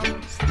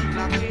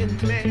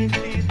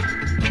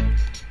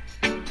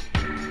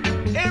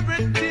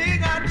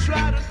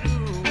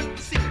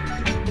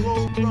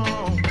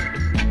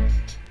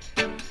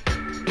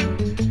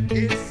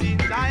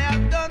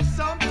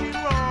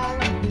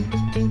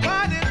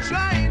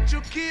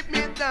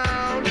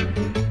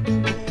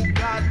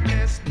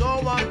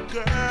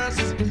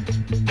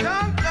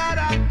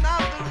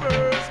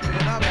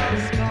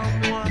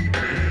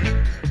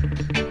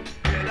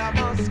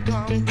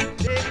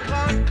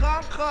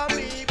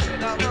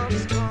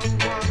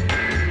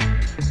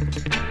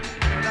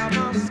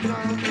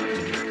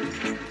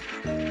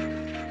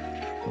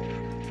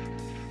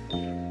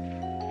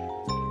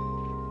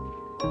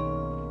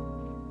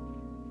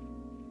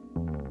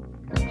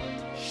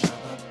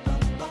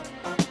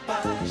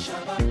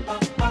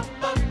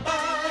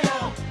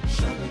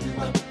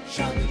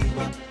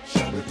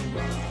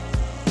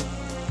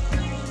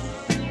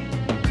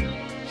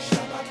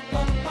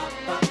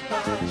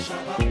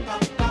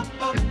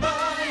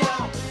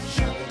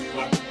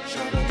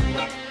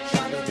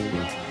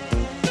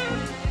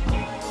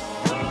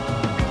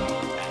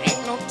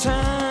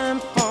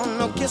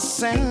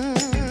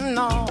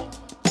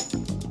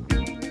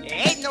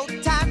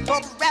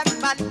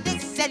forever.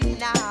 Listen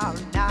now,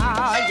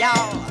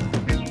 y'all.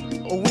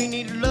 We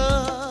need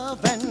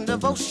love and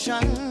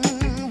devotion.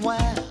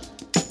 Well,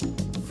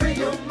 free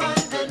your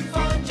mind and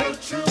find your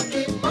true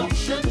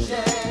emotions,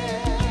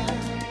 yeah.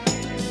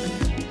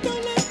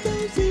 Don't let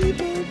those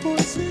evil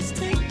voices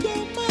take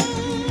your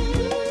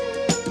mind.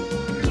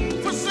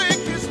 Forsake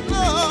His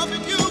love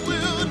and you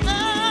will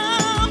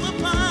never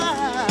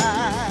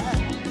find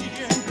the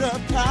end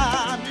of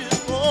time is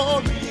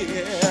for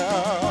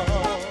real.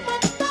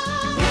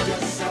 Give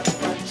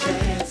yourself a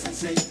chance and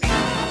say,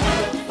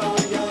 wonderful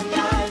your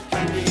life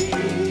can be.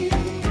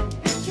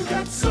 You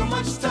got so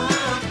much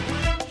time.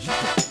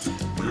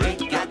 You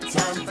ain't got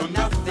time for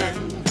nothing.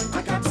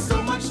 I got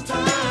so much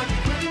time.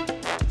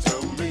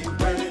 Tell me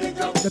where to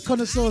go. The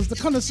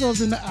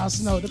connoisseurs in the house,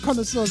 no. The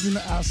connoisseurs in the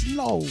house,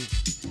 no.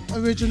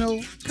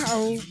 Original,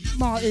 Carol,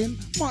 Martin.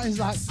 Martin's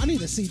like, I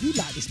need a CD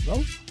like this,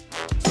 bro.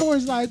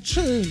 Corey's like,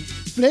 tune,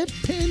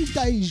 flipping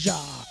Deja.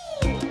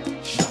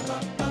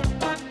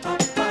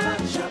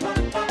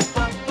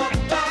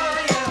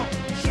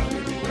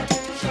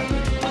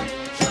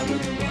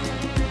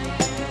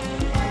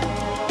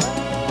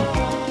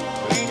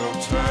 Ain't no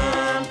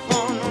time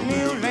for no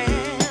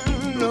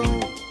kneeling, no.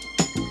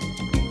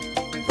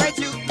 First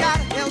you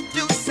gotta help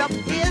do some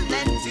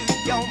healing to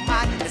your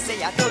mind. They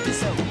say I told you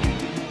so.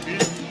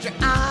 Lift your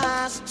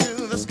eyes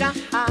to the sky.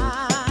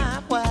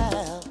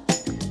 Well,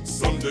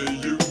 Someday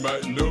you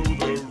might know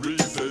the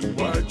reason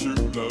why true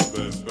love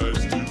has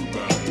passed you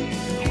by.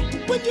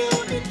 when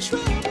you're in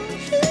trouble,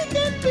 he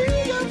can be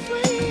your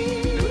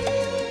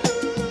friend.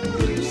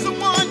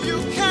 Someone you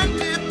can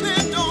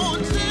depend on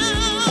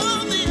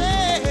till the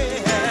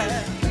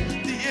end.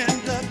 The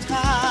end of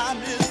time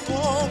is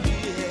for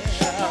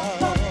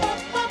real.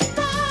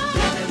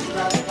 Give his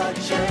love a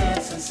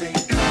chance and sing.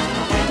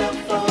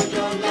 Wonderful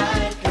your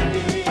life can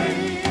be.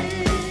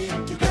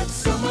 You got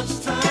so much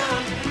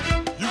time.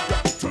 You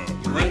got time.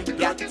 You ain't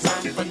got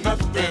time for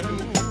nothing.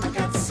 I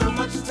got so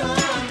much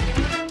time.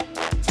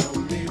 Tell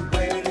me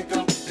where to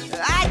go.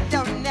 I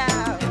don't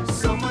know.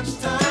 So much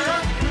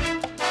time.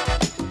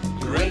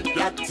 You ain't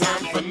got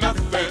time for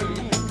nothing.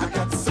 I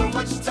got so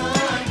much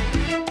time.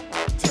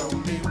 Tell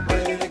me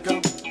where to go.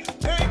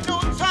 Ain't no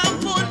time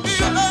for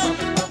kneeling.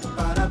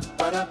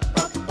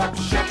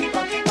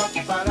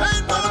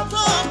 Ain't no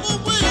time for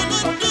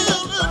wheeling,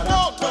 dealing.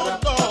 No, no,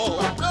 no,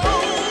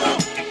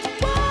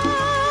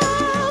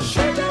 no.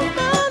 Shake your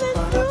mind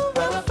and you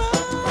will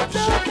find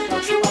out the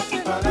truth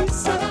and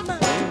peace of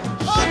mind.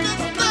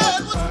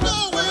 Understand what's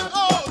going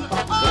on.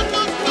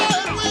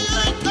 Understand we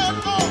ain't that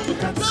long.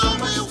 Tell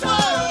me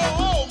why,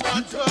 oh my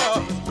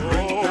God.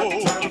 Ain't got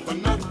time for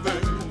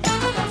nothing.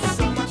 I got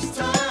so much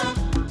time.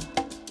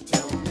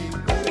 Tell me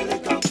where to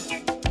go.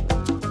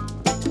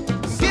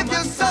 Give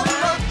yourself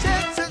a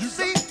chance to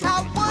see how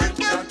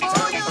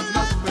wonderful your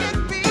life can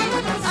be.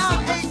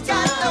 I ain't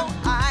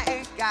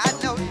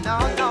got no,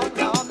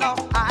 no.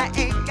 I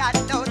ain't got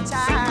no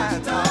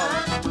time.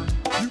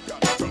 You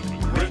got time.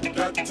 You ain't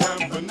got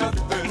time for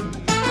nothing.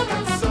 I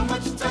got so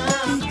much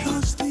time.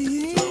 Because the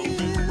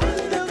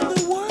end of the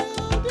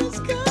world is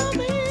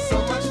coming. So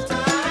much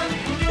time.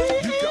 The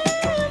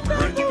end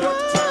of the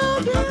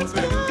world is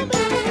coming.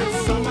 I got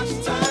so much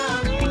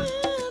time.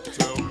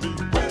 Tell me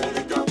where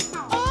to go.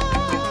 Oh,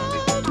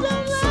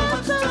 don't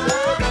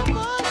let the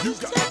voices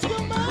take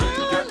your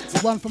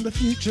mind. One from the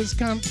Futures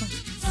camp,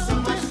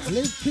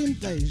 flipping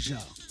Deja.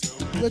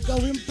 We're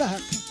going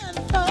back.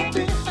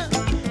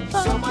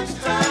 So much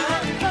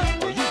time.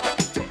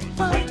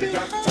 Far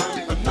behind.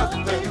 For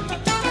nothing.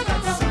 I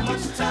got so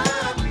much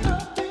time.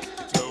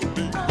 Tell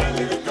me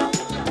where to go.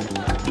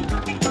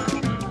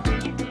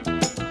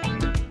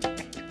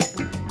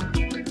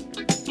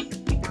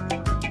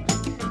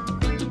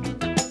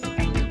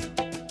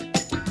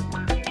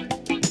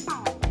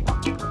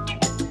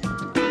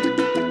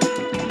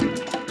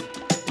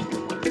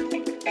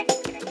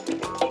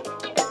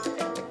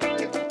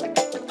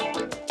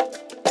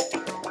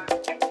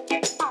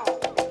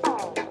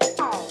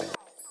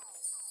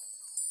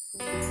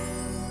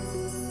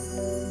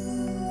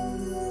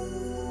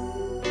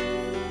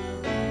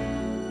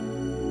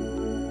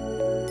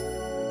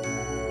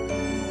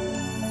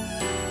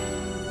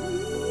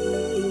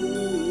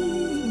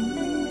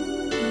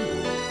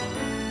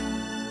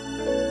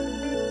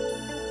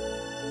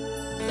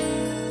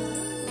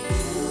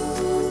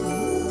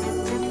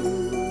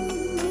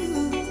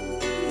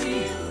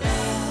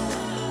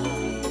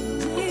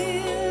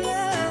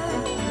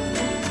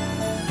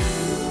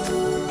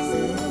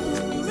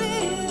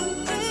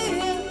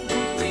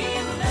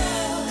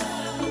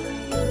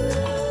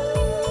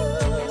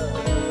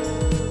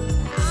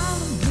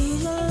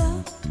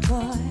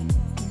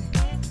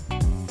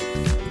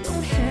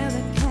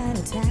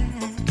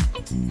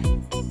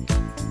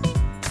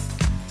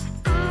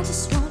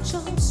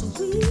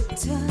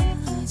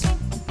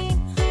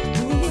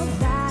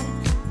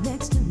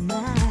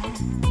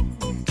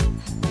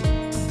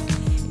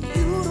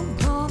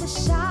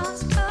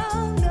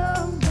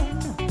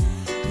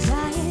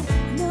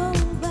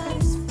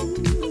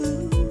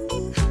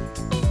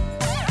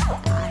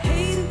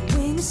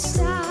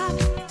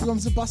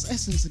 wants to bust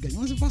Essence again? You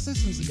want to bust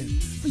Essence again?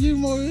 For you,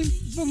 Maureen.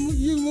 For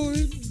you,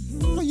 Maureen.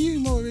 For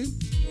you, Maureen.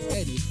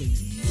 Anything.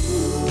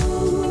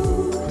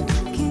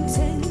 Can't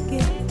take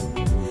it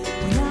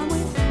when I'm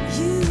with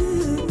you.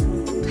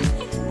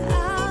 I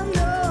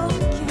know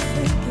can't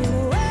take it.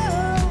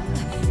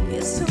 Whoa,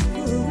 it's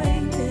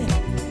separated.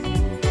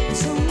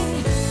 It's only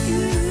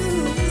you.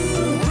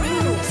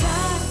 I'm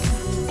tired,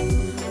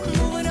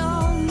 moving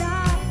all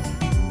night.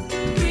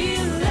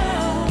 Real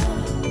love,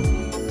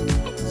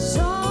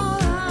 so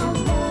I'm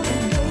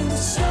holding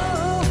so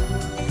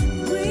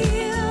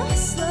real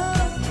slow.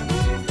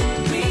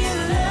 Real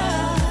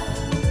love,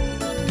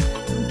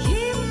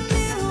 keep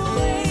me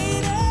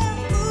waiting.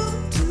 Move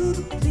to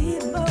the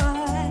beat,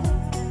 boy.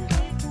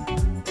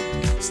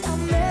 Stop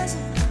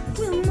messing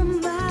with my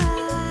mind.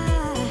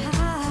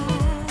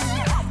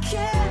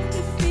 Can't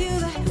you feel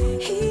the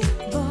heat,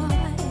 boy?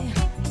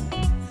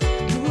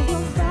 Move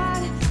your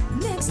body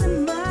next to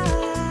mine.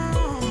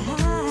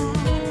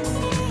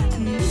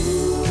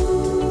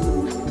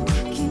 Ooh, I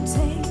can't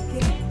take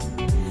it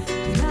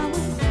when I'm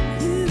with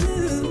you.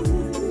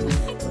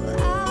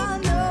 I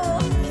know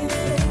I can't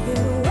take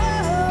it.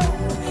 Whoa,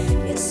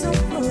 it's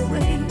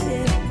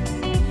separated.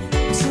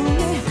 It's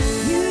only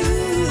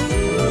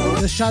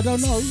you. The shadow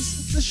knows.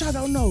 The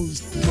shadow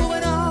knows.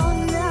 Moving all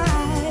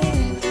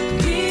night.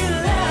 Real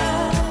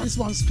love. This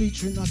one's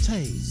featuring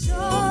Nate. So I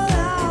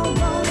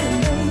wanna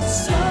make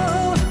so.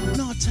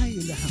 Nate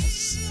in the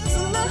house.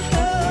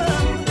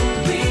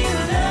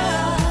 Real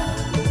love.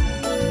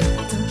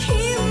 Don't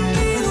keep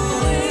me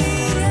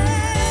waiting.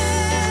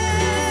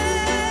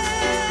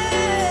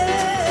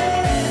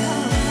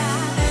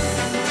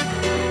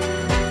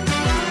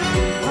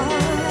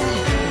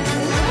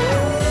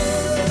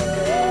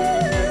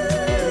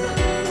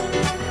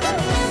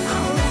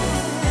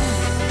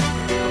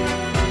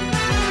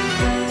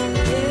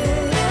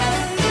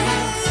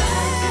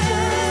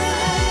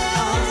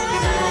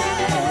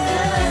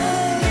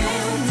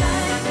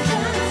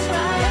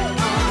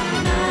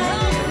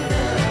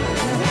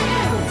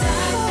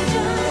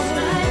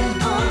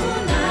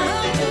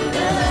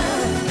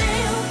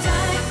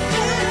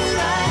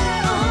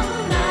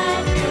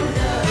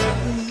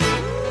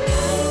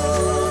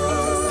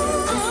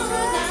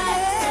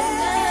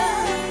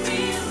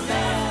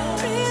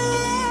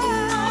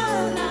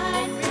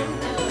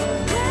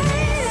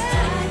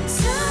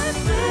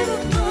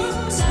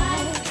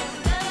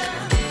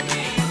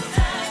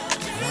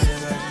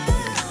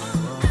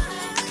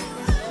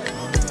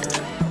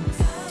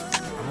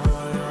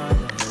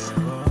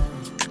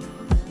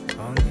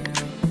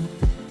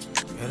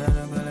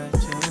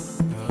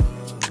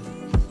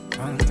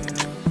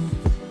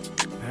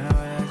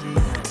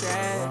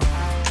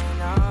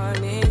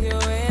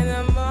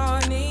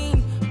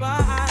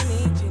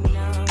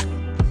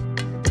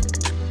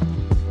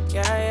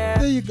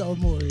 There you go,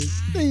 Maureen.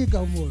 There you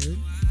go, Maureen.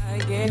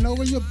 You know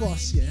when your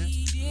boss, yeah,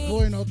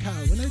 Maureen or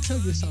Carol, when they tell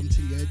you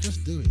something, yeah,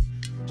 just do it.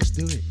 Just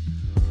do it.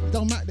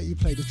 Don't matter that you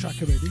played the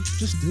track already.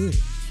 Just do it.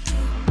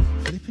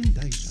 Flipping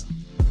Deja.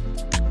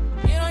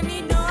 You don't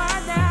need no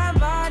other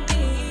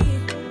body.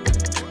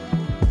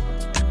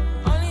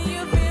 Only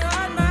you feel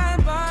on my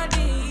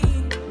body.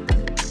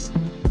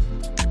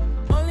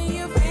 Only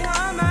you feel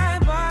on my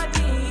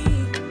body.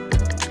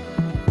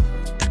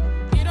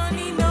 You don't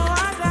need no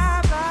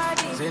other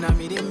body. Say now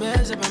me they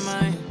mess up my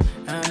mind,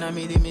 and now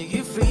me they make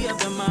you free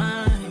up your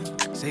mind.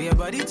 Say your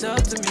body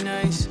talk to me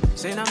nice.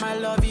 Say now my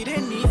love you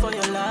didn't need for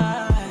your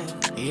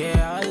life.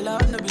 Yeah, our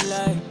love no be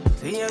like.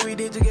 Say yeah we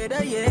did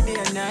together, yeah, day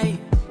and night.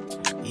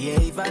 Yeah,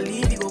 if I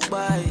leave you go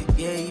by.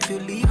 Yeah, if you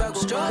leave I go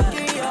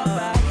stroking your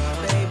body,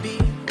 baby.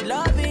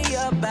 Loving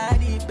your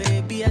body,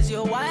 baby. As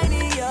you're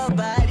whining your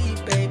body,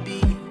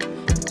 baby.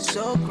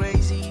 So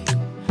crazy.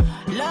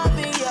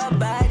 Loving your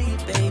body,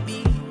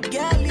 baby.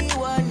 Girl, you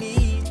want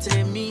need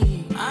to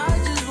me. I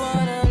just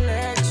wanna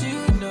let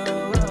you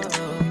know.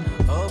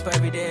 Hope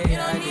every day You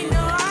don't need no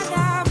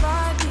other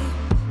body.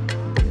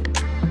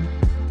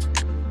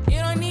 You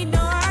don't need no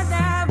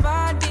other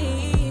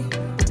body.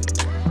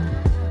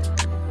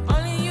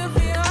 Only you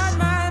feel on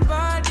my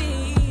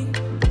body.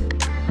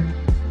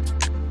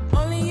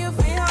 Only you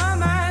feel on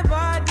my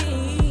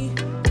body.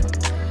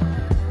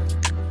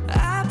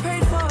 I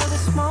prayed for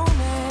this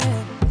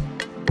moment.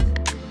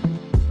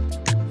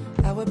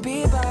 I would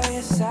be by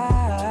your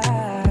side.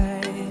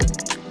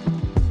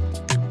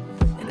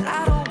 And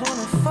I don't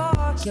wanna fall.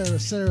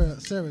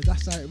 Sarah,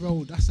 that's how it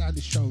rolled. That's how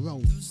this show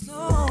rolled.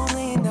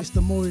 It's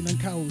the Maureen and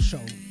Carol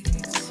show.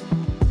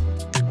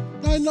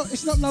 No,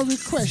 it's not no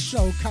request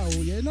show, Carol,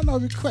 yeah? Not no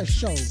request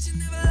show.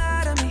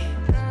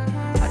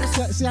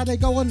 See how they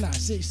go on now?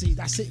 See,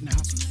 that's it now.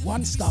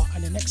 One start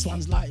and the next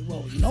one's like,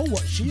 well, you know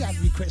what? She had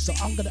requests, so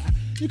I'm gonna.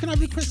 You can have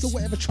requests of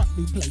whatever track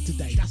we play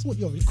today. That's what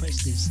your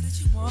request is.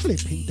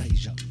 Flipping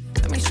Deja.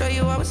 Let me show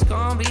you how it's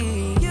gonna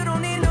be. You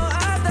don't need no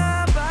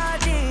other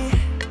body.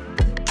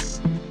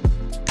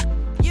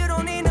 You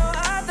don't need no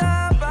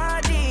other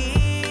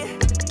body.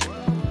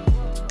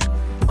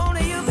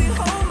 Only you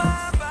behold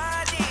my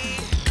body.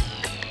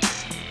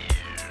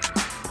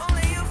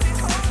 Only you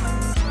behold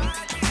my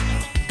body.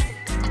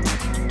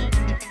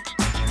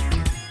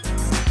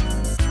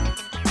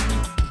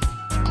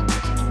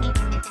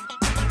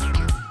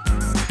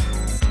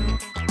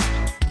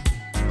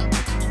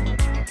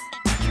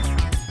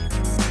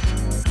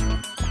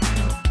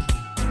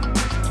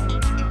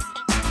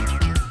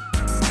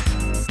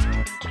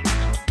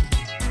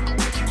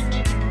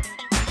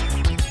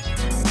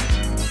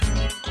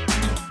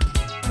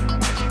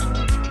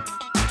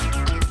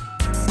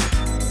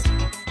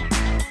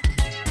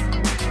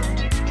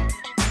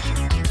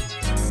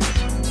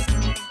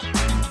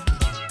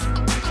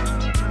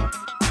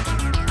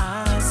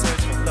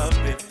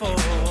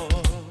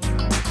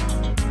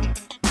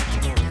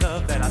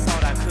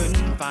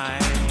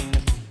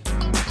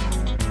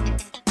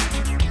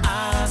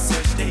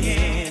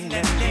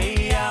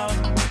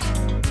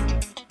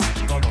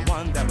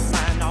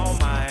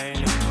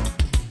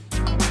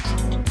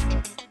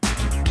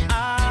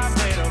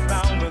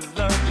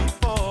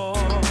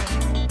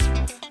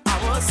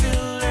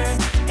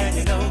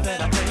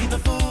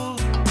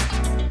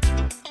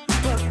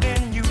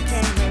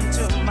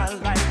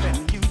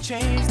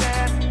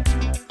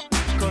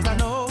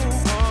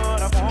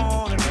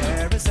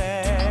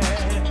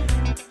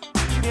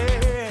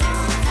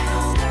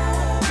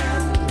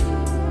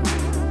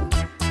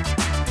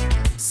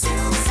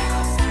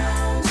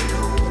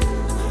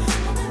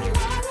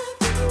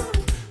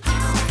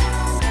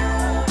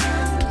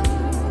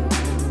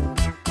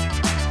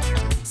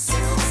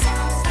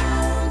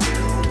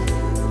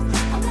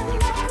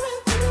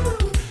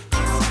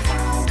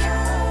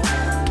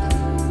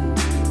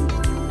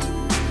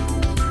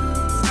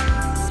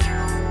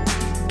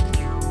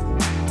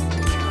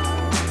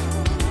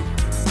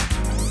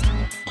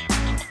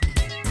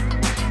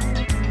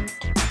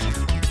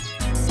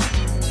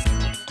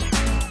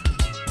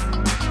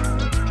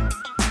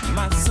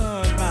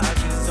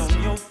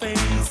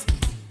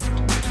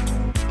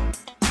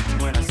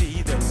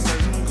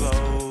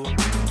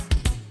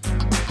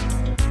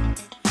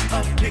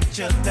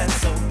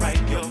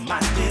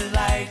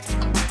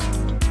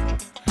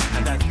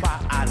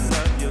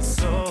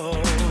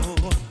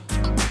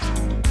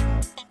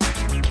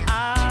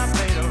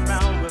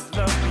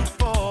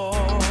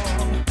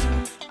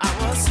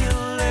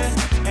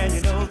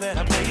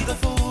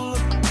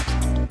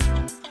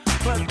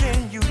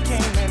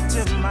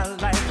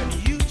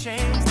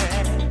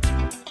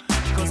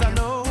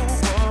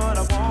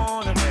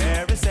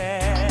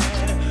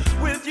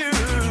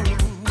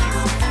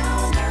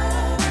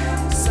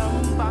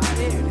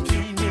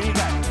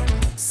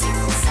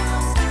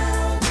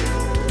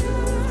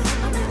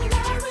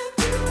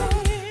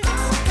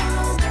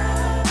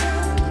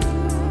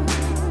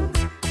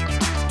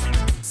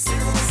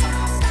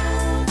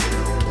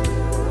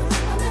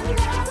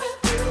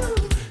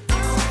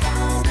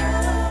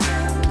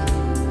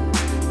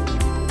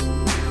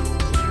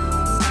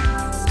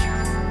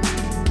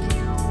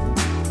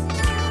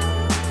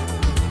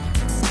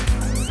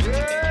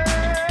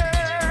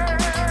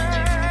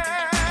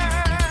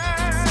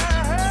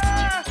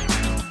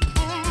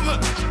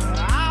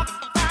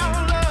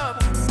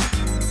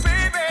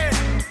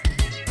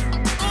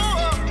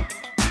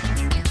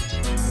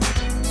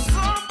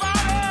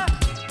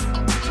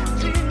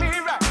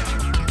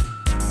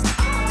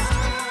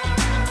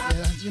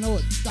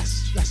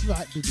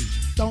 Bibby.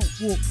 Don't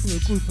walk through a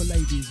group of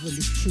ladies when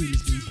this tune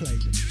is being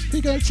played.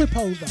 You're going to trip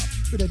over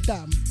with a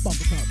damn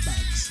bumper cart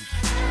bags.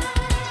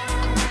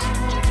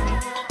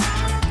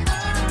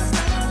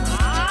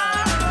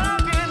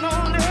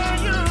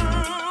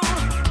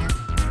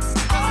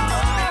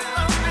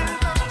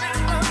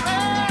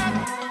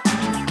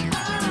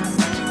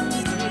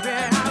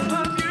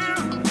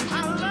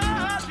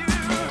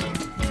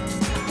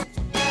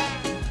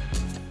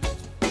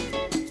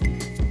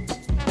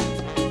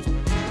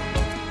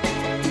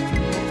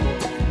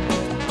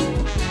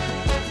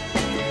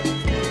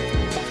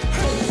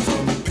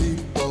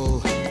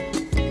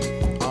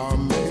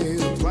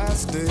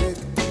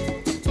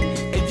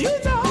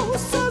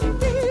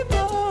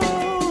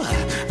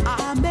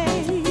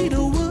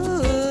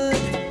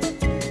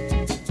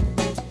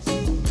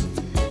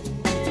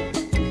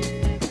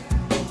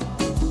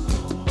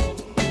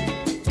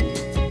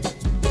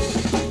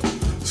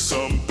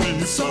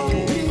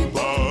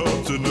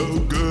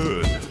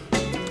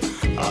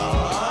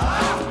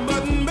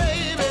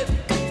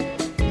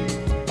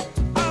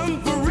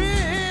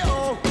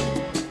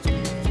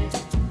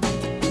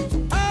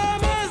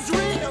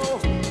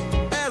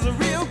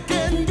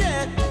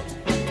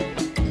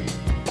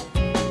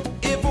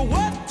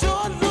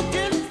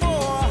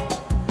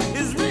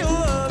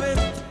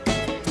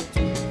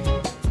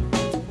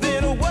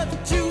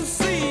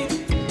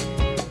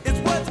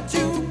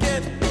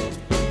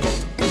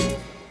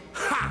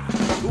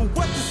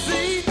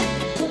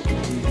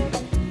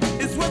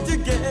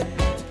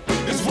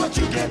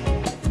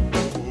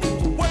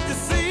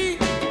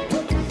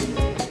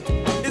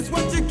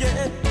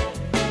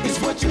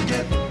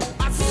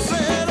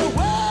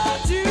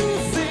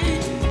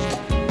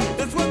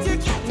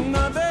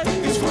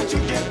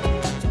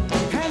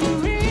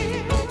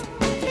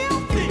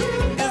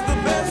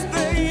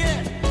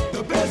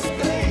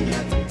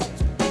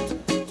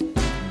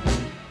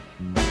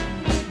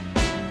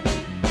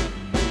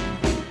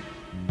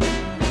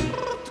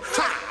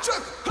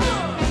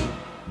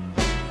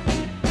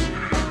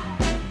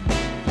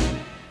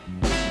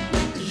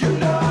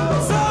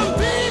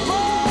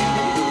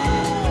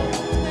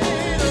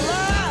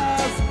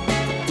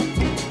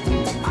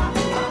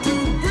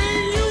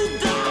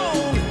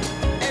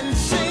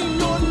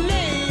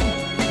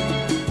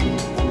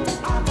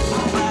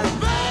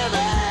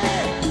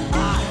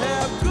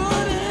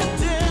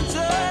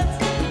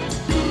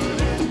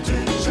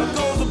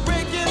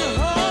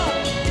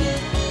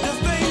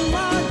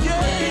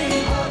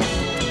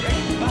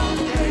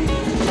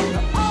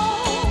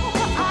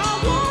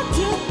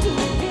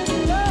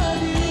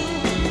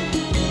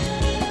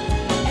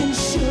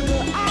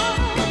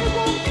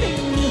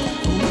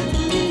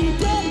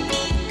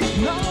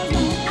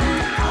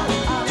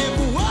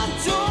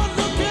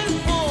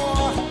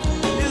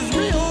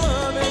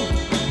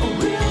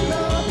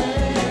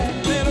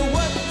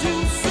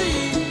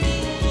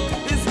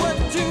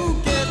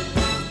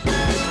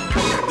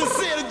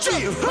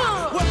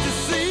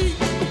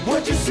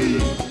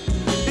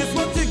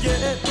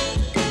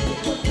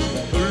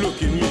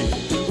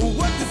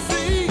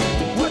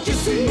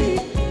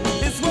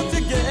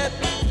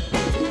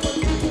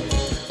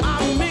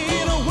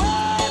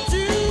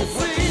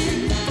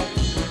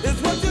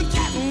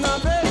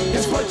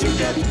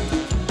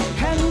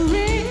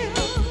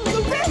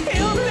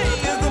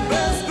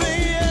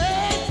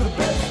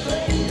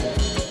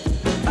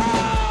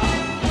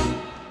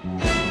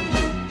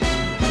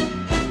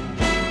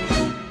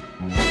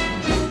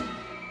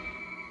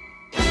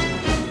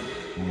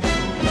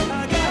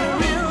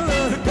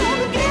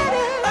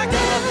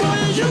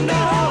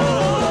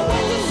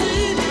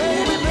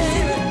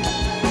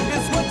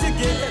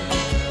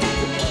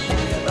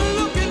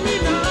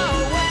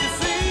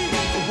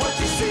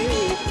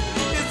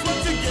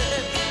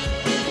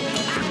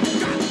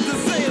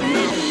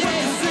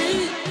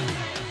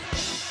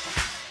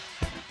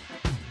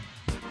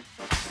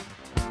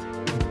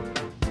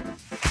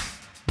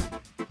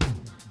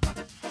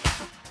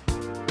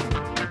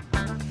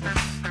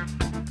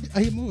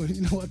 Hey, Maureen,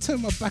 you know what? I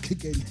turn my back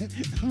again.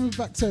 I'm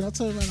back turn. I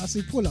turn around. I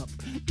see pull up.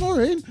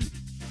 Maureen.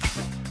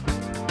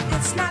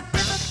 It's not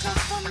difficult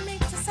for me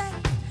to say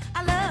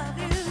I love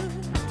you.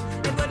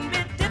 It wouldn't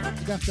be difficult.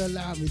 You have to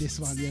allow me this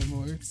one, yeah,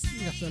 Maureen.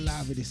 You have to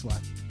allow me this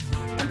one.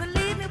 And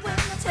believe me when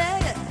I tell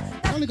you.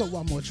 I only got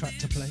one more track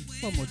to play.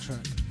 One more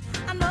track.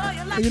 I know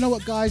you like. But you know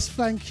what, guys?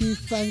 Thank you,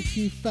 thank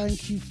you,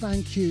 thank you,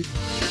 thank you.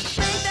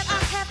 Think that I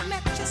have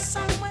met you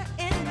somewhere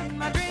in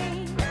my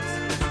dreams.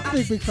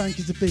 Big thank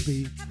you to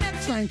Bibby.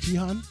 Thank you,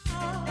 hun.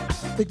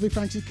 Big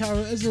thank you to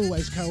Carol. As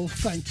always, Carol,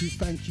 thank you,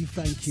 thank you,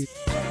 thank you.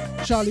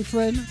 Charlie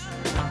friend.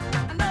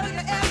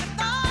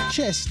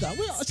 Chester.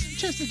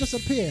 Chester just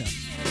appear.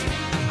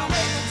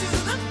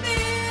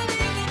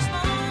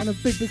 And a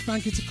big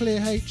thank you to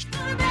Clear H.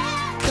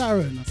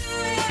 Darren.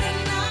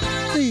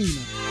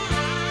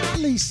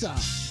 Dean. Lisa.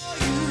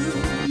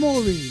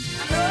 Maureen.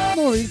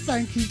 Maureen,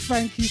 thank you,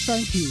 thank you,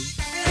 thank you.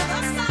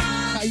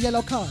 Got a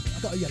yellow card. I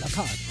got a yellow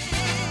card.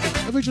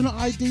 Original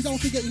ID, don't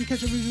forget you can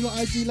catch original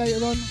ID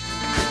later on. You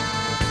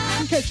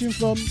can catch him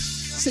from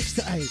 6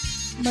 to 8.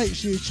 Make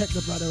sure you check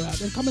the brother out.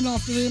 Then coming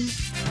after him,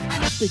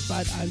 Big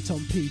Bad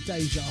Anton P,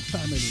 Deja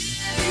family.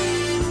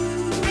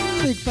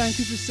 Big thank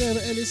you to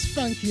Sarah Ellis,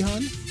 thank you,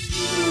 hun.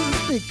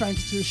 Big thank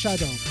you to the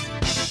Shadow.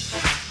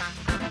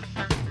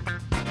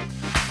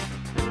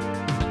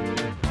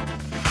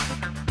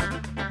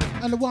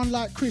 And the one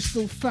like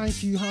Crystal,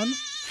 thank you, hun.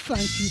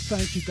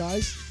 Thank you,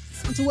 guys.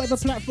 And to whatever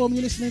platform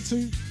you're listening to,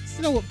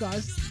 you know what,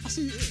 guys? I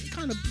see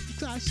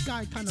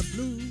sky kind of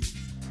blue,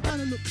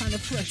 kind of look kind of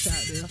fresh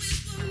out there.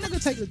 I'm gonna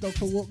take the dog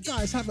for a walk,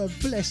 guys. Have a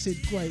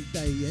blessed, great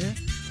day, yeah.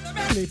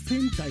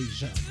 Flipping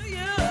Deja.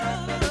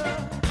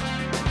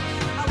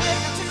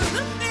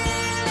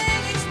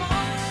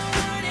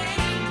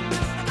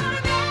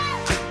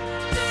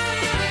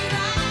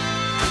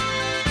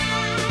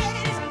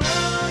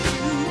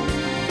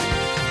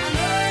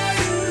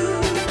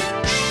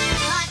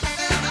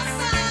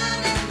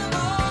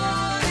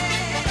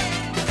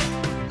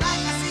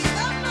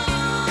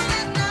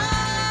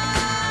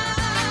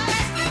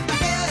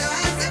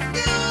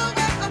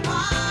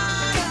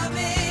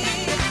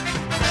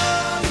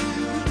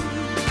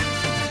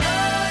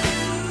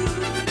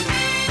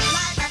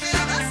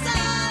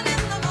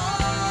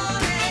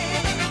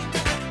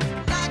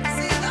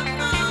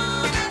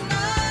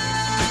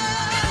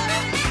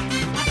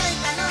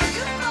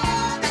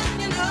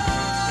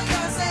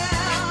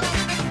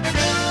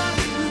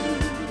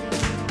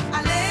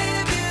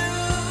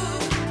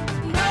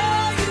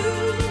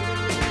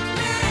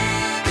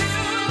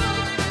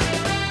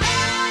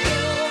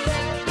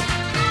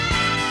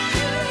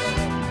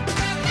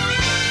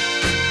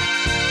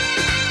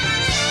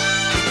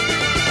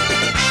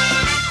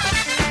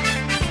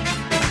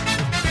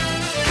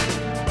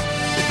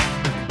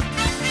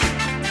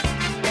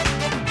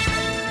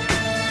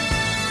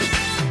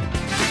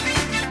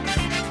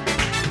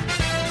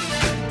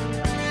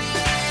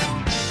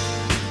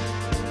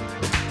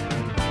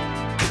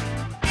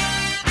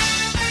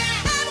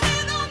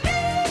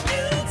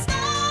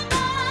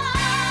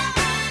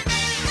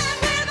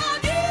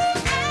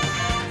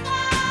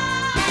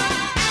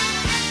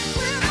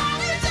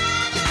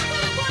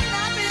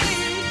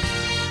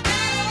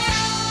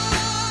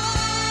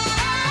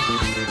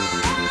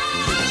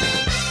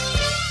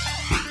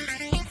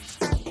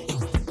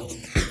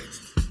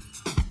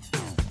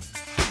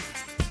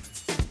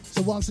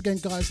 Once again,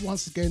 guys,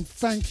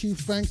 thank you.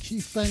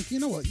 You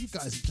know what? You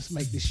guys just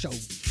make this show.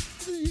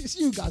 It's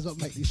you guys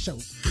what make this show.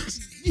 It's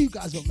you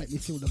guys what make me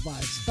feel the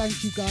vibes.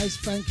 Thank you, guys.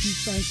 Thank you.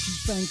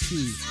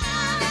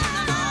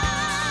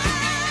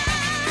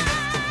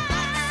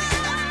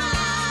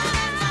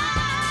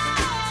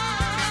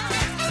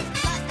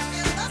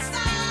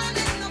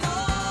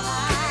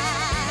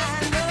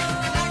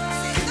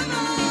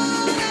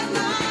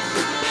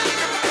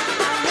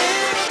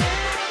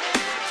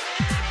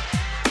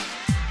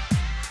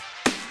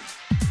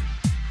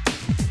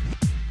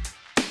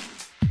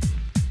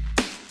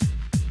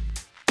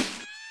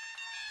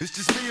 It's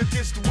just me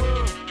against the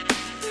world.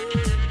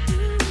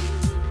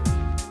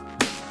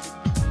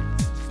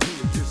 Me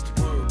against the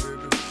world,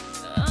 baby.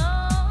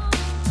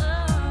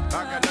 I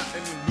got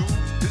nothing to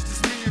lose. It's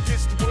just me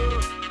against the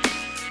world.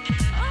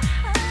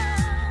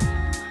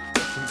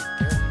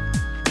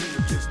 Me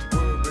against the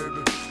world,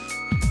 baby.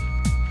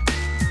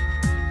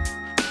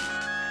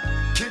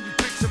 Can you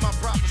picture my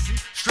prophecy?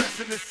 Stress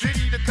in the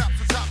city, the cops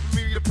are topping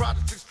me. The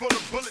projects is full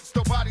of bullets,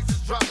 no bodies is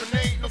dropping.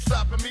 There ain't no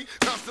stopping me.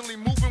 Constantly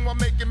moving while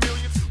making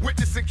millions.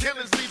 Witnessing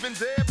killings, leaving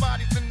dead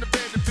bodies in the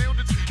abandoned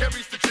buildings.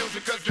 Carries the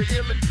children cause they're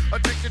illin'.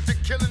 Addicted to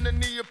killing and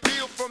the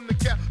appeal from the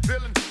cap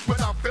villain.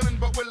 Without feeling,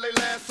 but will they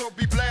last or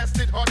be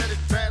blasted? Hard-headed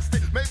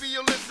bastard. Maybe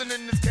you'll listen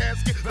in this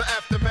casket, the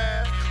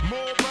aftermath.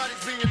 More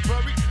bodies being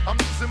buried.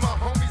 I'm losing my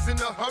homies in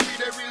a hurry.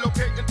 They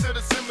relocating to the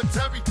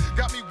cemetery.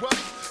 Got me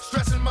worried,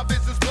 stressing my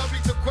business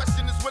blurry. The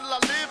question is, will I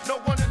live? No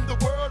one in the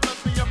world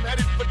loves me. I'm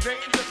headed for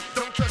danger.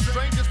 Don't trust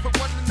strangers. Put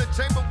one in the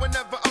chamber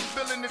whenever I'm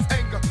feeling this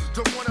anger.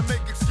 Don't wanna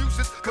make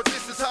excuses, cause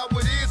this is how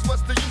it is.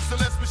 What's the use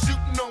unless we're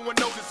shooting? No one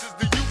notices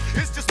the youth.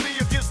 It's just me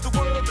against the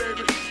world,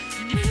 baby.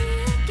 Me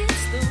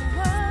against the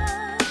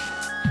world.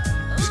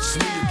 It's just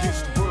me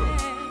against the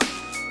world.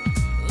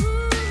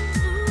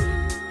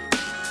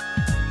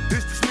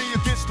 It's just me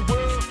against the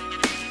world.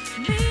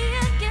 Me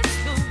against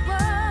the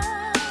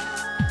world.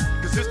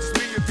 Cause it's just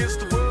me against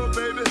the world,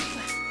 baby.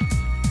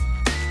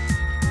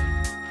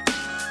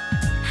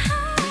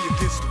 Me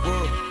against the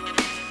world.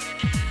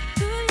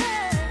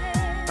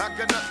 I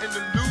got nothing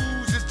to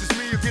lose. It's just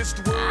me against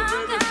the world,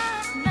 baby.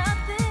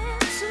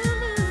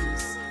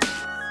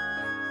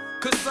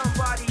 Could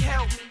somebody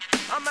help me?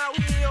 I'm out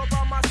here all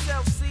by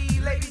myself.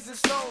 See ladies and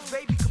stones,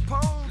 baby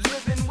Capones,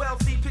 living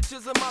wealthy.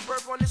 Pictures of my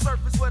birth on the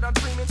surface, what I'm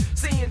dreaming.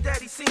 Seeing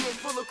daddy seeming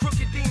full of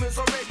crooked demons,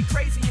 already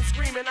crazy and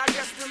screaming. I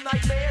guess them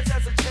nightmares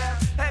as a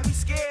child had me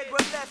scared,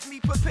 but left me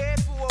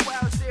prepared for a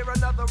while. Is there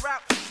another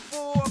route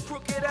for a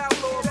crooked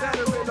outlaw,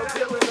 veteran, a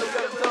villain,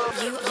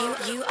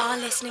 a You are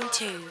listening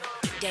to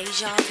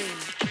Deja Vu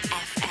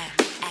FM.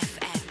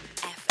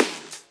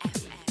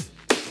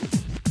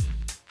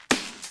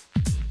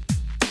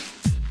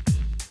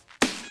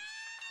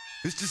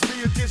 It's just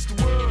me against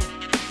the world.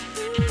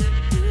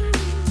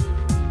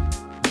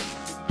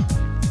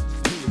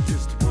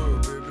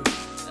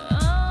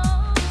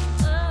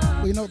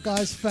 you know,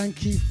 guys,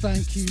 thank you. You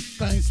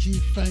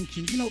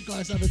know,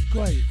 guys, have a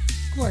great,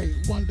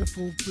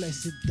 wonderful,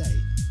 blessed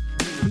day.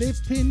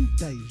 Flipping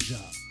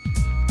Deja.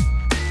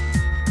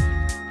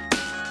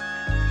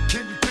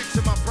 Can you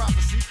picture my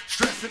prophecy?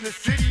 Stress in the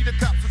city, the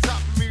cops are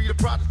topping me. The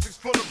project is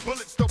full of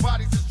bullets, the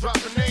bodies is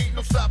dropping. They ain't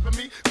no stopping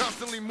me.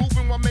 Constantly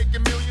moving while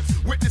making millions.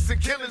 Witnessing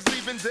killings,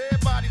 leaving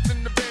dead bodies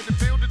in the abandoned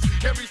buildings.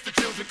 Can't reach the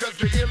children cause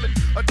they're illin'.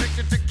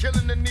 Addicted to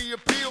killing and the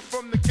appeal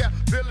from the cap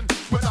villain.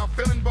 Without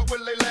feeling, but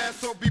will they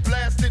last or be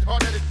blasted?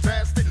 Hard-headed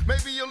bastard.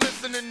 Maybe you're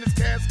listening in this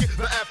casket,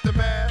 the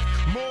aftermath.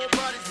 More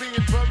bodies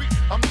being buried.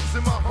 I'm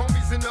losing my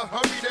homies in a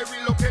hurry. They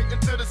relocating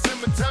to the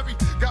cemetery.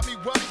 Got me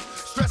worried,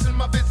 stressing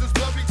my business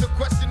blurry. The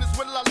question is,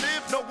 will I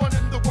live? No one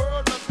in the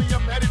world loves me.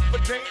 I'm headed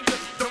for danger.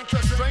 Don't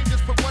trust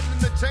strangers. Put one in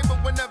the chamber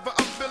whenever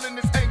I'm feeling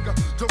this anger.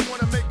 Don't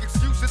wanna make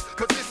excuses,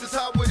 cause this is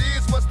how it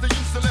is. What's the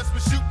use unless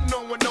we're shooting?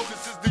 No one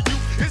notices the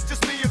youth. It's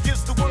just me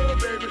against the world,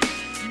 baby.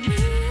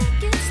 Me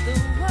against the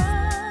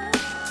world.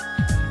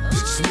 It's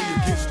just me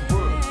against the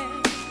world.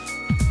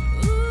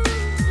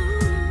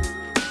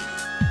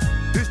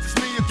 It's just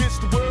me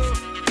against the world.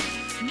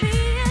 Me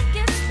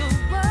against the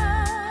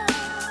world.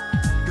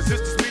 Cause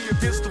it's just me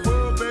against the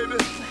world, baby.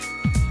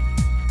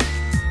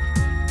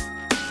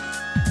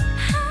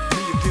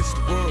 Me against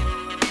the world.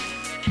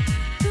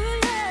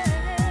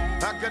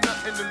 I got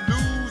nothing to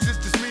lose. It's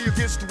just me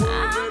against the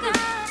world, baby.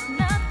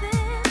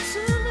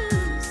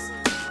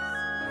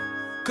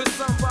 Could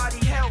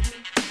somebody help me?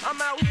 I'm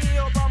out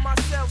here all by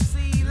myself.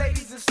 See,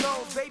 ladies and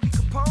stones, baby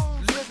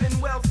Capone, living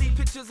wealthy.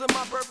 Pictures of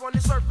my birth on the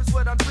surface,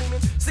 what I'm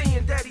dreaming.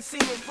 Seeing daddy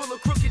seeming full of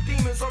crooked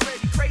demons,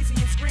 already crazy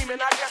and screaming.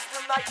 I guess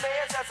them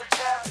nightmares as a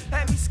child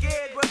had me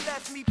scared, but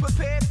left me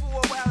prepared for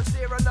a while. Is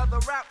there another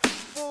route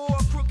for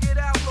a crooked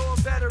outlaw,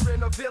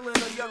 veteran, a villain,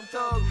 a young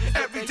thug?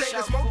 Every day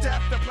there's more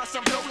death, and plus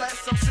I'm no less.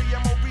 Some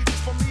CMO reasons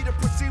for me to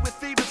proceed with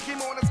thieves.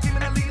 Scheme on a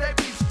scheming and lead their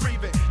beats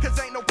breathing. Cause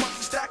ain't no punch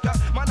to stack up.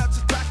 My nuts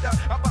is backed up.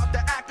 I'm about to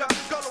act up.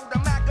 Go load the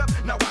Mac up.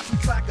 Now watch me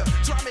clack up.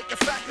 Try make a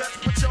fact up.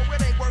 But yo,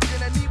 it ain't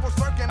working. And evil's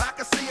lurking. I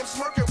can see him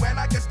smirking when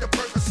I get the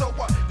burger. So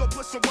what? Go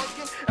put some work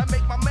in and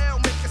make my mail,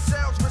 make a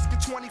sales. Risking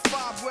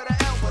 25 with an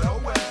L, but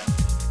oh well.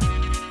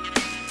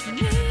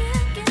 Me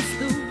against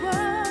the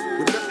world.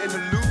 With nothing to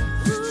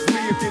lose, it's just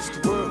me against the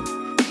world.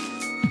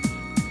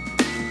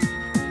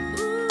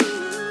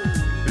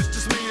 It's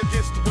just me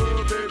against the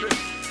world, baby.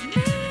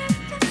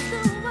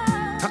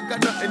 I got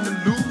nothing to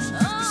lose,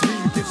 it's just me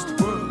against the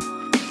world.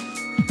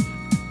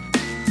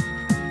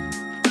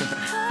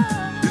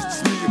 It's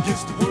just me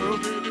against the world,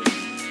 baby.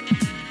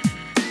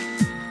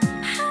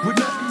 With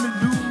nothing to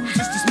lose,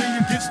 it's just me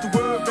against the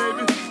world,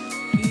 baby.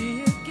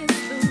 Me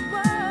against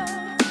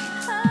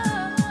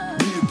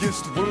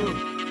the world.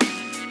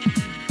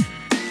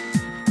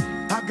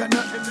 I got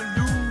nothing to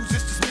lose,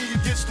 it's just me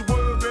against the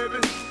world, baby.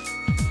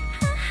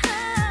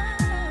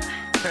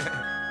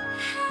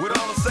 With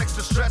all the sex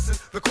and stressing,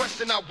 the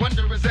question I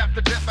wonder is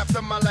after death,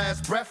 after my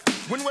last breath,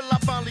 when will I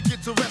finally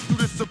get to rest through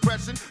this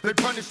suppression? They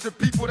punish the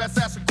people that's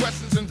asking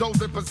questions and those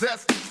that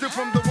possess. Still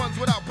from the ones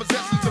without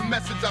possessions, the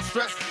message I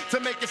stress. To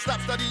make it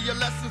stop, study your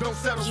lessons, don't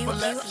settle for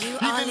less.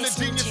 Even the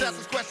genius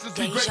asks questions,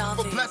 be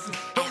grateful for blessings.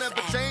 Don't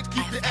ever change,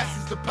 keep your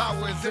essence. The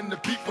power is in the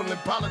people, in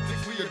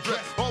politics we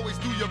address. Always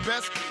do your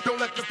best, don't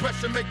let the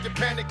pressure make you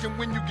panic. And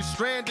when you get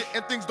stranded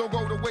and things don't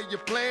go the way you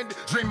planned it,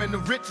 dreaming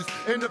of riches,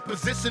 in a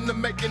position of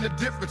making a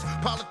difference.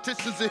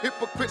 Politicians are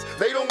hypocrites,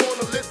 they don't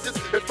wanna listen.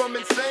 If I'm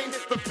insane,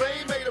 it's the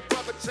fame made a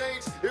brother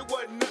change. It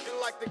wasn't nothing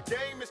like the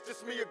game, it's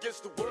just me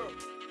against the world.